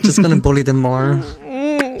just gonna bully them more.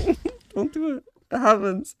 Don't do it. It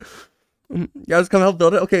happens. You guys come help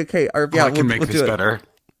build it. Okay. Or, yeah, I can make this better.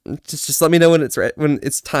 Just let me know when it's right. When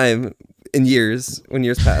it's time in years. When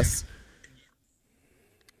years pass.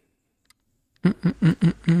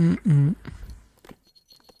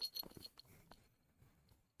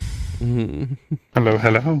 Hello,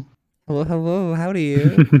 hello. Hello. Howdy,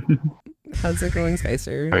 you. How's it going,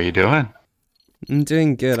 skycer? How are you doing? I'm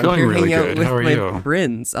doing good. It's going really hanging out good. with How are my you?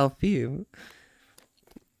 friends, Alfeem.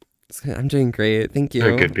 I'm doing great. Thank you.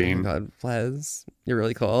 You're a good bean. Oh God, Plez, you're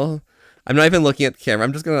really cool. I'm not even looking at the camera.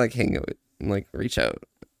 I'm just gonna like hang out and like reach out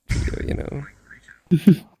to you, you know.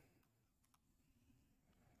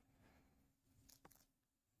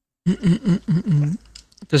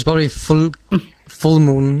 There's probably full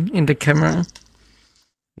moon in the camera.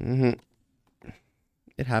 It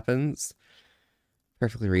happens.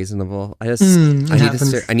 Perfectly reasonable. I just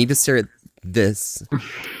I need to stare at this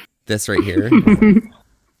right here.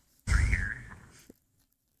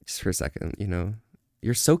 Just for a second, you know.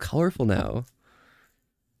 You're so colorful now.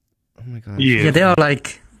 Oh my god. Yeah, they are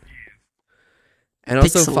like. And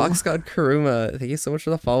also, Pixel. Fox God Karuma, thank you so much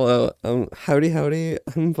for the follow. Howdy,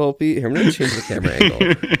 I'm Volpe. Here, I'm gonna change the camera angle.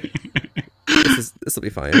 This will be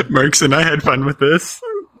fine. Mercs and I had fun with this.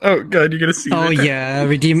 Oh god, you're gonna see. Oh that. yeah,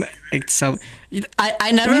 redeem act sub.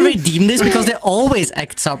 I never redeem this because they always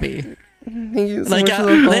act subby. Thank you so Like, much for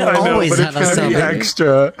the they follow. I know, always but have a it's gonna be sub.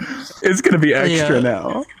 extra. It's gonna be extra Yeah.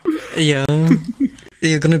 now. Yeah,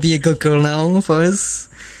 you're gonna be a good girl now for us.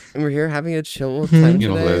 And we're here having a chill time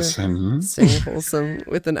You'll today. listen. Staying wholesome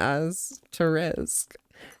with an asterisk.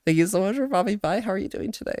 Thank you so much for popping by. How are you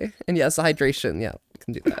doing today? And yes, hydration. Yeah, we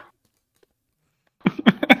can do that.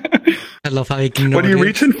 I love how you can. What are you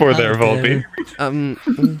reaching for there, Volpe?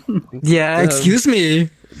 Yeah, excuse me.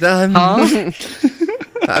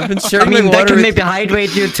 I've been sharing I mean, my that water can with maybe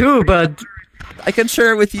hydrate you too, but I can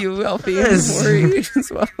share it with you, Alfie. Yes. Don't worry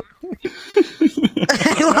as well.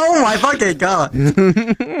 oh my fucking god!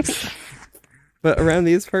 But around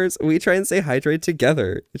these parts, we try and stay hydrated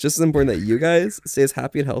together. It's just as important that you guys stay as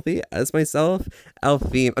happy and healthy as myself,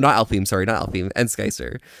 Alfeem. Not Alfeem, sorry, not Alfeem, and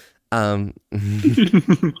skycer.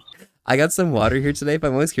 I got some water here today, but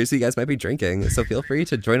I'm always curious what you guys might be drinking. So feel free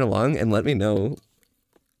to join along and let me know.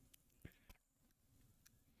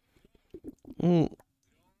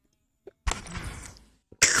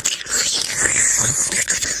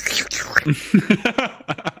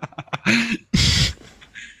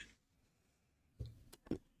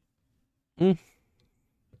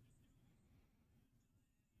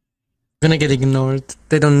 Gonna get ignored.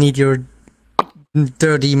 They don't need your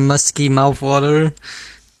dirty, musky mouth water.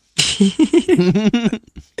 Here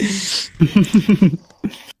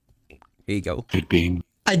you go. Good bean.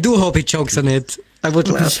 I do hope he chokes on it. I would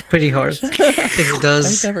laugh pretty hard if he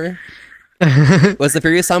does. Never. Was the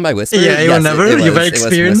previous song by Whisper? Yeah, you never? It was. You've It was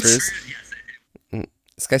experienced? Whispers.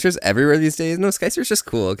 Skycer's everywhere these days. No, Skycer's just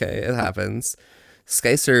cool. Okay, it happens.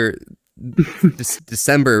 Skycer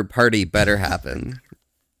December party better happen.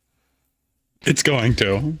 It's going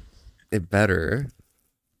to. It better.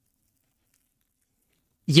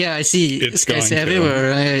 Yeah, I see. It's Guys going to.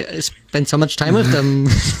 everywhere. I spend so much time with them.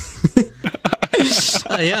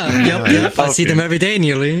 Yep. I see them every day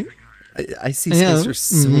nearly. I see Yeah. Skycer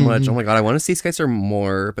so much. Oh my god, I want to see Skycer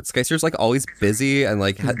more, but Skycer's like always busy and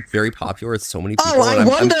like very popular with so many people. Oh, I and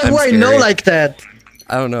wonder I'm who I know scared. like that.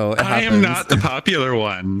 I don't know. It I happens. am not the popular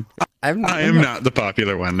one. I am not the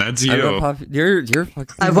popular one. That's I'm you. not you're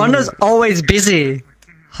fucking. I wander's always busy.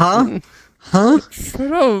 Huh? Huh?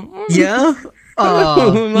 Shut up. Yeah?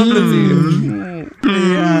 I'm not busy.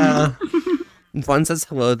 Yeah. Vaughn says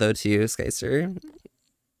hello though to you, Skycer.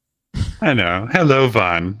 I know. Hello,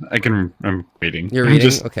 Vaughn. I'm reading. You're I'm reading?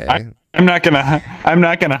 just- Okay. I'm not gonna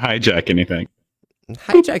hijack anything.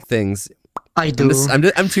 Hijack things. I do.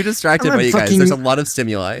 I'm too distracted I'm by you guys. fucking- There's a lot of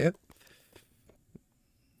stimuli.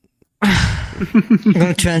 I'm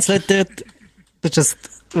gonna translate that. They're just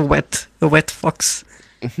a wet fox.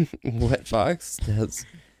 Wet fox? Yes.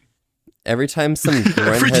 Every time some grunt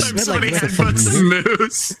Every has time somebody headbutts a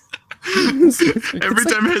moose. Every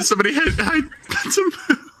time somebody headbutts a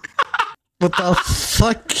moose. What the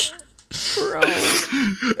fuck? Bro.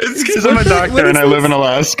 It's because I'm a doctor and I live in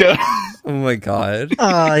Alaska. Oh my god.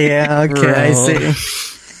 Oh yeah, okay, Bro. I see.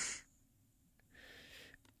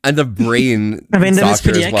 And the brain I mean, that is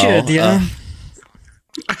doctor pretty as well. accurate, yeah.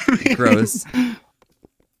 Gross.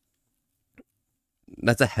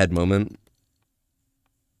 That's a head moment.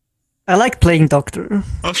 I like playing doctor.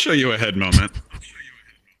 I'll show you a head moment.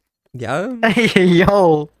 Yeah? Hey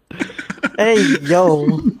yo. Hey yo.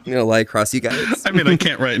 You know, lie across you guys. I mean, I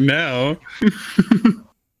can't right now.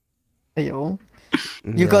 Hey yo.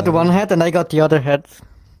 You got the one head and I got the other head.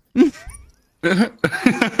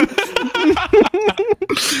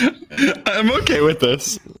 I'm okay with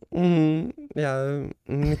this. Yeah, I'm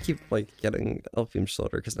gonna keep like getting Alfeem's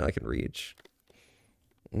shoulder because now I can reach.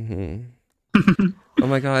 Oh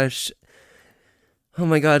my gosh. Oh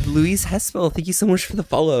my god, Louise Hespel, thank you so much for the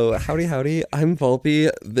follow. Howdy, howdy. I'm Volpe,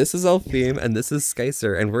 this is Alfeem, and this is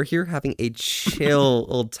Skycer, and we're here having a chill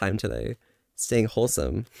old time today. Staying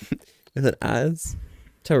wholesome. With an as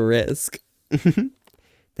to risk.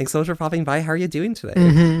 Thanks so much for popping by. How are you doing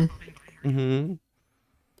today?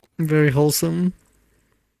 Very wholesome.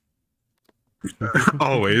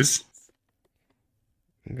 Always.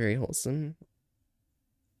 Very wholesome.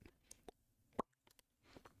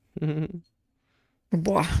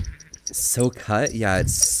 Boah. So cut? Yeah,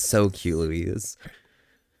 it's so cute, Louise.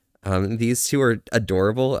 These two are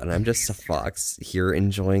adorable, and I'm just a fox here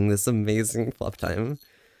enjoying this amazing fluff time.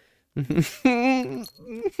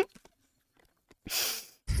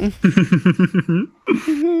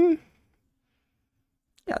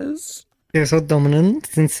 Yes. You're so dominant.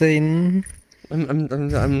 It's insane. I'm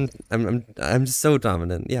just so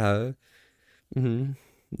dominant. Yeah. I've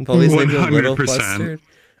always been a little 100%. flustered.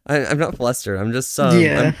 I'm not flustered. I'm just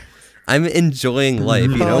Yeah. I'm enjoying life.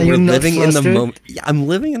 You know, you're we're not living in the flustered? moment. Yeah, I'm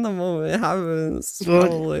living in the moment. It happens. What?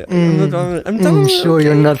 Totally. I'm dominant. Sure,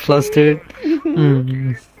 you're not flustered.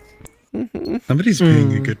 Somebody's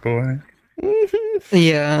being a good boy.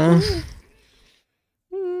 Yeah.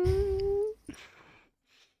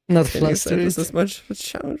 Not Can you say flustered. this is much of a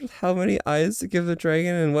challenge with how many eyes to give the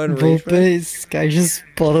dragon and what arrangement? Volpe, Sky just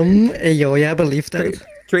bottom. Hey yo, yeah, I believe that.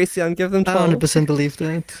 Tracy, give them I 12. 100% believe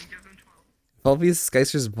that. Volpe's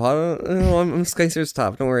Skycer's bottom. No, I'm Skycer's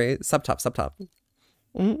top. Don't worry. Sub top.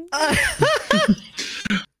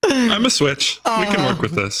 I'm a switch. We can work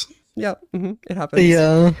with this. Yeah, it happens.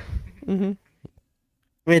 Yeah.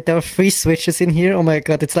 Wait, there are 3 switches in here? Oh my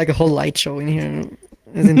god, it's like a whole light show in here.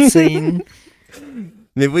 It's insane.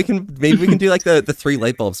 Maybe we can do like the 3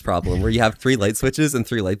 light bulbs problem, where you have 3 light switches and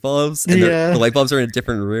 3 light bulbs, and the light bulbs are in a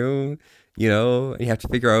different room, you know, and you have to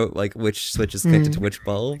figure out like which switch is connected to which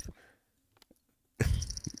bulb.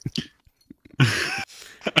 I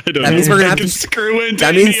don't That means know we're if gonna I have can to- screw into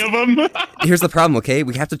that any means- of them. Here's the problem, okay?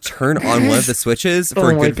 We have to turn on one of the switches for Oh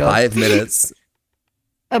a my good God. 5 minutes.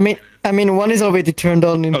 I mean, one is already turned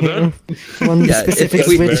on in here. One Yeah, specific if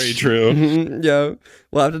we- switch. Very true. Yeah,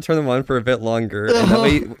 we'll have to turn them on for a bit longer, and that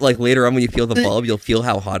way, like later on when you feel the bulb, you'll feel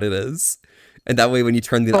how hot it is, and that way when you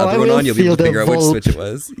turn the I other one will on, you'll be able to feel figure the out which bulb. switch it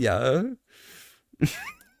was. Yeah.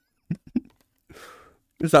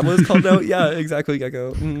 Is that what it's called now? Yeah, exactly,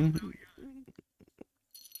 Gecko.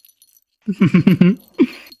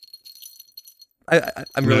 I'm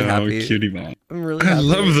really happy. Cutie man. I'm really I happy.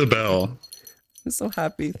 love the bell. I'm so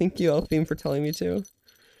happy. Thank you, Alfeem, for telling me to.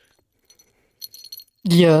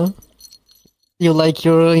 Yeah. You like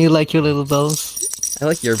your little bells. I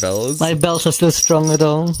like your bells. My bells are still strong at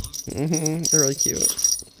all. They're really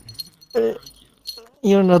cute.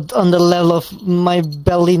 You're not on the level of my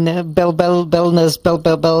bells.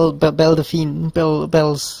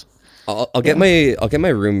 I'll get my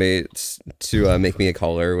roommate to make me a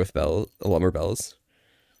collar with a lot more bells.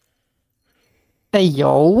 Hey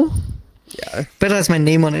yo. Yeah, Better has my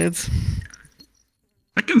name on it.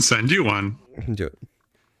 I can send you one. I can do it.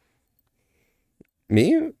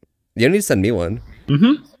 Me? You don't need to send me one.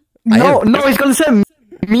 No, he's gonna send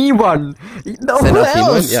me one. No, Send who Alfeem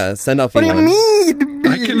one? else? Yeah, send Alfeem What do you one.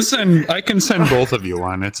 mean? I can send both of you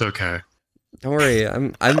one. It's okay. Don't worry,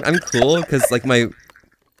 I'm cool because like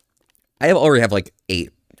already have like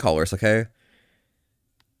 8 collars, okay?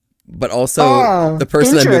 But also the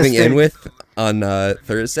person I'm moving in interesting. with on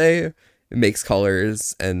Thursday makes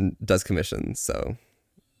collars and does commissions, so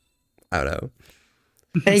I don't know.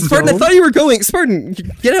 Hey, Spartan, I yo. thought you were going. Spartan,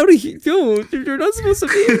 get out of here. Yo, you're not supposed to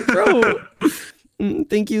be here, bro.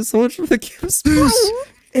 Thank you so much for the gifts. This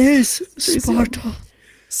is Sparta.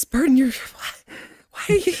 Spartan, you're... Why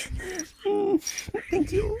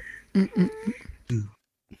Thank you.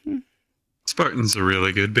 Spartan's a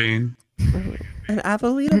really good bean. And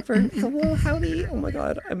Avelita for hello, howdy. Oh my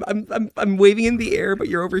god, I'm waving in the air, but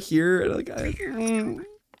you're over here. And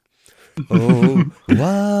oh,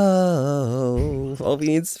 wow.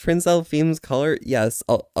 Alfeem's Prince Alfeem's collar. Yes,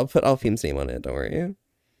 I'll put Alfeem's name on it. Don't worry.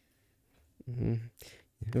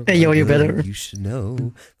 Hey, yo, you better. You should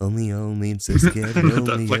know. Only so scared.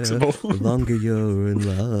 That flexible. The longer you're in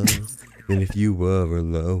love. And if you were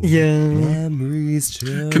alone, Yeah. memories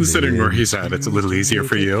Considering where he's at, it's a little easier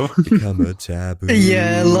for you. Become a taboo.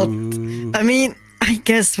 Yeah, a lot. I mean, I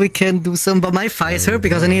guess we can do some, but my thighs hurt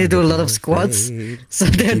because I need to do a lot of squats. So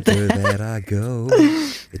that I go,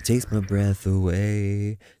 it takes my breath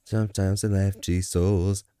away. Sometimes the lefty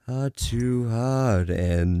souls are too hard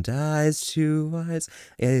and eyes too wise.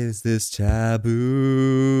 Is this taboo?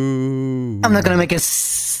 I'm not gonna make a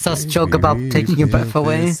sus joke about taking your breath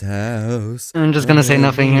away. House. I'm just gonna say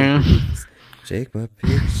nothing here. Shake my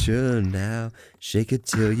picture now, shake it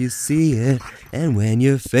till you see it. And when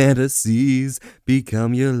your fantasies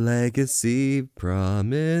become your legacy,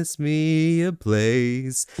 promise me a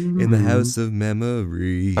place in the house of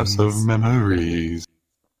memories. House of memories.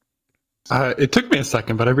 It took me a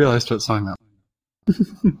second, but I realized what song that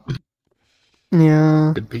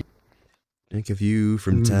Yeah. could be. Think of you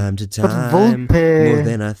from time to But time, Volpe, more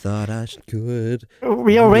than I thought I could.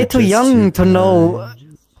 we are way too young to know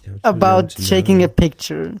about shaking a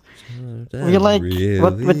picture. We're like,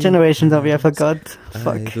 what generations are we? I forgot.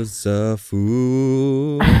 Fuck. I was a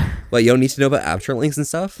fool. What, you don't need to know about abstract links and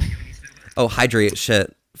stuff? Oh, hydrate,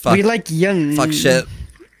 shit. Fuck. We like young. Fuck shit.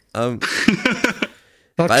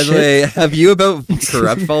 Fuck By the shit. way, have you about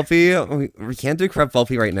corrupt Volpe? We can't do corrupt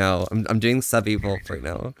Volpe right now. I'm doing sub Volpe right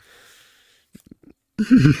now.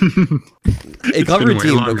 It got Been way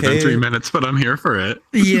redeemed, longer than okay? 3 minutes, but I'm here for it.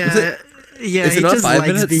 Yeah. Yeah, is it he not just 5 likes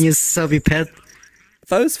minutes? being a subby pet. I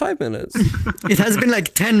thought it was 5 minutes. It has been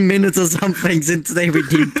like 10 minutes or something since they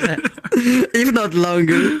redeemed that. If not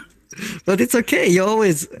longer. But it's okay, you're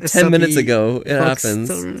always a 10 minutes subby ago, it fox, happens.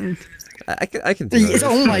 so- I can do it.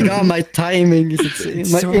 Oh my god, my timing is insane.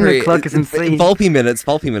 My Sorry, inner clock is insane. Volpe minutes,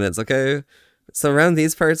 okay? So around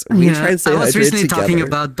these parts, we try and stay I was hydrated recently together. talking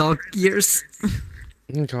about dog years.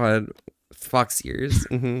 Oh god, fox ears.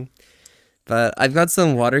 But I've got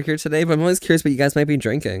some water here today, but I'm always curious what you guys might be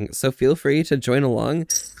drinking. So feel free to join along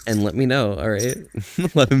and let me know, alright?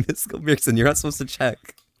 11 mystical beers, and you're not supposed to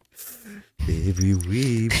check. Baby,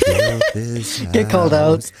 we built this house. Get called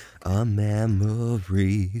out. On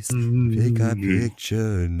memories. Take a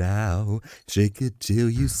picture now. Shake it till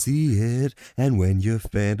you see it. And when your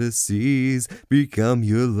fantasies become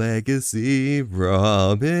your legacy,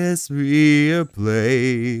 promise me a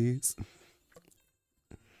place.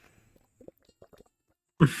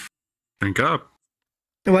 Drink up.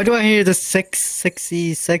 Why do I hear the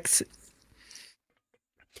sexy sex?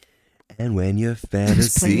 And when your playing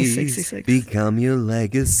fantasies 66. become your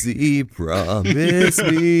legacy, promise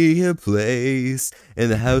me a place in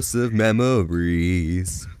the house of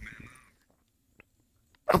memories.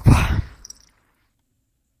 Apparently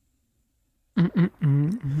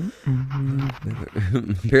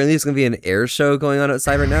there's going to be an air show going on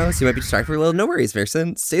outside right now, so you might be distracted for a little. No worries,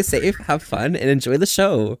 Verson. Stay safe, have fun, and enjoy the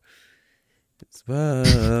show.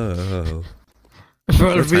 Whoa.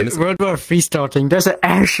 World War III starting. There's an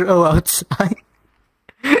air show outside.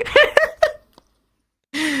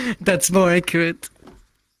 That's more accurate.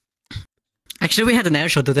 Actually, we had an air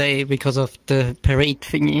show today because of the parade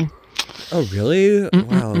thingy. Oh, really?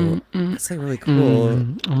 Wow. That's like really cool.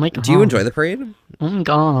 Oh my god. Do you enjoy the parade? Oh my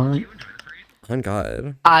god. Oh,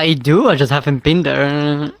 God. I do, I just haven't been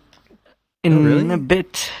there in really? a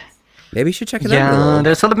bit. Maybe you should check it out. Yeah,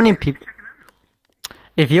 there's so many people.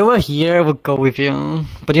 If you were here, I would go with you.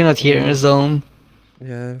 But you're not here, so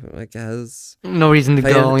Yeah, I guess. no reason to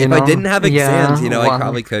If, go, if I didn't have exams, yeah, I wow.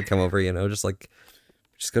 probably could come over, just go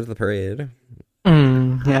to the parade.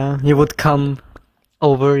 Yeah, you would come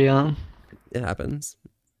over, yeah. It happens.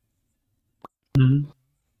 Look,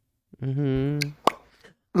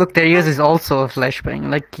 there is also a flashbang,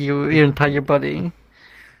 like your entire body.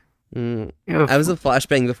 I was a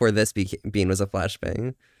flashbang before this bean was a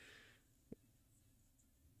flashbang.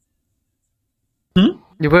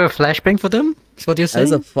 You were a flashbang for them? Is what you're I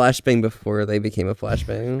was a saying? flashbang before they became a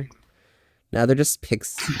flashbang. Now they're just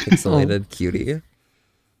pixelated cutie.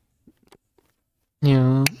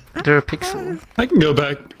 Yeah, they're a pixel. I can go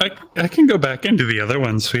back. I can go back into the other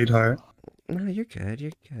one, sweetheart. No, you're good.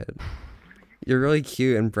 You're good. You're really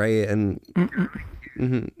cute and bright and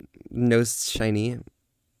nose shiny.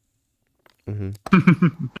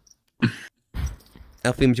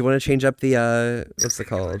 Alfeem, do you want to change up the what's it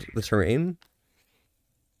called? The terrain?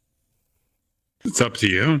 It's up to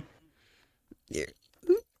you. Yeah.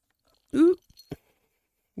 Ooh.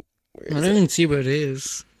 I don't even see where it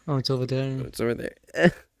is. Oh, it's over there. It's over there.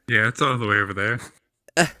 Yeah, it's all the way over there.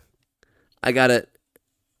 I got it.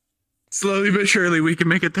 Slowly but surely, we can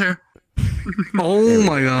make it there. Oh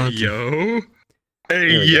my god. Yo.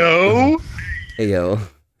 Hey, yo. Hey, yo.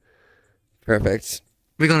 Perfect.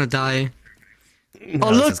 We're gonna die. No, Oh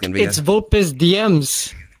this look, is gonna be it's Volpe's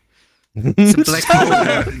DMs. It's a black hole.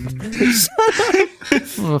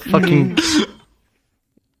 Oh, fucking.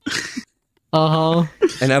 Uh-huh.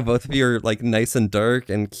 And now both of you are like nice and dark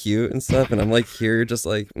and cute and stuff, and I'm like here just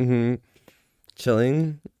like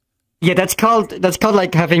chilling. Yeah, that's called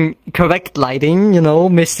like having correct lighting, you know,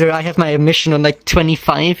 Mister. I have my emission on like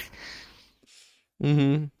 25.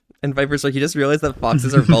 And Viper's like, you just realized that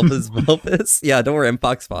foxes are Vulpus? Yeah, don't worry, I'm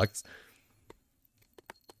Fox.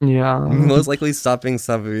 Yeah. Most likely stopping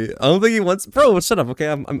Savi. I don't think he wants. Bro, shut up. Okay,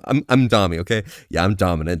 I'm Domi. Okay, yeah, I'm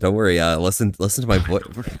dominant. Don't worry. Listen to my voice.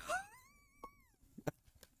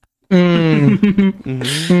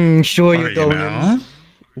 Sure Are you you don't. now?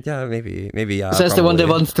 Yeah, maybe. Yeah. So that's the one that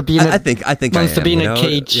probably. wants to be in a, I think wants I to am, be in you a know?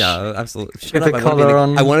 cage. Yeah, absolutely. Shut With up. a I collar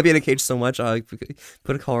on. want to be in a cage so much.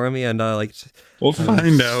 Put a collar on me and like. We'll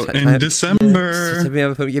find out Just in December.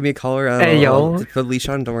 Give me a collar. Hey, yo. Put a leash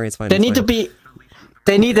on. Don't worry, it's fine. They it's need to fine. be.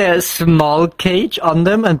 They need a small cage on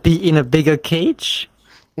them and be in a bigger cage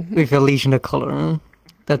with a leash and a collar.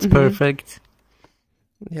 That's perfect.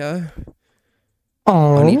 Yeah.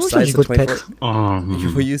 Oh, On each side, such a so good 24.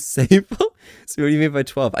 pet. Will you say? So what do you mean by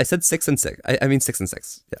 12? I said 6 and 6. I mean 6 and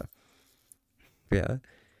 6. Yeah.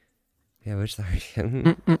 Which sorry.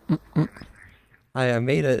 I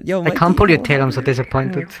made it. Yo, I can't pull your tail. I'm so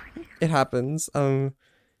disappointed. It happens. Do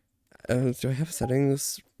I have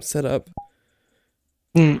settings set up?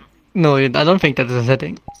 No, I don't think that is a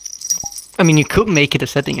setting. I mean, you could make it a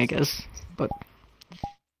setting, I guess, but.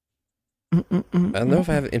 I don't know if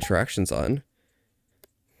I have interactions on.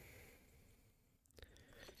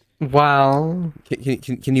 Wow.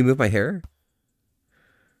 Can you move my hair?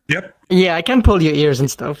 Yep. Yeah, I can pull your ears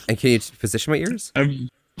and stuff. And can you position my ears?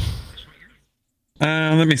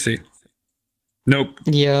 Let me see. Nope.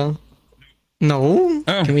 Yeah. No?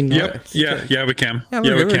 Oh, Can we not? yep. Yeah, we can. Yeah,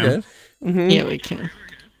 we we're can. good. Yeah, we can.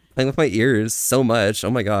 Playing with my ears so much.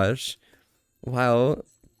 Oh my gosh. Wow.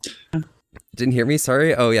 Didn't hear me?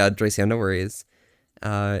 Sorry. Oh yeah, Joyce, no worries.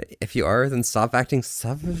 If you are, then stop acting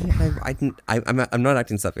stuffy. I'm not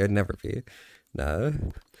acting stuffy. I'd never be. No.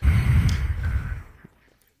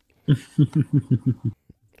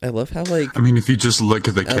 I love how like I mean, if you just look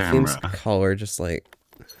at the Alfeem's camera. collar just like.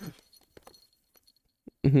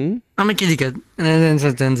 I'm a kitty cat. I'm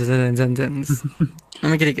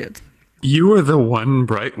a kitty cat. You are the one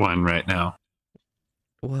bright one right now.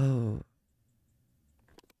 Whoa.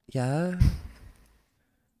 Yeah.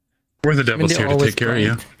 We're the devils they're here to always take care of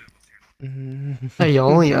you. Hey,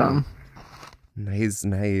 yo, yeah. Nice.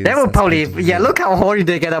 They will That's probably, good to yeah, hear. look how horny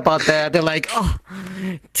they get about that. They're like, oh,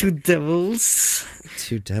 two devils.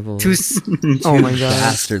 Two devils. Oh my god.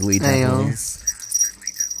 Dastardly Hey, yo. devils.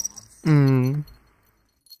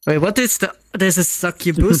 Wait, what is the, there's a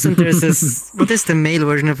succubus and there's this, what is the male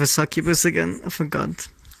version of a succubus again? I forgot.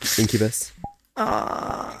 Incubus.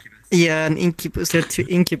 Yeah, an incubus. There are two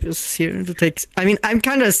incubus here. To take. I mean, I'm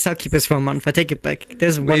kind of a succubus for a month. I take it back.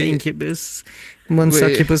 There's one Wait. incubus, one Wait.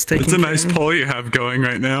 succubus taking. It's a nice care. poll you have going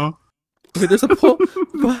right now. Wait, there's a poll.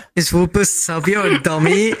 What? Is Whoopus subby or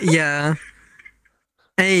dummy? Yeah.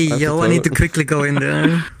 Hey, I have yo, to I need to vote. quickly go in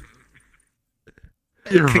there.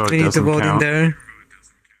 Your vote Quickly need to doesn't vote in count. there.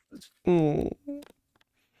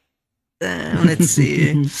 Let's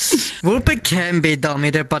see. Whooper can be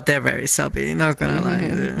dummy there, but they're very subby. Not gonna lie,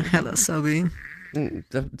 they're hella subby.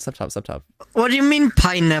 Sub top. What do you mean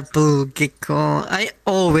pineapple gecko? I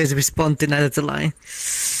always respond to that. That's a lie.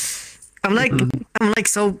 I'm like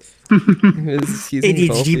so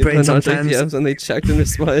ADHD brain sometimes. DMs when they checked and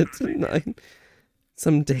responded to 9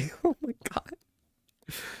 someday. Oh my god.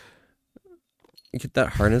 You get that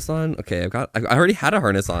harness on? Okay, I already had a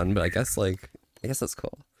harness on, but I guess that's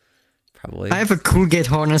cool. Probably. I have a cool gate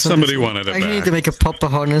harness. Somebody wanted it I need back. to make a proper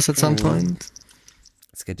harness at some point.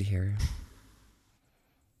 It's good to hear.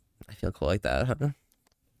 I feel cool like that, huh?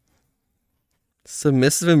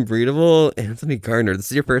 Submissive and breedable, Anthony Gardner.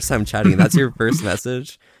 This is your first time chatting. That's your first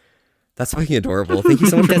message. That's fucking adorable. Thank you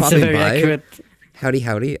so much for That's popping very by. accurate.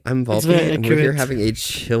 Howdy. I'm It's Volpe, very and we're here accurate. having a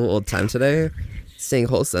chill old time today, staying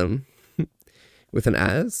wholesome, with an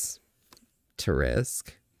as to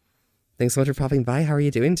risk. Thanks so much for popping by. How are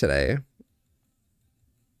you doing today?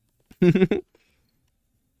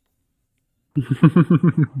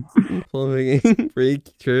 Pulling pretty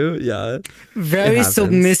true. Yeah. Very happens.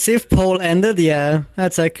 submissive poll ended. Yeah,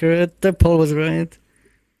 that's accurate. The poll was right.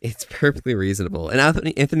 It's perfectly reasonable. And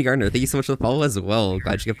Anthony Gardner, thank you so much for the follow as well.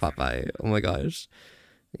 Glad you could pop by. Oh my gosh.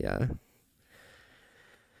 Yeah.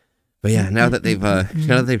 But yeah, now that they've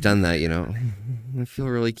done that, you know, I feel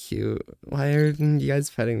really cute. Why are you guys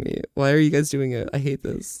petting me? Why are you guys doing it? I hate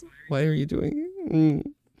this. Why are you doing it?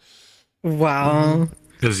 Wow.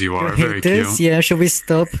 Because you are You very hate this? cute. Yeah, should we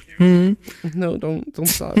stop? Hmm? No, don't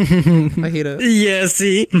stop. I hate it. Yeah,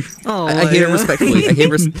 see? Oh, I hate it yeah. respectfully. I hate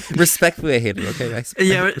respectfully. I hate it. Okay,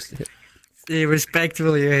 Yeah, Yeah,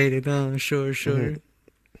 respectfully, you hate it. Oh, sure.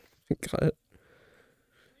 Got it.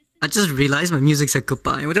 I just realized my music's a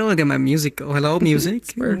goodbye. Where did I get my music go? Hello,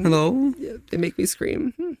 music? Hello? Yeah, they make me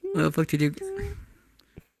scream. What the fuck did you...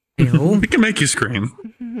 Hello? We can make you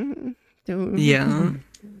scream. Yeah.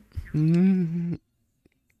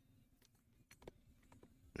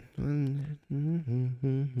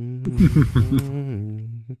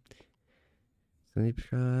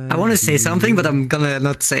 I want to say something, but I'm gonna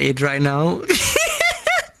not say it right now.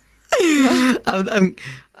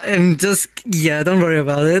 I'm just, yeah, don't worry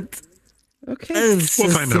about it. Okay. We'll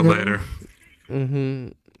find out later.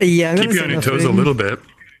 Yeah, I'm Keep gonna you say on your toes a nothing. little bit.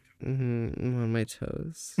 I'm on my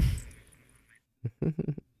toes.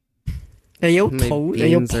 Hey, yo, My toe, hey,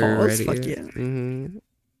 yo, beans are paws, ready. fuck yeah.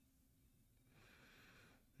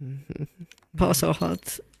 Paws are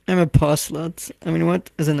hot. I'm a paw slut. I mean, what?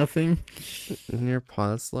 Is it nothing? Your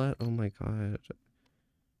paw slut? Oh my god.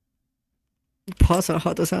 Paws are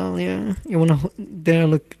hot as hell, yeah. You wanna, there,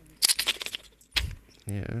 look.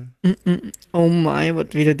 Yeah. Oh my,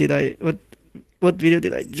 what video did I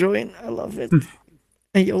join? I love it.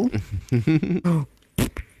 Hey, yo.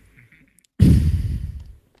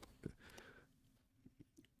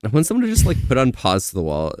 I want someone to just like put on pause to the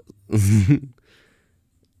wall.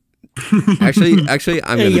 actually,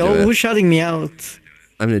 I'm Hey, gonna yo, do who's it. shouting me out?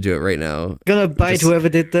 I'm gonna do it right now. Gonna bite Just- whoever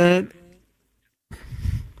did that.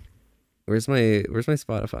 Where's my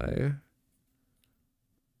Spotify?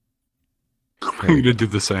 I'm gonna do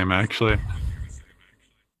the same, actually.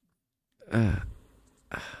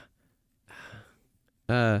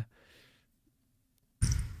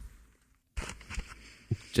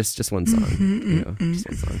 Just one song. You know, just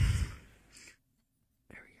one song.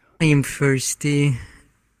 I am thirsty.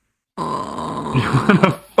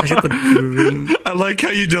 Oh, I should put drink. I like how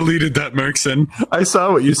you deleted that, Merkson. I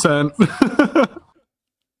saw what you sent.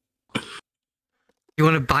 You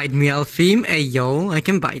wanna bite me, Alfeem? Hey, yo, I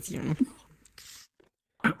can bite you.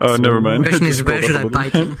 Oh, never mind. Question I is, just where should I scrolled up a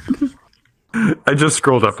bite you? little bit. I just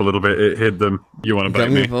scrolled up a little bit. It hid them. You want to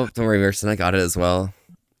bite me? Don't worry, Merson. I got it as well.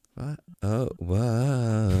 What? Oh,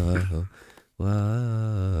 whoa,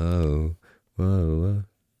 whoa.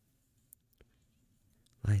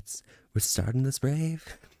 Lights. We're starting this rave.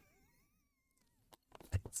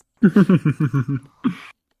 Lights.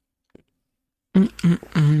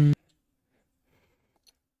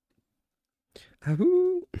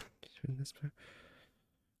 Ahoo. Turn this back.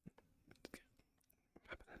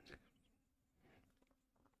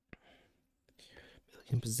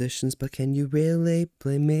 Million positions, but can you really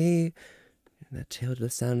blame me? That tail to the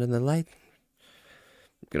sound and the light.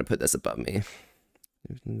 I'm gonna put this above me.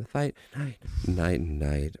 In the fight, night.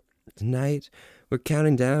 Tonight, we're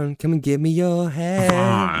counting down. Come and give me your hand.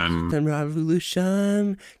 Fun. Time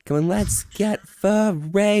revolution. Come on, let's get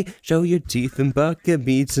foray. Show your teeth and buck at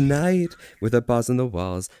me tonight. With our paws on the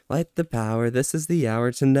walls, light the power. This is the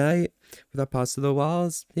hour tonight. With our paws to the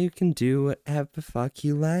walls, you can do whatever fuck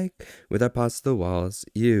you like. With our paws to the walls,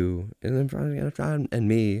 you and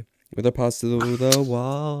me. With our paws to the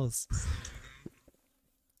walls.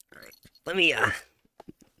 Let me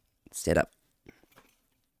stand up.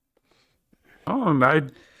 Oh,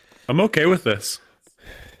 I'm okay with this.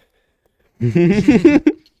 Who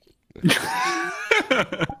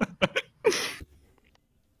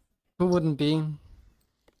wouldn't be?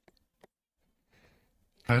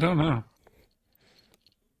 I don't know.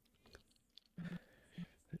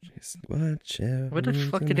 Just watch out. Where the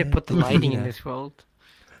fuck did they put the lighting in this world?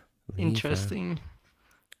 Interesting.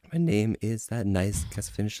 My name is that nice. Guess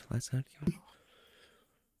I finished last night.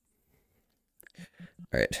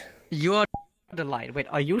 Alright. You are the light. Wait,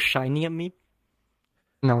 are you shining at me?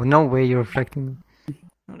 No way you're reflecting me.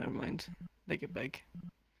 Oh, never mind. Take it back.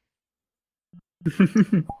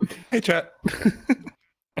 Hey, chat.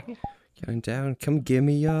 Counting down, come give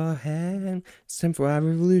me your hand. It's time for our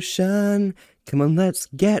revolution. Come on, let's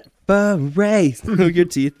get beret. Through your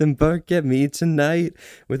teeth and bark at me tonight.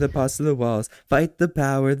 With a paws to the walls, fight the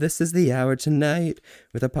power. This is the hour tonight.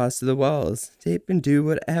 With a paws to the walls, tape and do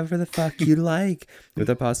whatever the fuck you like. With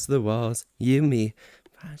a paws to the walls, you, me.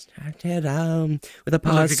 With a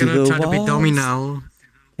paws to the walls. You're gonna try to be dummy now.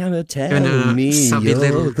 Gonna tell me subby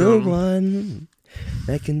little you're the girl. one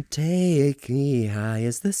that can take me high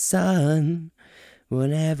as the sun.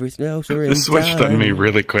 Whenever it's no sure This switched on me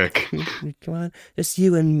really quick. Come on, just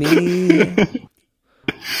you and me.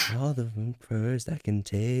 All the first that can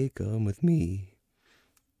take them with me.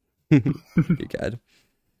 You're good.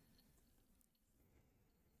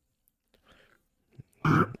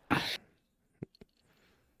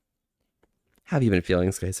 How have you been feeling,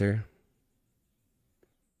 skycer?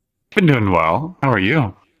 Been doing well. How are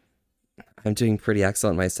you? I'm doing pretty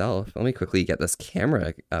excellent myself. Let me quickly get this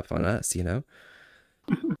camera up on us, you know?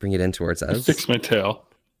 Bring it in towards us. Fix my tail.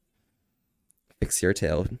 Fix your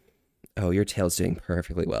tail. Oh, your tail's doing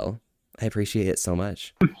perfectly well. I appreciate it so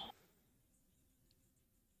much.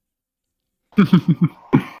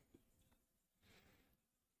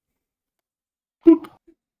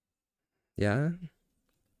 Yeah?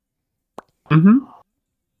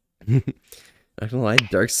 Mm-hmm. Not gonna lie,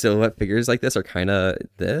 dark silhouette figures like this are kind of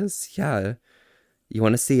this. Yeah. You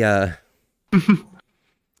want to see you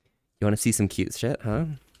want to see some cute shit, huh?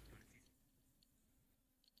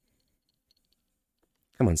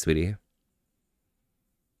 Come on, sweetie.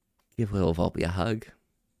 Give little Volpe a hug.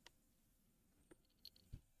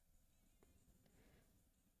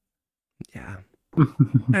 Yeah.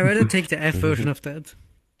 I'd rather take the F version of that.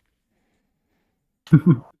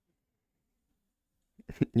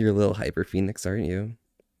 You're a little hyper phoenix, aren't you?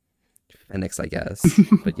 Phoenix, I guess.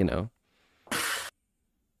 But you know.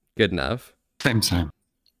 Good enough. Same.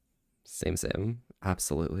 Same.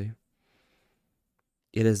 Absolutely.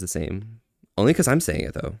 It is the same. Only because I'm saying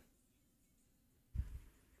it, though.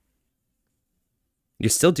 You're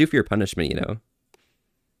still due for your punishment, you know?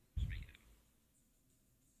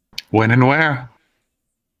 When and where?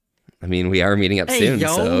 I mean, we are meeting up Hey, soon,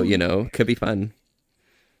 yo. so, you know, could be fun.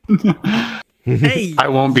 Hey! I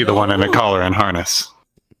won't be the one in a collar and harness.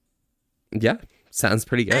 Yeah, sounds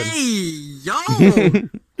pretty good. Hey, yo!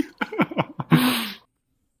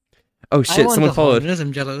 Oh shit, someone followed.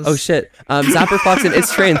 I'm jealous. Oh shit. Zapper Fox and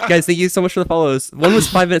It's Train. Guys, thank you so much for the follows. One was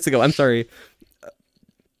 5 minutes ago. I'm sorry. Oh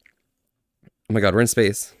my god, we're in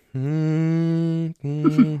space.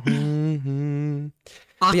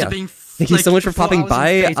 After yeah. being Thank you so much for 4 popping hours in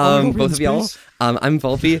by, space, how long both in of y'all. space? I'm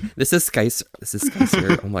Volpe. This is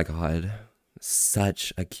skycer. Oh my god.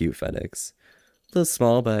 Such a cute Phoenix. A little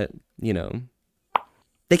small, but, you know.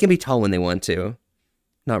 They can be tall when they want to.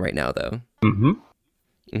 Not right now, though.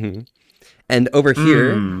 Mm-hmm. And over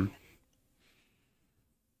here...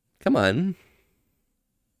 Come on.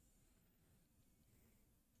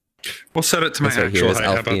 We'll set it to my This right here actual is height.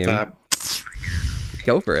 How about Alfeem. that?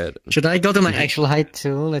 Go for it. Should I go to my actual height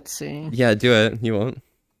too? Let's see. Yeah, do it. You won't.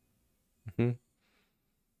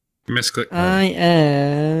 Misclick. I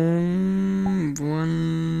am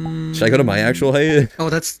one. Should I go to my actual height? Oh,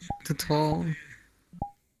 that's too tall.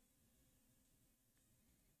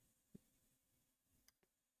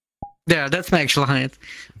 There, that's my actual height.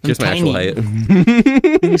 I'm Just my actual tiny.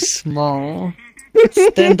 height. Too small.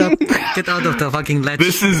 Stand up. Get out of the fucking ledge.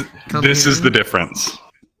 This is the difference.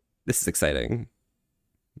 This is exciting.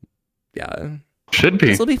 Yeah. Should be.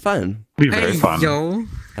 This will be fun. Be very Hey, fun. yo.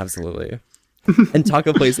 Absolutely. And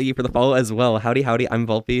Taco Plays, thank you for the follow as well. Howdy, I'm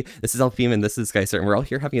Volpe. This is Alfeem and this is skycer, and we're all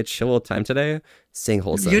here having a chill old time today, staying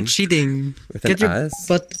wholesome. You're cheating. With an Get your ass.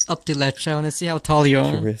 butt up the ledge. I want to see how tall you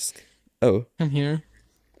are. Risk. Oh. Come here.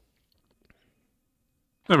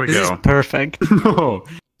 There we This is go. perfect. Oh,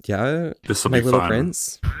 Yeah. this will My be little fun.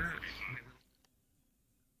 prince.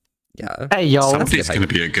 Yeah. Hey, yo. Somebody's gonna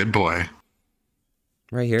be a good boy.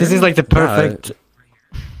 Right here. This is like the Yeah. perfect.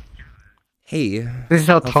 Hey. This is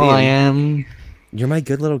how tall I am. You're my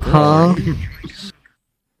good little girl. Huh?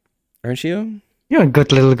 Aren't you? You're a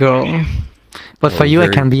good little girl. But for Oh, you, I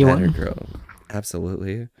very can be better one. Girl.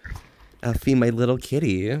 Absolutely. Alfeem, my little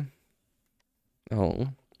kitty. Oh.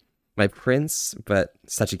 My prince, but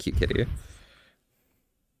such a cute kitty.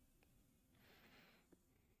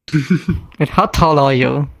 Wait, how tall are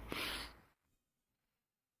you?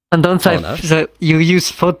 And don't Tall say enough. so you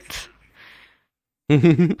use foot.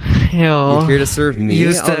 You're Yo. here to serve me,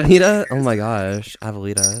 Use the- Avelita? Oh my gosh,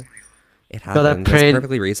 Avelita. It God, I happened. That's prayed-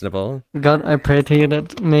 perfectly reasonable. God, I pray to you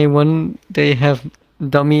that may one day have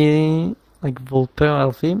dummy like Volpe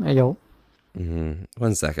or Alfeem. Hey, yo. 1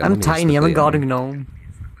 second. let I'm me just tiny. I'm a quickly, garden gnome.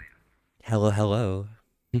 Hello, hello.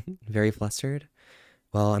 Very flustered.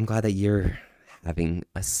 Well, I'm glad that you're having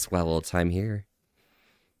a swell old time here.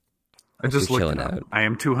 I just You're looked chilling it up. out. I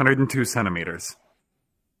am 202 centimeters.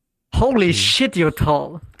 Holy shit, you're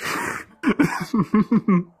tall.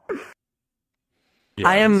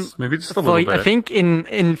 I am. Maybe just a little bit. I think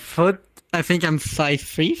in foot, I think I'm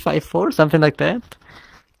 5'3", 5'4", something like that.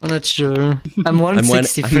 I'm not sure. I'm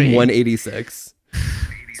 163. I'm 186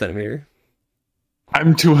 centimeter.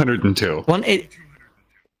 I'm 202.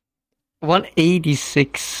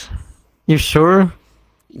 186. You sure?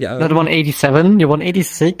 Yeah. Not 187. You're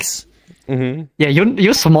 186. Mm-hmm. Yeah,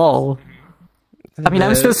 you're small. I mean,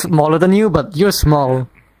 I'm still smaller than you, but you're small.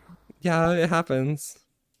 Yeah, it happens.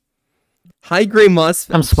 Hi, Gray Moss.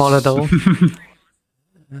 I'm smaller though.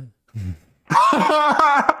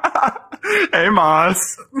 Hey,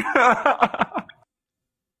 Moss.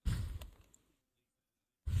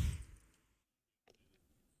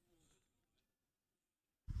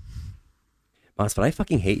 Mosfet, I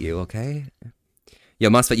fucking hate you, okay? Yo,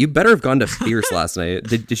 Mosfet, you better have gone to Fierce last night.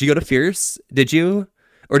 Did you go to Fierce? Did you?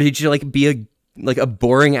 Or did you like be a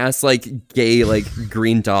boring ass like gay like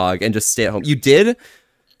green dog and just stay at home? You did?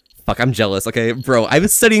 Fuck, I'm jealous, okay? Bro, I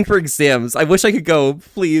was studying for exams. I wish I could go,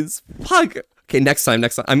 please. Fuck. Okay, next time.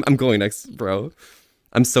 I'm going next, bro.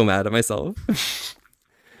 I'm so mad at myself.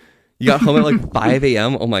 You got home at like 5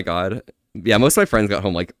 a.m.? Oh my god. Yeah, most of my friends got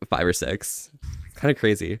home like 5 or 6. It's kind of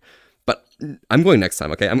crazy. But I'm going next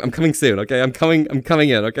time, okay? I'm coming soon, okay? I'm coming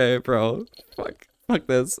in, okay, bro? Fuck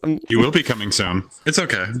this. You will be coming soon. It's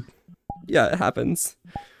okay. Yeah, it happens.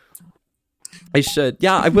 I should.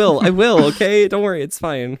 Yeah, I will, okay? Don't worry, it's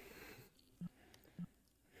fine.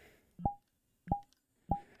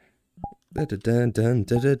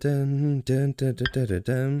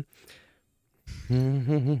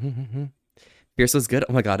 Fierce was good.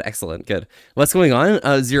 Oh my god, excellent, good. What's going on?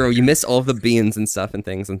 Zero, you missed all of the beans and stuff and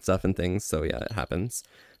things. So yeah, it happens.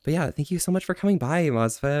 But yeah, thank you so much for coming by,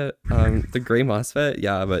 Mosfet. The gray Mosfet.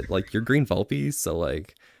 Yeah, but like you're green Volpe, so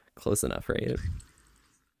like close enough, right?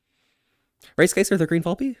 Right, skycer, the green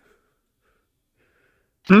Volpe?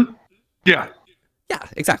 Yeah. Yeah,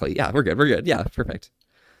 exactly. Yeah, we're good. Yeah, perfect.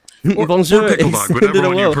 Or pickle dog, whatever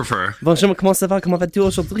one you prefer. Bonjour, comment ça va? Comment vas-tu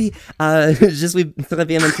aujourd'hui? Je suis très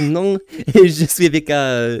bien maintenant. Je suis avec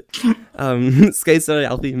skycer et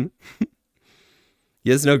Alfeem.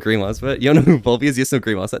 You guys know Green Mosfet? You don't know who Volpe is? You just know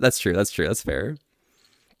Green Mosfet? That's true. That's fair.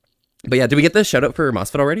 But yeah, did we get the shout out for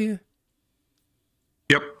Mosfet already?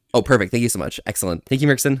 Yep. Oh, perfect. Thank you so much. Excellent. Thank you,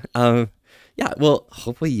 Mirkson. Yeah, well,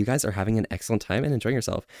 hopefully you guys are having an excellent time and enjoying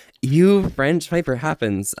yourself. You French Piper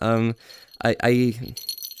happens.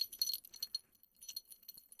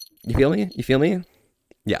 You feel me? You feel me?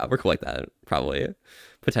 Yeah, we're cool like that. Probably.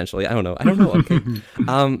 Potentially. I don't know. Okay.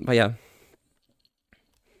 But yeah.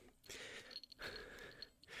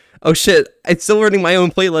 Oh shit! It's still running my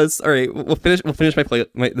own playlist. All right, we'll finish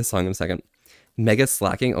the song in a second. Mega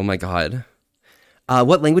slacking. Oh my god.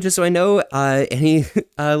 What languages do I know? Any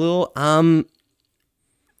little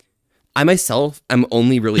I myself am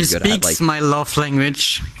only really good at like my love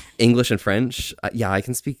language. English and French. Yeah, I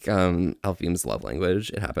can speak Alfeem's love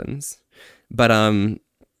language. It happens. But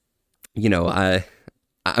you know,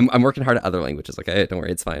 I'm working hard at other languages. Okay, don't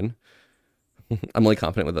worry, it's fine. I'm really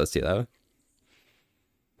confident with those two though.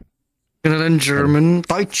 Gonna learn German,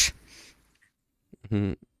 Deutsch.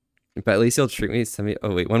 But at least you'll treat me. Send me.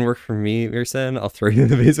 Oh wait, one work for me, Mirsen. I'll throw you in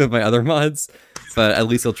the basement with my other mods. But at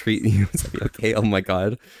least you'll treat you. Okay. Oh my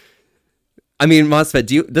god. I mean,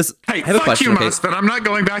 Mosfet, Hey, I have a question. You, Mosfet. I'm not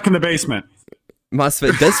going back in the basement.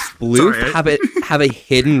 Mosfet, does Floof have a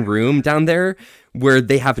hidden room down there where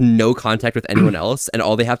they have no contact with anyone else, and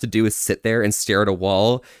all they have to do is sit there and stare at a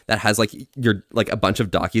wall that has like a bunch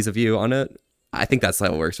of dockies of you on it? I think that's how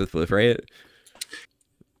it works with Floof, right?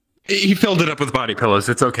 He filled it up with body pillows.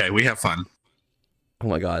 It's okay. We have fun. Oh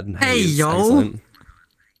my god. Nice. Hey, yo. Excellent.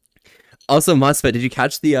 Also, Mosfet, did you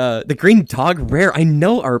catch the green dog rare? I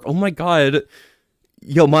know, Arp. Oh my god.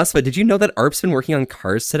 Yo, Mosfet, did you know that Arp's been working on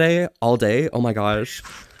cars today all day? Oh my gosh.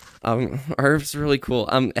 Arp's really cool.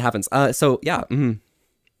 It happens. So yeah.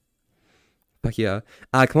 Fuck yeah.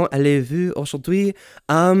 Comment allez-vous aujourd'hui?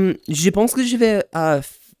 Je pense que je vais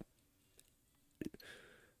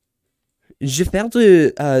faire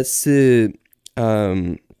de ce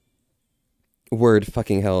word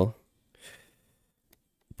fucking hell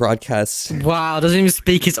broadcast. Wow, doesn't even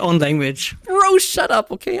speak his own language. Bro, shut up.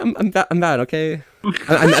 Okay, I'm bad. Okay,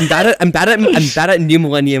 I'm bad at new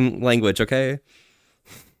millennium language. Okay.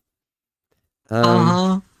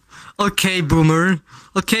 Okay, boomer.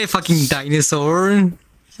 Okay, fucking dinosaur.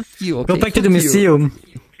 You okay? Go back to the museum.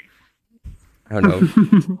 I don't know.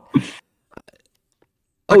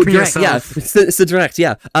 Oh, for direct, yeah. yourself. C'est direct,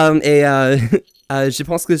 yeah. Je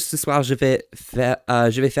pense que ce soir, je vais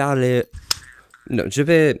faire les... Non, je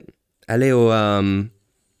vais aller au... un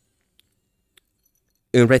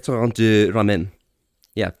restaurant de ramen.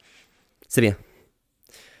 Yeah. C'est bien.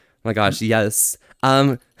 Oh my gosh, yes.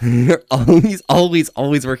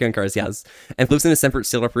 Always working on cars, yes. And Floof's in a separate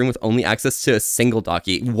sealed up room with only access to a single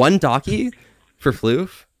docky. One docky for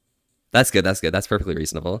Floof? That's good, that's good. That's perfectly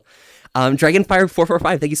reasonable.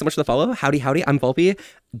 Dragonfire445, thank you so much for the follow. Howdy, I'm Volpe.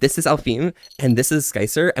 This is Alfeem, and this is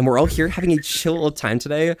Skycer, and we're all here having a chill old time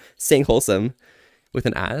today, staying wholesome with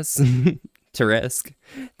an ass to risk.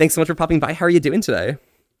 Thanks so much for popping by. How are you doing today?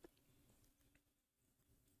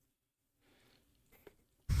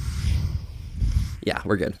 Yeah,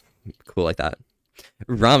 we're good. Cool like that.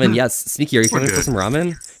 Ramen, yes. Sneaky, are you coming for some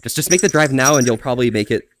ramen? Just make the drive now and you'll probably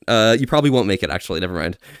make it. You probably won't make it, actually. Never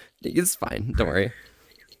mind. It's fine. Don't worry.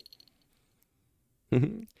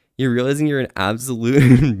 You're realizing you're an absolute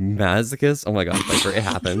masochist? Oh my god, Viper, it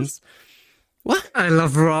happens. What? I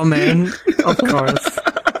love ramen, of course.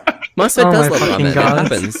 Mustard does my love fucking ramen. God. It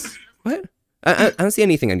happens. What? I don't see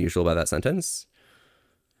anything unusual about that sentence.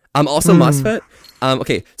 Also MOSFET.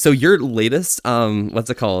 Okay, so your latest what's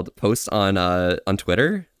it called? Post on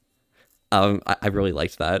Twitter. I really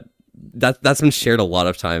liked that. That's been shared a lot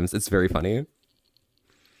of times. It's very funny.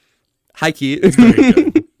 Hi Key.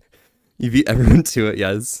 You beat everyone to it,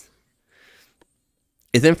 yes.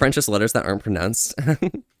 Isn't French just letters that aren't pronounced?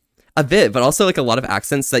 A bit, but also like a lot of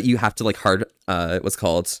accents that you have to like hard what's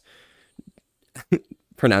called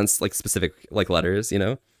pronounce like specific like letters, you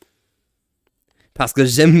know? Parce que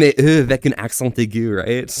j'aime mes E avec un accent aigu,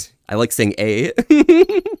 right? I like saying A.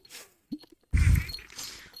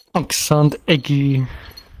 Accent aigu.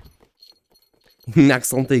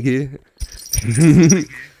 Accent aigu.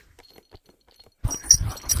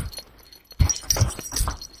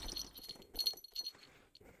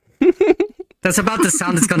 That's about the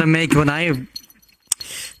sound it's gonna make when I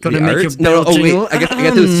gonna The make art? your No, bell oh wait, jingle. I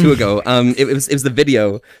guess there was two ago. It was the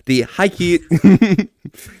video. The hi Key.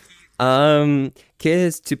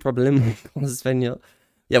 Qu'est-ce tu problème en espagnol?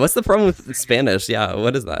 Yeah, what's the problem with Spanish? Yeah,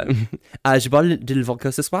 what is that? Je bois de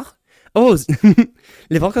vodka ce soir. Oh,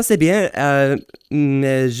 le vodka c'est bien,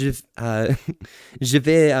 mais je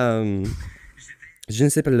vais, je ne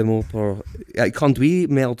sais pas le mot pour conduire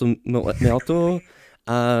mes autos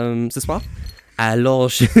ce soir. Alors,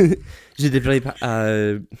 je devrais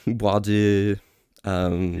boire de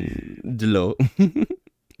l'eau.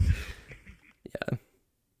 Yeah.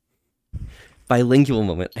 Bilingual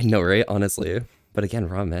moment. I know, right? Honestly. But again,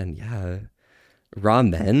 ramen, yeah.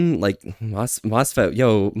 Ramen, like MOSFET,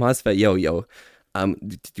 yo.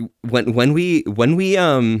 When we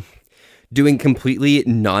doing completely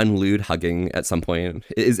non-lewd hugging at some point.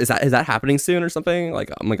 Is that happening soon or something? Like,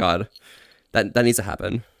 oh my god. That needs to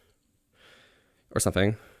happen. Or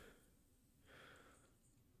something.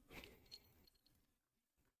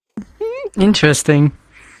 Interesting.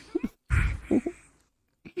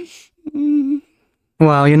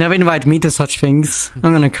 Wow, you never invite me to such things.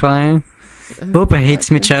 I'm gonna cry. Boba hates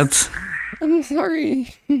me, chat. I'm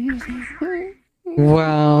sorry.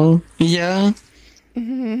 Wow. Yeah.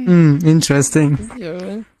 Interesting.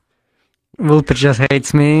 Yeah. Whooper just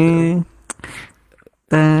hates me.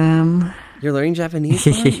 Damn. You're learning Japanese?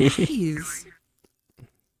 Jeez.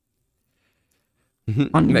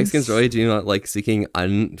 Mexicans really do not like speaking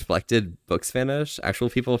unflected book Spanish. Actual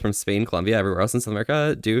people from Spain, Colombia, everywhere else in South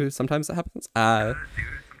America do. Sometimes that happens.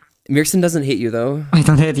 Mirson doesn't hate you though. I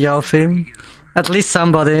don't hate Alfeem. At least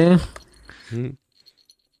somebody.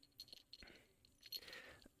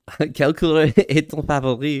 Quel couleur est ton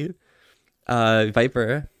favori?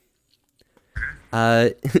 Viper.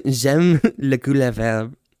 J'aime le couleur vert.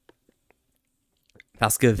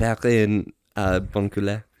 Parce que vert est une bonne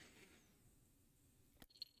couleur.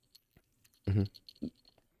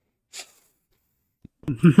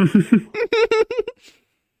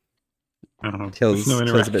 Kills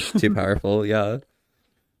a bit too powerful, yeah.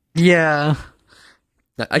 Yeah.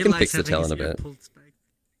 I can fix the tail in a bit.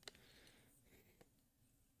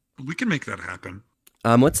 We can make that happen.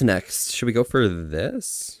 What's next? Should we go for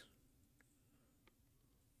this?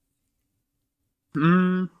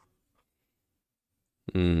 Well,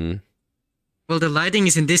 the lighting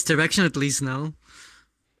is in this direction at least now.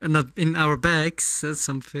 And not in our backs. That's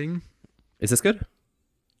something. Is this good?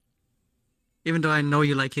 Even though I know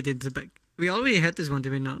you like it in the back. We already had this one,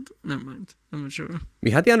 did we not? Never mind. I'm not sure. We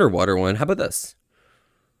had the underwater one. How about this?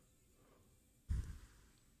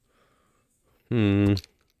 I'm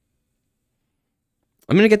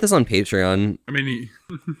gonna get this on Patreon. I mean,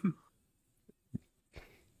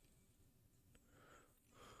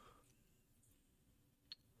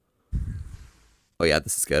 Oh yeah,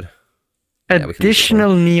 this is good. Yeah, we can use this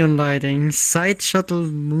Additional neon lighting. Side shuttle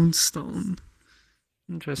moonstone.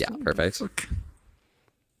 Interesting. Yeah, perfect. Fuck.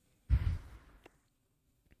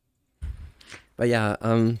 But yeah,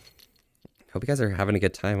 hope you guys are having a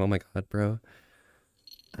good time. Oh my god, bro.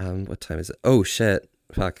 What time is it? Oh shit.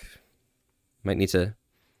 Fuck. Might need to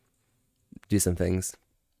do some things.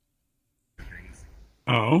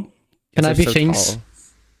 Oh. Can I These be are so things?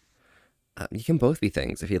 tall. You can both be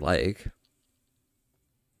things if you'd like.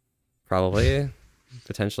 Probably.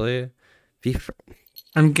 Potentially.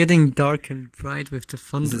 I'm getting dark and bright with the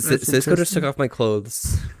fun. Cisco just took off my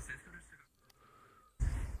clothes.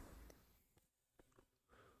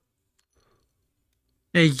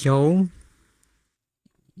 Hey, yo.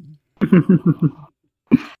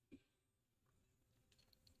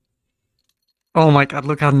 Oh my god,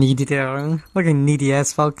 look how needy they are. Fucking needy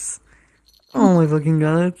ass fucks. Oh my fucking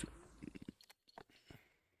god.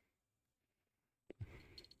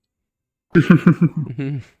 You're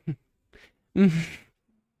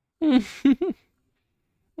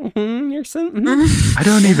so. I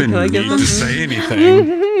don't even I need give them- to say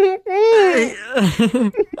anything.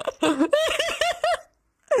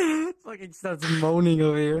 Fucking starts moaning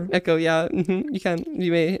over here. Echo, yeah, you can.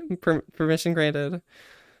 You may. Permission granted.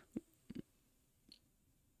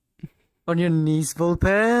 On your knees,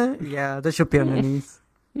 Volpe? Yeah, that should be on your knees.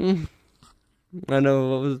 I know,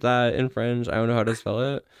 what was that in French? I don't know how to spell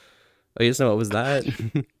it. I just know what was that.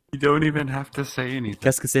 You don't even have to say anything.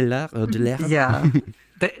 Qu'est-ce que c'est l'air de l'air? Yeah.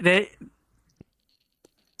 They...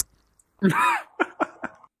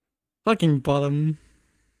 Fucking bottom.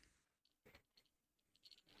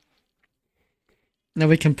 Now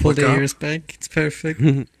we can pull Look the up. ears back. It's perfect.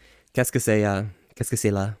 Qu'est-ce que c'est Qu'est-ce que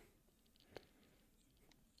c'est là?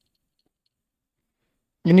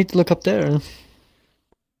 You need to look up there.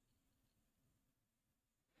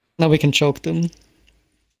 Now we can choke them.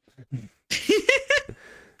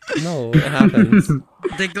 No, it happens.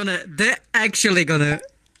 They're actually gonna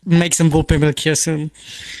make some Volpe milk here soon.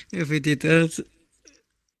 If we did that.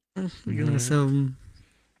 We're gonna have some...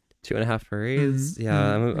 2.5 furries. Yeah,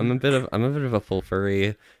 I'm a bit of a full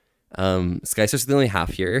furry. Skycer's the only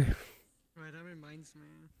half here. Right, that reminds me.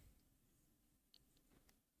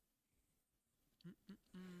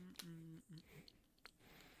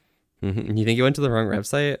 You think you went to the wrong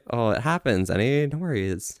website? Oh, it happens, Annie. No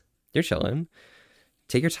worries. You're chilling.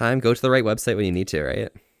 Take your time. Go to the right website when you need to,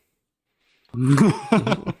 right?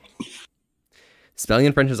 Spelling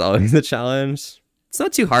in French is always a challenge. It's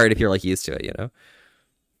not too hard if you're like used to it, you know?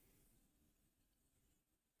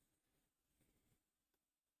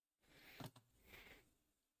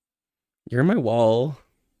 You're in my wall.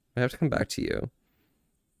 I have to come back to you.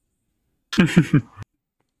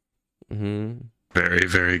 Very,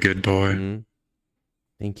 very good boy.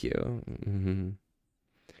 Thank you.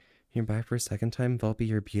 You're back for a second time, Volpe.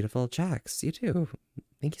 You're beautiful. Jax, you too.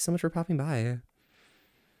 Thank you so much for popping by.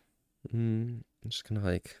 I'm just gonna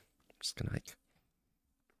like.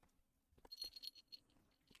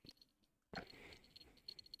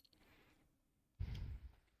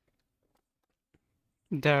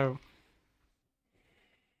 There.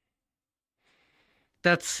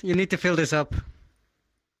 That's... You need to fill this up.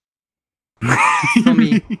 For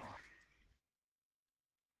me.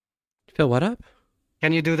 Fill what up?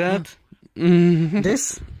 Can you do that? Mm-hmm.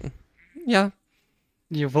 This? Yeah.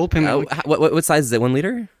 Your Volpe milk. What size is it? 1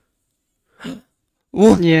 liter?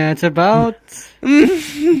 Yeah, it's about...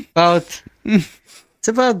 It's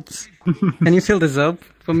about... Can you fill this up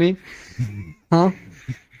for me? Huh?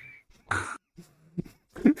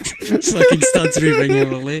 Fucking starts breathing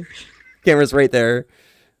heavily. Camera's right there.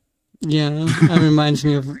 Yeah, that reminds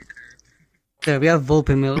me of... There, we have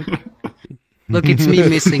Volpe milk. Look, it's me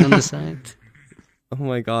missing on the side. Oh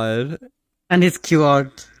my god. And it's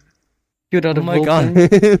QR. QR Oh of my Volpe. god.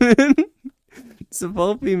 It's a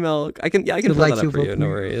Volpe milk. I can fill like that you, up for you. Volpe. No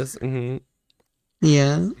worries.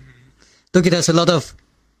 Yeah. Look, it has a lot of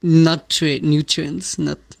nutrients,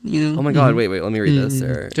 not, you know. Oh my god, wait, let me read this,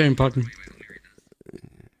 sir. Very important.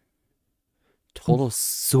 Total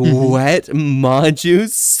sweat, module,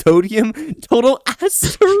 sodium, total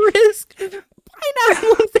asterisk,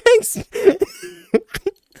 pineapple, thanks.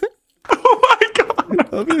 Oh my god!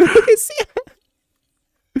 Hope you see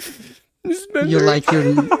You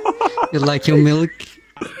like your milk?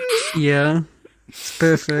 Yeah. It's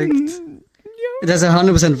perfect. It has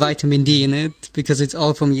 100% vitamin D in it because it's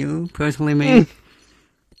all from you, personally made.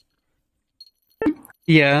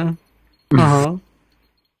 Yeah. Uh-huh.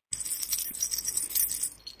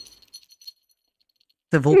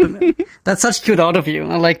 The Volpe. That's such cute art of you.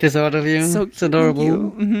 I like this art of you. So it's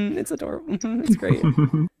adorable. It's adorable. It's great.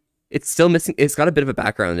 It's still missing. It's got a bit of a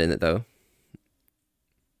background in it though.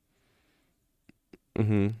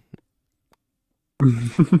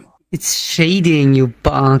 It's shading, you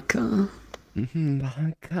baka.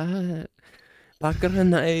 Baka. Baka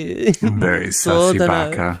night. Very sassy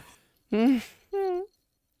baka.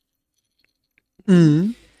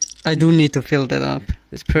 I do need to fill that up.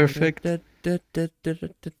 It's perfect. I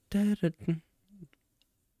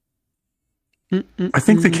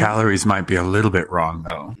think the calories might be a little bit wrong,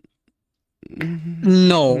 though.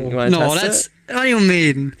 No, that's what do you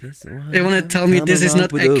mean? They want to tell me this is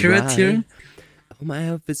not accurate here? Oh, my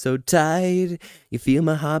outfit's so tight. You feel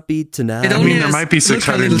my heartbeat tonight. I mean, there might be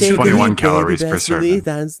 621 calories per serving.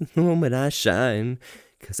 That's the moment I shine.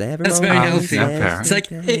 That's very healthy. It's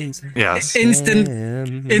like yes. instant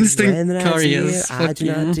calories. I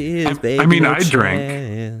mean, I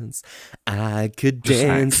drank. I could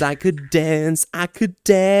dance, I could dance, I could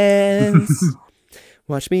dance.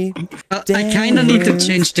 Watch me dance. I kind of need to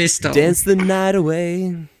change this though. Dance the night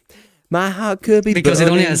away. My heart could be because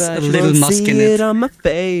burning, it only has but a little musk in it. On my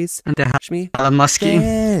face. And they have Watch me musky.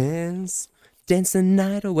 dance, dance the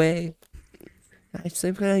night away.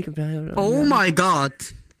 Oh my god.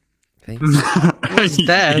 Thanks. What's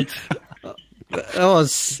that? That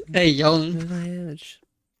was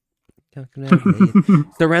So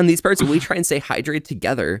around these parts, we try and stay hydrated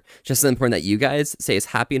together. Just as important that you guys stay as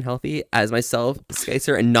happy and healthy as myself,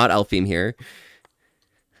 skycer, and not Alfeem here.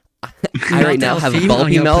 I right now have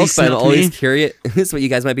bulky milk, but I'm always curious what you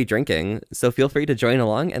guys might be drinking. So feel free to join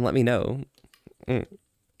along and let me know.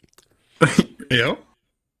 Yep.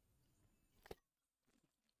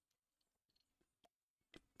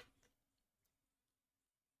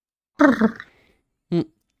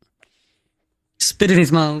 Spit in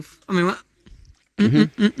his mouth. I mean, what?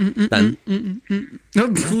 Done.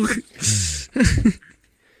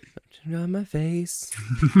 On my face,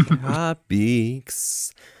 my heart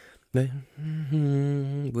beats.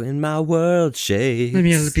 When my world shakes.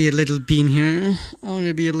 Maybe I'll be a little bean here. I want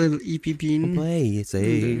to be a little EP bean. Play it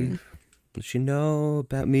safe. What you know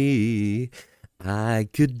about me? I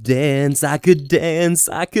could dance, I could dance,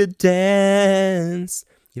 I could dance.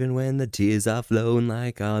 Even when the tears are flowing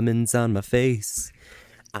like almonds on my face,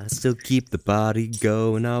 I still keep the body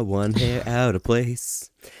going, not one hair out of place.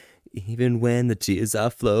 Even when the tears are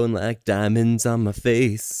flowing like diamonds on my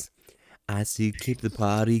face, I still keep the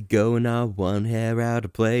party going, not one hair out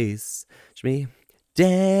of place. Watch me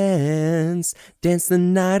dance, dance the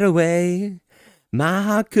night away. My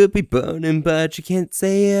heart could be burning, but you can't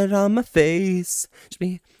say it on my face. Watch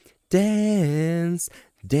me dance,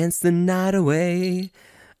 dance the night away.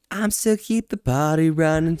 I'm still keep the party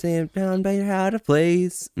running, down by your out of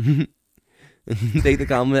place. Take the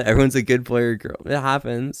compliment. Everyone's a good player, girl. It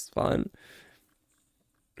happens. Fun.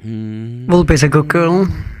 Volpe's a good girl.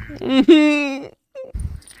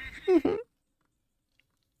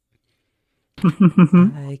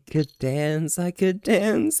 I could dance. I could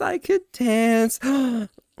dance. I could dance.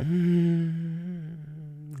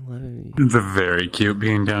 It's a very cute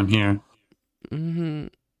being down here.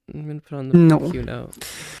 I'm gonna put on the cue now.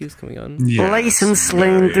 Cue's coming on. Yes, License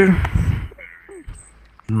slander.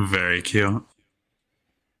 Very cute.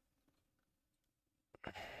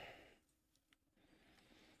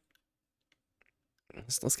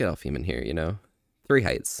 Let's get Alfeem in here, you know. 3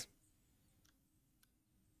 heights.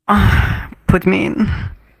 Put me in.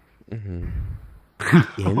 In?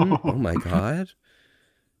 Oh my god.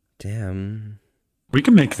 Damn. We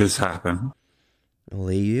can make this happen. I'll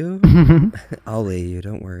lay you? I'll lay you,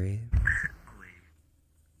 don't worry.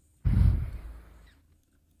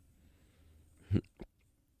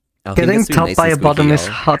 Getting top by a bottom is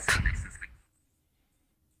hot.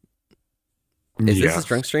 Is this a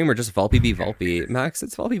drunk stream or just Volpe be Volpe? Max,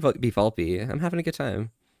 it's Volpe be Volpe. I'm having a good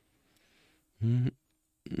time.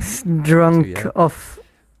 Drunk of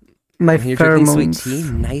my you're drinking pheromones. sweet tea?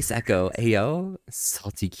 Nice echo. Ayo.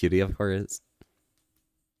 Salty cutie, of course.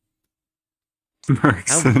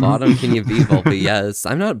 How bottom can you be, Volpe? Yes.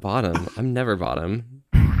 I'm not bottom. I'm never bottom.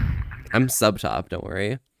 I'm sub top, don't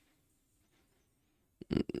worry.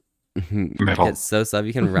 It's so sub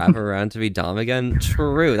you can wrap around to be Dom again.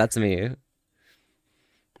 True, that's me.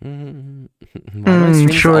 Why do my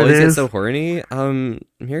streams always get so horny?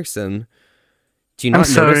 Mirkson, do you not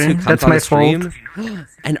notice who comes on the stream?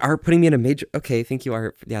 And Art putting me in a major. Okay, thank you,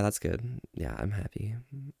 Art. Yeah, that's good. Yeah, I'm happy.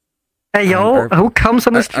 Hey yo, who comes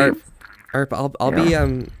on the stream? Art,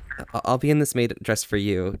 I'll be in this made just for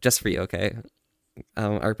you, okay?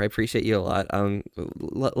 Art, I appreciate you a lot.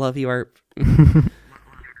 Love you, Art.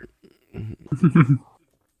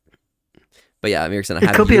 But yeah, Mirkson, I It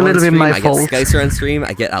have could be you a on little bit stream, my I get fault. Skycer on stream,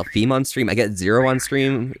 I get Alfeem on stream, I get Zero on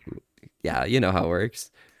stream. Yeah, you know how it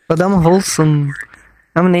works. But I'm wholesome.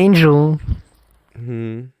 I'm an angel.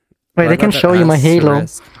 Hmm. Wait, I can show you my halo.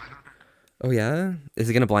 Oh yeah? Is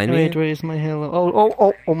it gonna blind me? Wait, where is my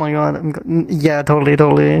halo? Oh my god. Yeah, totally.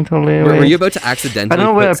 Were you about to accidentally I don't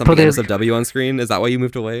know where I put something put it. NSFW on screen? Is that why you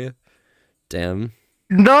moved away? Damn.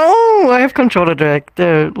 No, I have controller drag.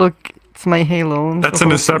 There, look, it's my halo. That's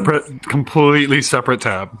in a separate, completely separate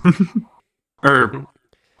tab. Or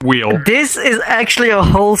wheel. This is actually a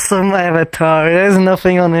wholesome avatar. There's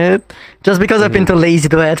nothing on it. Just because I've been too lazy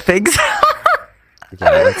to add things.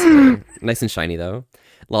 Yeah, that's fair. Nice and shiny though.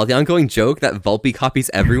 Lol, the ongoing joke that Volpe copies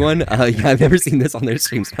everyone. Yeah, I've never seen this on their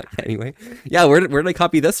streams anyway. Yeah, where did I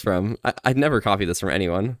copy this from? I'd never copy this from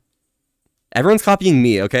anyone. Everyone's copying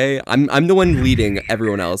me, okay? I'm the one leading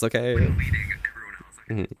everyone else, okay?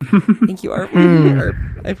 Thank you, Arp. Arp.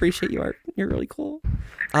 I appreciate you, Arp. You're really cool.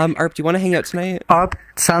 Arp, do you want to hang out tonight? ARP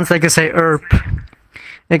sounds like you say ERP.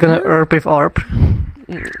 You're gonna ERP with ARP.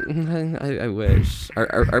 I wish.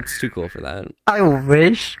 Arp's too cool for that. I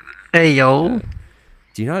wish. Hey yo.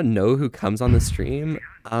 Do you not know who comes on the stream?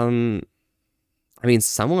 I mean,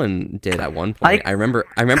 someone did at one point. I remember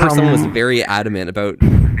someone was very adamant about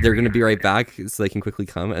they're gonna be right back so they can quickly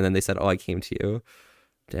come, and then they said, "Oh, I came to you."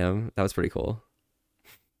 Damn, that was pretty cool.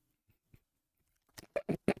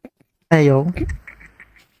 Hey yo.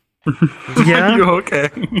 Yeah. You okay?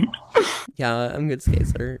 Yeah, I'm good,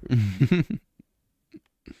 skycer.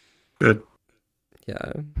 Good.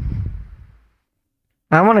 Yeah.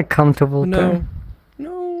 I wanna come to Volpe.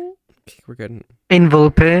 No. Okay, we're good. In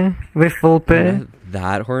Volpe. With Volpe. Not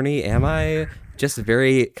that horny? Am I? Just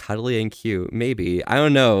very cuddly and cute. Maybe. I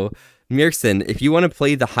don't know. Mirkson, if you want to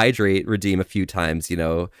play the hydrate redeem a few times, you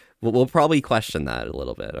know, we'll probably question that a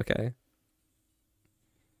little bit, okay?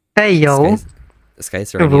 Hey yo.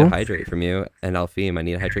 Skycer, I need a hydrate from you. And Alfeem, I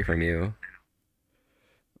need a hydrate from you.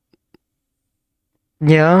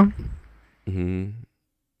 Yeah.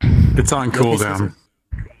 It's on cooldown.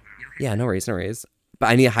 Yeah, no worries. But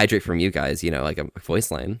I need a hydrate from you guys, you know, like a voice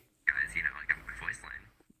line.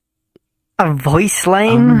 A voice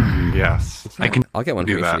line? Yes. Yeah, I'll get one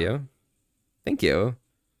for each of you. Thank you.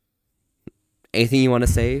 Anything you want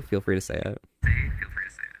to say, feel free to say it.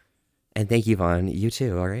 And thank you, Vaughn. You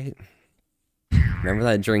too, alright? Remember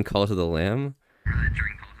that during Call to the Lamb?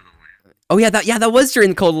 Oh yeah, that was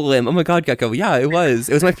during Call to the Lamb. Oh my god, Gecko. Yeah, it was.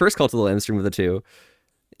 It was my first Call to the Lamb stream of the two.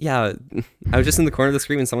 Yeah, I was just in the corner of the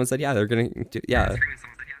screen and someone said, yeah, they're gonna do, yeah.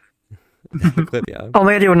 The clip, yeah. Oh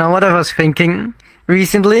my god, you know what I was thinking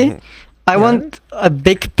recently? I want a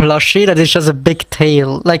big plushie that is just a big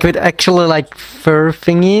tail, like with actual like fur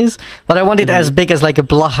thingies, but I want it as big as like a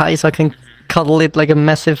Blahai so I can cuddle it like a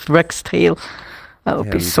massive Rex tail. That would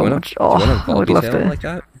be so much. Oh, I would love to. Like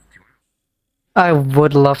that? I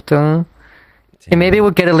would love to. It maybe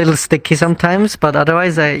would get a little sticky sometimes, but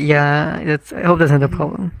otherwise, I hope that's not a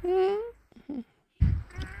problem.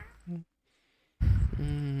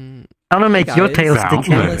 I want to make your tail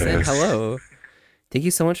sticky. Listen, hello. Thank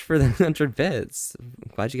you so much for the 100 bits.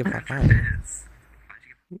 Glad you get that high.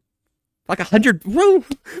 Like 100. Woo!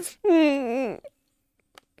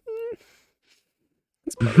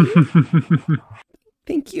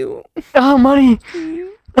 Thank you. Oh, money.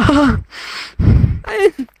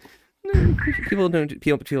 People don't do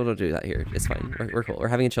that here. It's fine. We're cool. We're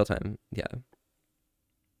having a chill time. Yeah.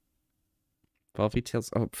 12 details.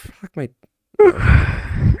 Oh, fuck my.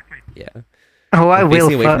 Yeah. Oh, I will.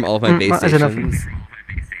 Facing away from all of my base stations.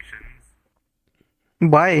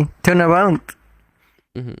 Why? Turn around.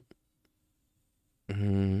 I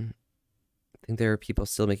think there are people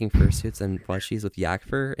still making fursuits and plushies with yak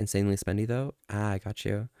fur. Insanely spendy though. Ah, I got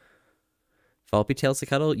you. Volpe tails to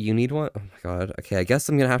cuddle? You need one? Oh my god. Okay, I guess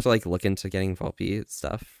I'm gonna have to like look into getting Volpe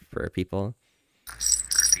stuff for people.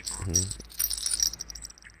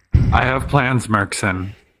 I have plans,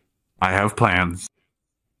 Merkson. I have plans.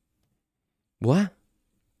 What?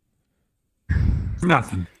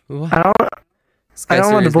 Nothing. What? I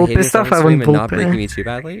don't want the Volpe stuff. I want Volpe. Not breaking me too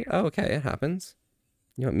badly. Oh, okay, it happens.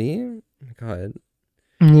 You want me? Oh my god.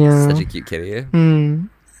 Yeah. Such a cute kitty.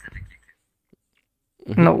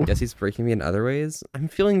 No. Guess he's breaking me in other ways. I'm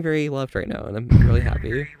feeling very loved right now, and I'm really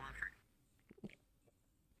happy.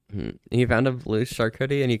 And you found a blue shark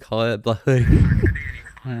hoodie, and you call it Blue Hoodie.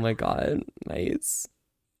 Oh my god, nice.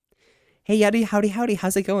 Hey Yeti, howdy.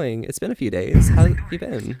 How's it going? It's been a few days. How have you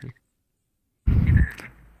been?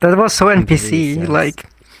 That was so NPC, like.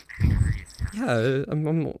 Yeah,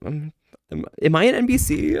 am I an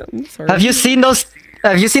NPC? I'm sorry. Have you seen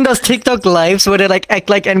those TikTok lives where they like act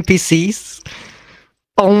like NPCs?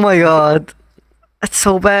 Oh my god. That's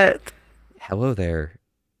so bad. Hello there.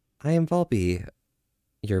 I am Volpe,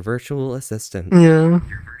 your virtual assistant. Yeah.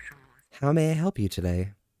 How may I help you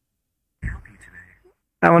today?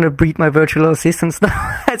 I want to breed my virtual assistants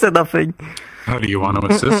now. I said nothing. How do you want to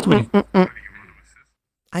assist me?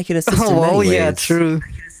 I can assist in Oh, many well, ways. yeah, true.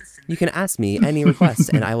 You can ask me any request,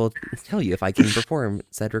 and I will tell you if I can perform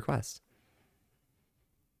said request.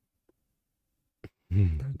 The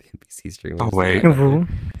NPC stream. Oh, wait. Ooh.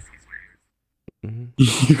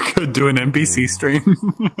 You could do an NPC stream.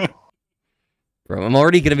 Bro, I'm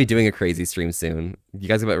already gonna be doing a crazy stream soon. You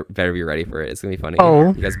guys better be ready for it. It's gonna be funny.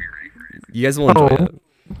 Oh. You guys will enjoy it.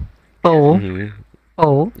 Oh. Mhm.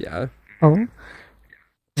 Oh. Yeah. Oh.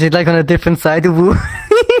 Is it like on a different side? Woo?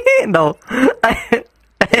 No.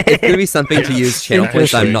 It's gonna be something to use channel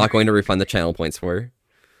points that I'm Interesting. not going to refund the channel points for.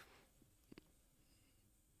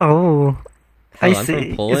 Oh. I Hell, I'm from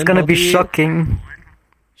see. Poland, It's gonna be Volpe. shocking.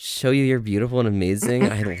 Show you you're beautiful and amazing.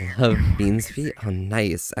 I love Bean's feet. Oh,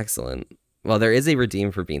 nice. Excellent. Well, there is a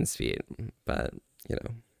redeem for Bean's feet, but, you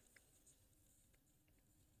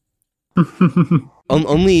know.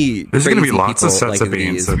 Only There's going to be crazy lots of people sets like of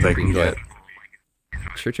beans these that they can get.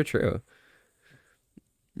 get. True.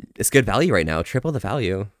 It's good value right now. Triple the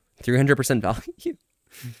value. 300% value.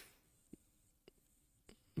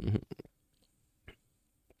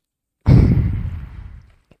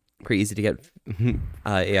 Pretty easy to get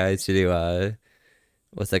AIs to do,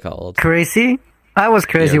 what's that called? Crazy? I was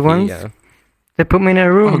crazy PRP, once. yeah. They put me in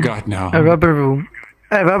a room. Oh god, no. A rubber room.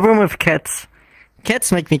 A rubber room with cats.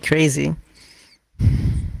 Cats make me crazy.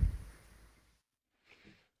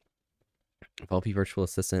 Volpe virtual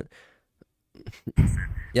assistant.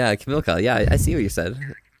 Yeah, Camilka. Yeah, I see what you said.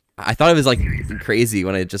 I thought it was like crazy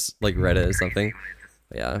when I just like read it or something.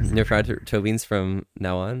 But yeah, no fried toe beans from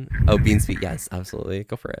now on. Oh, beans feet. Yes, absolutely.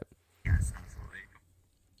 Go for it.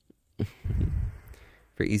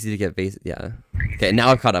 Very easy to get base. Yeah. Okay, now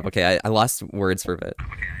I've caught up. Okay, I lost words for a bit.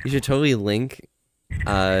 You should totally link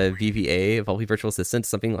VVA, Volpe virtual assistant, to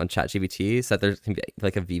something on ChatGPT so that there can be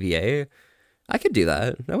like a VVA. I could do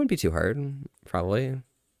that. That wouldn't be too hard. Probably.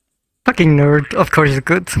 Fucking nerd. Of course it's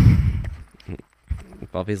good.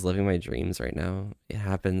 Bobby's living my dreams right now. It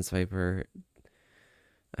happens, Viper.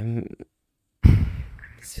 This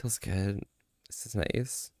feels good. This is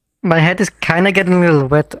nice. My head is kinda getting a little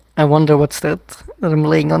wet. I wonder what's that I'm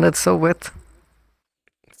laying on. It's so wet.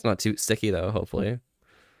 It's not too sticky though, hopefully.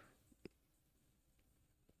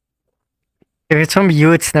 If it's from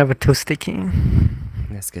you, it's never too sticky.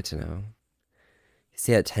 That's good to know. You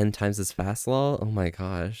see it 10 times as fast, lol? Oh my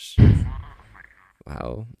gosh.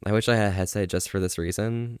 Wow. I wish I had a headset just for this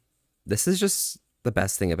reason. This is just the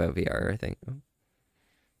best thing about VR, I think.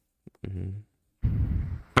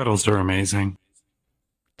 Pedals are amazing.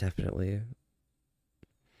 Definitely.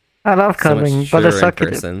 I love So much cuddling, but I truer in suck at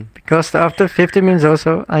it. person. Because after 50 minutes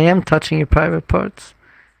also, I am touching your private parts.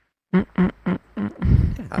 It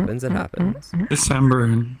happens, it happens.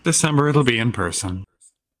 December it'll be in person.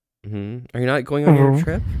 Are you not going on your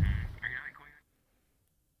trip?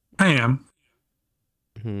 I am.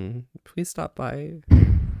 Please stop by.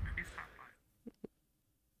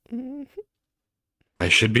 I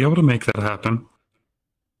should be able to make that happen.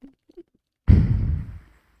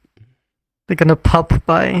 They're gonna pop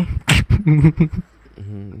by.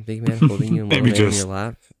 Big man holding you and Maybe little man in just- your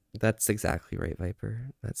lap. That's exactly right, Viper.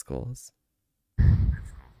 That's goals.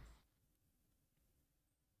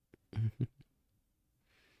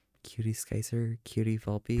 Cutie Skycer, cutie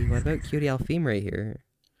Volpe. What about cutie Alfeem right here?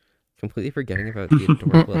 Completely forgetting about the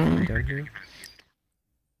adorable Alfeem down here.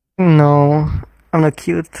 No, I'm not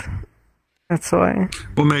cute. That's why.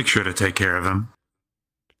 We'll make sure to take care of him.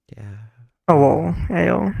 Yeah. Oh, whoa.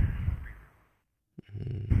 Ayo.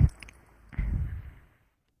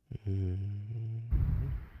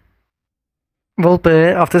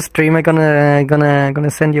 Volpe, after stream, I'm gonna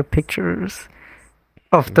send you pictures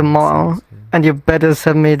of the mall, and you better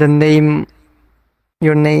send me the name,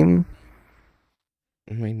 your name.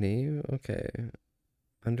 My name? Okay.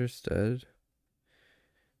 Understood.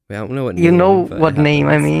 Wait, I don't know what You name, know but what it name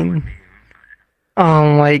I happens. mean.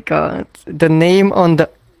 Oh my god, the name on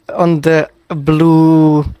the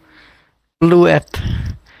blue app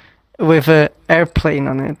with a airplane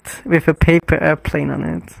on it, with a paper airplane on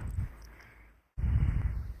it.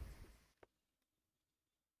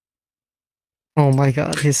 Oh my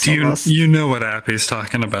god, he's so lost. You know what app he's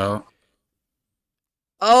talking about?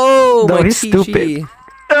 Oh, No, my he's Chi-Chi. stupid.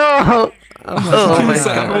 Oh, Oh my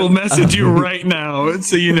I will message you right now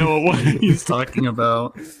so you know what he's talking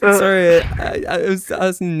about. Sorry, I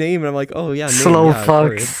was name and I'm like, oh yeah, name, slow yeah, of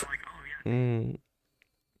course. fucks.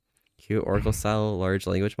 Cutie cute. Oracle style large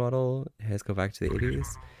language model. It has go back to the 80s.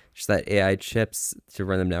 Just that AI chips to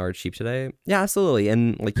run them now are cheap today. Yeah, absolutely.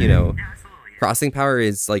 And like, you know, processing power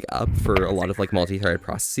is like up for a lot of like multi-threaded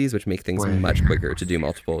processes, which make things much quicker to do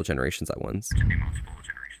multiple generations at once.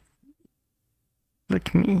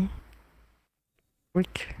 Like me.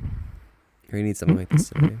 Quick. You need something like this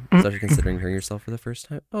today, especially considering hearing yourself for the first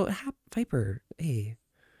time. Oh, Viper. Hey.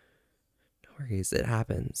 No worries. It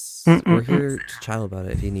happens. We're here to chill about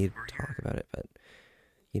it if you need to talk about it, but,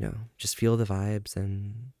 you know, just feel the vibes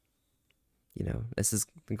and, you know, this is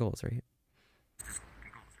the goals, right?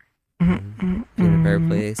 Be in a better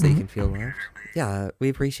place so you can feel loved. Yeah, we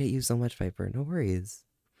appreciate you so much, Viper. No worries.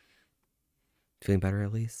 Feeling better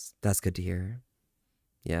at least? That's good to hear.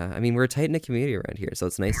 Yeah, I mean, we're a tight-knit community around here, so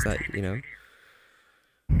it's nice that, you know,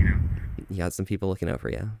 you got some people looking out for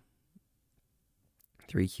you.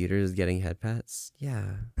 3 cuters getting head pats? Yeah.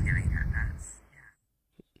 We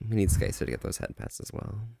need skycer to get those head pats as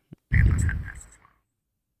well.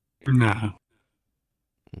 Nah.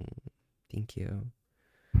 Thank you.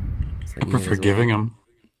 We're forgiving him.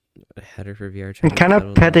 A header for VR. I'm kind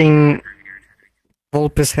of petting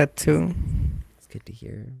Volpe's head too. It's good to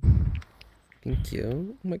hear. Thank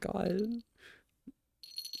you. Oh my god.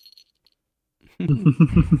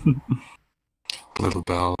 Little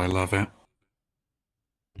Belle, I love it.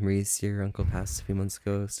 Maurice, your uncle passed a few months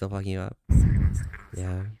ago. Still fucking you up.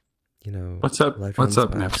 Yeah. You know. What's up? Life What's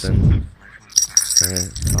runs up, fast Nips? and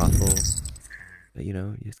kinda awful. But you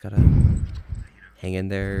know, you just gotta hang in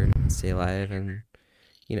there, stay alive, and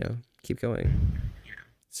you know, keep going.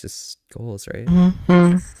 It's just goals, right?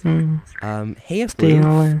 Hey, Stay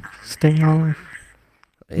alive. Stay alive.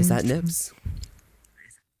 Is that Nips?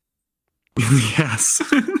 Yes.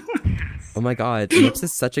 Oh my god, Nips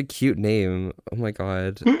is such a cute name. Oh my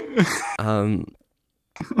god.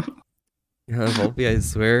 Volpe, I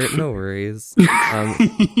swear, no worries.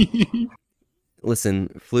 Listen,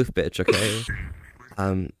 floof bitch, okay?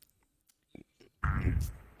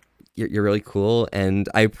 You're really cool, and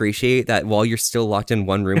I appreciate that while you're still locked in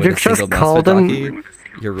one room with a single mouse Fidaki,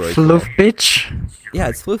 you're really cool. Floof bitch? Yeah,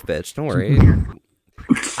 it's floof bitch, don't worry.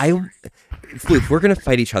 Floof, we're gonna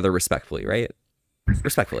fight each other respectfully, right?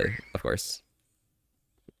 Respectfully, of course.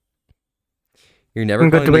 You're never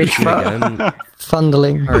going to meet me again.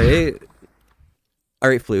 Fondling. Alright,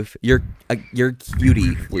 Floof. You're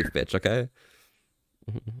cutie, Floof bitch, okay?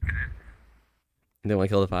 You don't want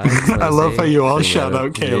to kill the five? I love how you all shout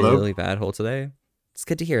out Caleb. Really bad hole today. It's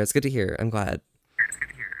good to hear. It's good to hear. I'm glad.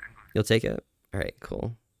 You'll take it? Alright,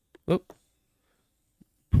 cool. Whoop.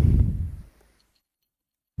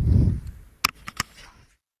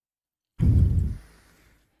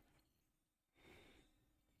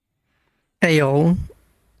 Hey yo.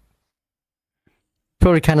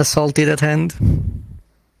 Probably kind of salty that hand.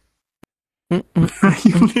 Are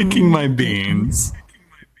you licking my beans?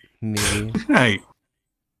 Me. Hey.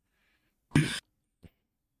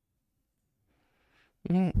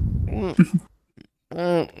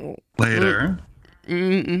 Later.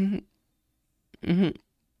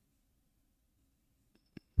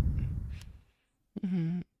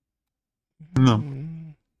 No.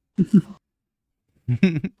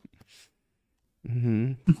 Oh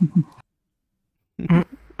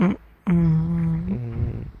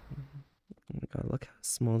my god, look how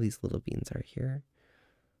small these little beans are here.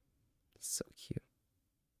 So cute.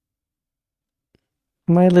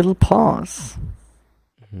 My little paws.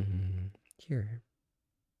 Here.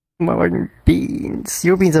 My beans.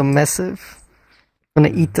 Your beans are massive. I'm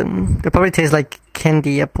gonna eat them. They probably taste like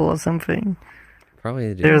candy apple or something.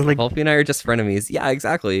 Probably do. There's like... Volpe and I are just frenemies. Yeah,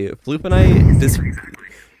 exactly. Floop and I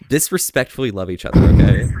disrespectfully love each other,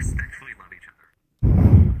 okay?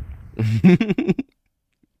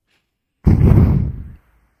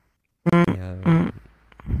 Yeah.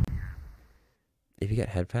 If you get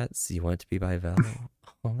head pats, you want it to be by Val.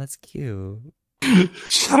 Oh, that's cute.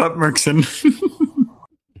 Shut up, Merkson.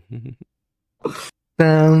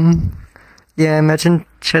 Yeah, imagine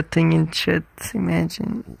chatting in chat.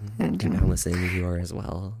 Imagine. And I'm listening to you are as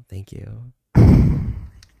well. Thank you. Good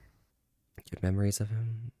memories of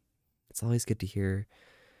him. It's always good to hear,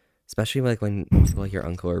 especially like when people like your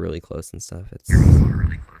uncle are really close and stuff. It's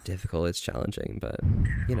difficult, it's challenging, but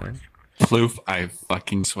you know. Floof, I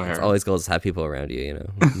fucking swear. It's always cool to have people around you, you know.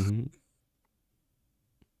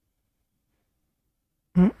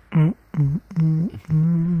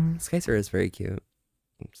 Skycer is very cute.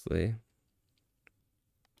 Actually.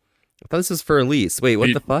 I thought this was for Elise. Wait,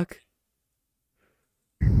 what the fuck?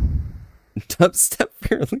 Dubstep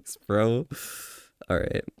for Elise, bro.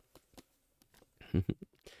 Alright.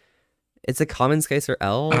 It's a common skycer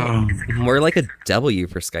L. Oh. More like a W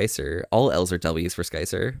for skycer. All L's are W's for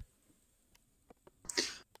skycer.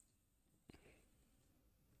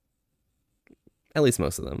 At least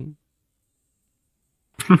most of them.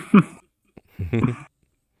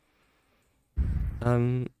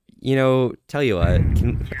 You know, tell you what,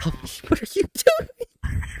 what are you doing?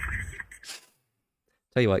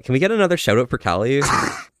 Tell you what, can we get another shout out for Callie?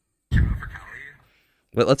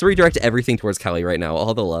 But let's redirect everything towards Callie right now.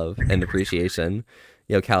 All the love and appreciation.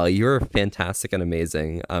 Yo, Callie, you're fantastic and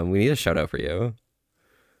amazing. We need a shout out for you.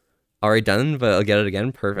 Already done, but I'll get it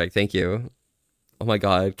again. Perfect. Thank you. Oh my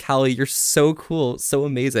god, Callie, you're so cool, so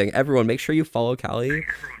amazing. Everyone, make sure you follow Callie,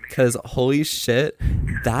 because holy shit,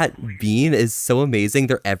 that bean is so amazing.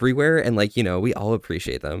 They're everywhere, and like, you know, we all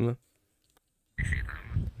appreciate them.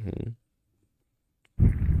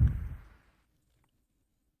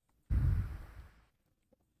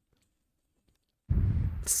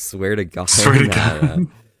 Swear to God. Swear to God.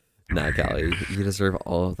 Nah, Callie, you deserve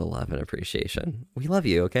all of the love and appreciation. We love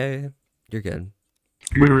you, okay? You're good.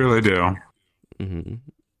 We really do.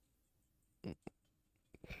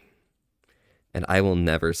 And I will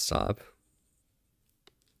never stop.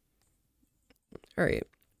 All right.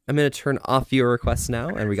 I'm going to turn off viewer requests now,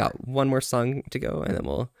 and we got one more song to go, and then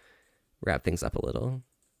we'll wrap things up a little.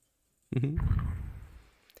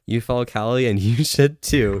 You follow Callie, and you should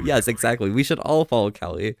too. Yes, exactly. We should all follow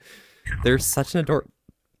Callie. They're such an adorable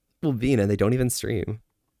bean, and they don't even stream.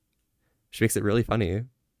 Which makes it really funny.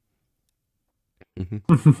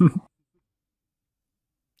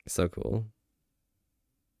 So cool.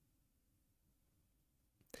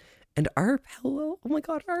 And Arp, hello. Oh my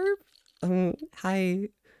god, Arp. Hi.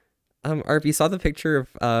 Arp, you saw the picture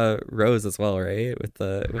of Rose as well, right? With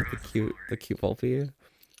the cute Volpe.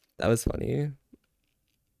 That was funny.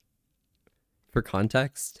 For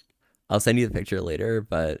context, I'll send you the picture later,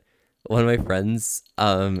 but one of my friends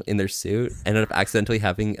in their suit ended up accidentally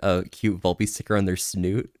having a cute Volpe sticker on their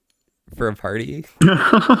snoot for a party.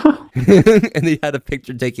 And they had a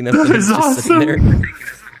picture taken of them just awesome. sitting there.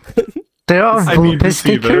 There are I need to Volpe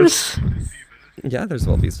see this. stickers? Yeah, there's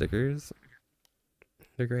Volpe stickers.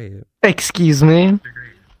 They're great. Excuse me.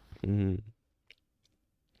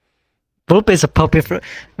 Volpe is a puppy fur.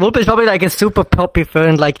 Volpe is probably like a super puppy fur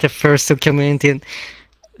in like the fursuit community. And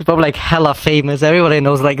it's probably like hella famous. Everybody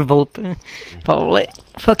knows like Volpe. Probably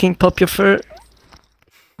fucking puppy fur.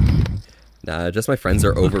 Nah, just my friends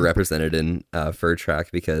are overrepresented in fur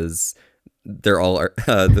track because they're all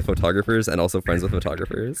the photographers and also friends with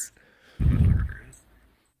photographers.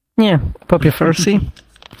 Yeah, puppy fur, see?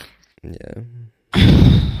 Yeah.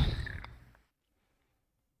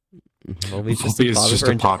 Volpe is just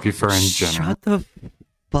a poppy fur in general. Shut the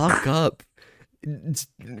fuck up.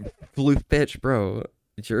 Floof bitch, bro.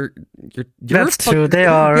 You're That's a true, they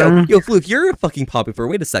are. Yo, Floof, you're a fucking poppy fur.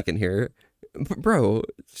 Wait a second here. Bro.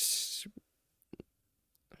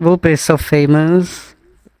 Volpe is so famous.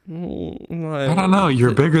 I don't know.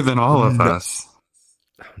 You're bigger than all of us.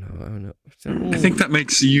 I don't know. I think that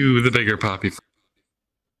makes you the bigger poppy fur.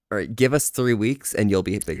 All right, give us 3 weeks and you'll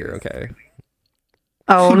be bigger, okay?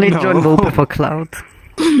 I only joined Volpe for cloud.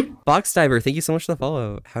 Box Diver, thank you so much for the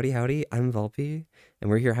follow. Howdy, howdy. I'm Volpe, and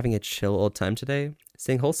we're here having a chill old time today,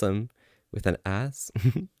 staying wholesome with an ass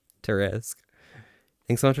to risk.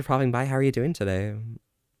 Thanks so much for popping by. How are you doing today?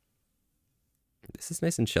 This is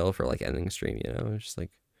nice and chill for like ending stream, you know, just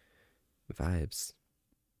like vibes.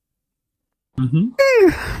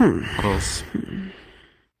 What else?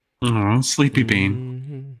 Oh, sleepy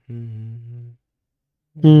bean.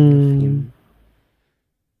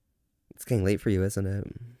 It's getting late for you, isn't it?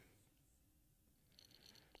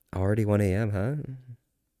 Already 1 a.m., huh?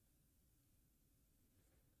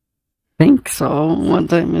 Think so. What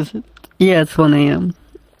time is it? Yeah, it's 1 a.m.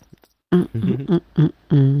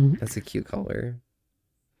 That's a cute color.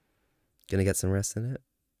 Gonna get some rest in it.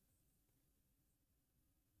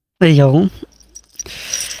 Yo.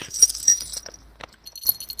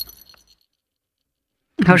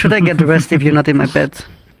 How should I get the rest if you're not in my bed?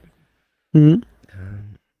 I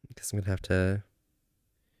guess I'm gonna have to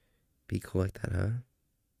be cool like that, huh?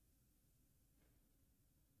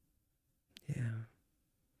 Yeah.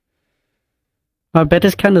 Our bed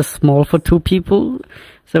is kind of small for 2 people,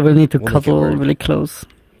 so we'll need to We'll make it cuddle work. really close.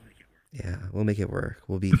 Yeah, we'll make it work.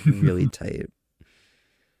 We'll be really tight.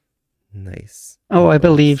 Nice. Oh, I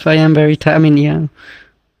believe. I am very tired. I mean, yeah.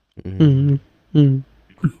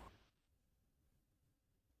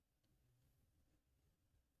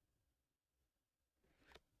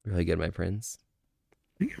 Really good, my prince.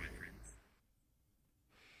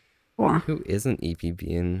 Wow. Who isn't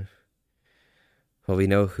EPBing? Well, we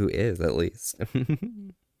know who is, at least.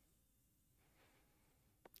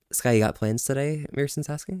 Sky, you got plans today? Mearson's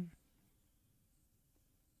asking.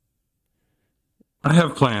 I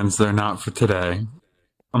have plans. They're not for today.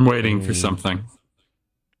 I'm waiting for something.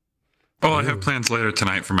 Oh, I have plans later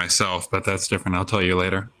tonight for myself, but that's different. I'll tell you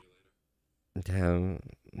later. Damn,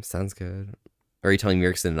 sounds good. Or are you telling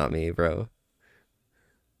Mearson, not me, bro?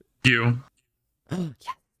 You. Oh,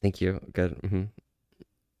 yeah. Thank you. Good.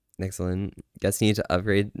 Excellent. Guess you need to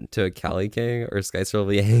upgrade to a Cali King, or skycer will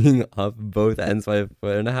be hanging up both ends by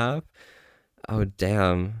 1.5 feet. Oh,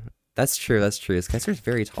 damn. That's true. That's true. Skycer's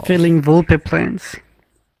very tall. Filling Volpe plans.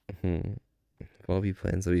 Volpe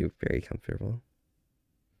plans will be very comfortable.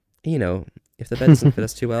 You know, if the bed doesn't fit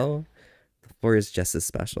us too well, the floor is just as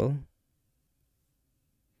special.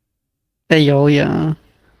 Hey, yo, yeah.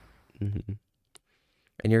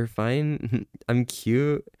 And you're fine. I'm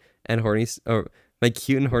cute and horny. Oh, my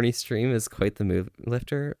cute and horny stream is quite the mood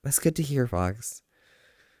lifter. That's good to hear, Fox.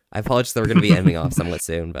 I apologize that we're going to be ending off somewhat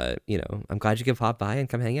soon, but, you know, I'm glad you could pop by and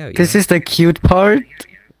come hang out. This is the cute part.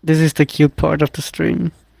 This is the cute part of the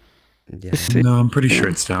stream. Yeah. No, I'm pretty sure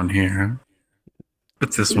it's down here.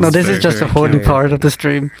 But this No, this is just the horny part of the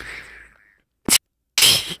stream.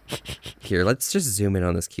 Here, let's just zoom in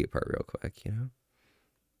on this cute part real quick, you know?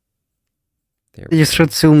 There You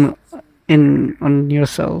should zoom in on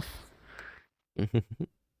yourself.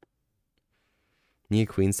 Need a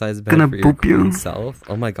queen size bed Gonna for your boop you. queen self?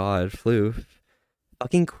 Oh my god, Floof.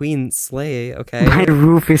 Fucking queen slay, okay? My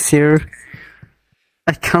roof is here.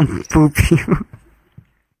 I can't boop you.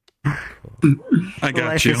 I got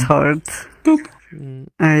Life you. is hard. Boop.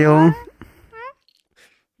 Hey, yo.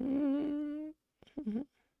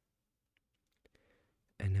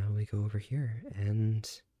 And now we go over here, and...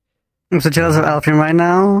 I'm so jealous of Alfeem right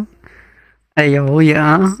now. Hey, yo,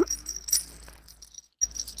 yeah.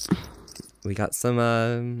 we got some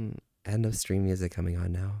end of stream music coming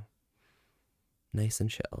on now. Nice and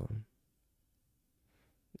chill.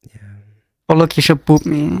 Yeah. Oh, look, you should boop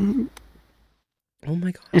me. Oh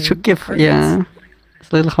my god. You should give, hearts. yeah.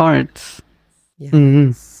 It's little hearts.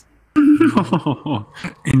 Yes.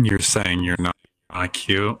 And you're saying you're not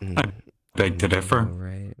cute? I beg to differ.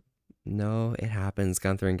 Right. No, it happens,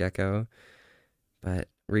 Gunther and Gecko. But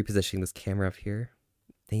repositioning this camera up here.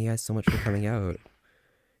 Thank you guys so much for coming out.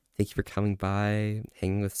 Thank you for coming by,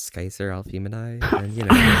 hanging with Skycer, Alfeem, and I, and, you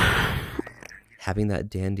know, having that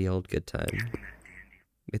dandy old good time.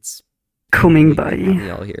 It's Coming great having by.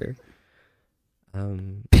 y'all here.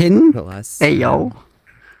 Pin? The last Hey, yo.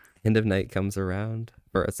 end of night comes around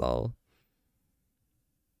for us all.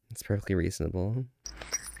 It's perfectly reasonable.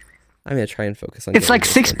 I'm gonna try and focus on. It's getting like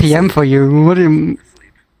this 6 one to p.m. sleep. for you.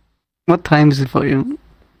 What time is it for you?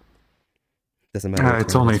 Doesn't matter. what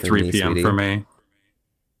It's time it only is for 3 me, p.m. sweetie. for me.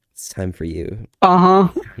 It's time for you. Uh-huh.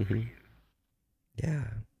 Yeah.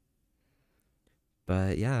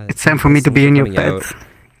 But yeah, It's time for me thanks to so be much in for your coming bed. out,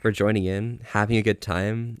 for joining in, having a good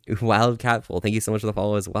time. Wildcatful, thank you so much for the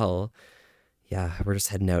follow as well. Yeah, we're just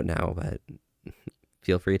heading out now, but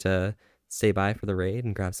feel free to stay by for the raid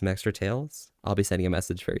and grab some extra tails. I'll be sending a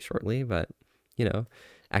message very shortly, but you know,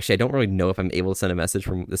 actually I don't really know if I'm able to send a message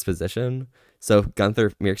from this position. So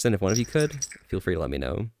Gunther, Mirkson, if one of you could, feel free to let me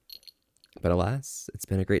know. But alas, it's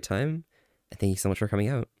been a great time, and thank you so much for coming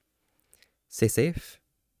out. Stay safe,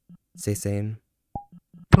 stay sane.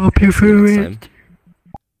 Hope you See you feel next it. time.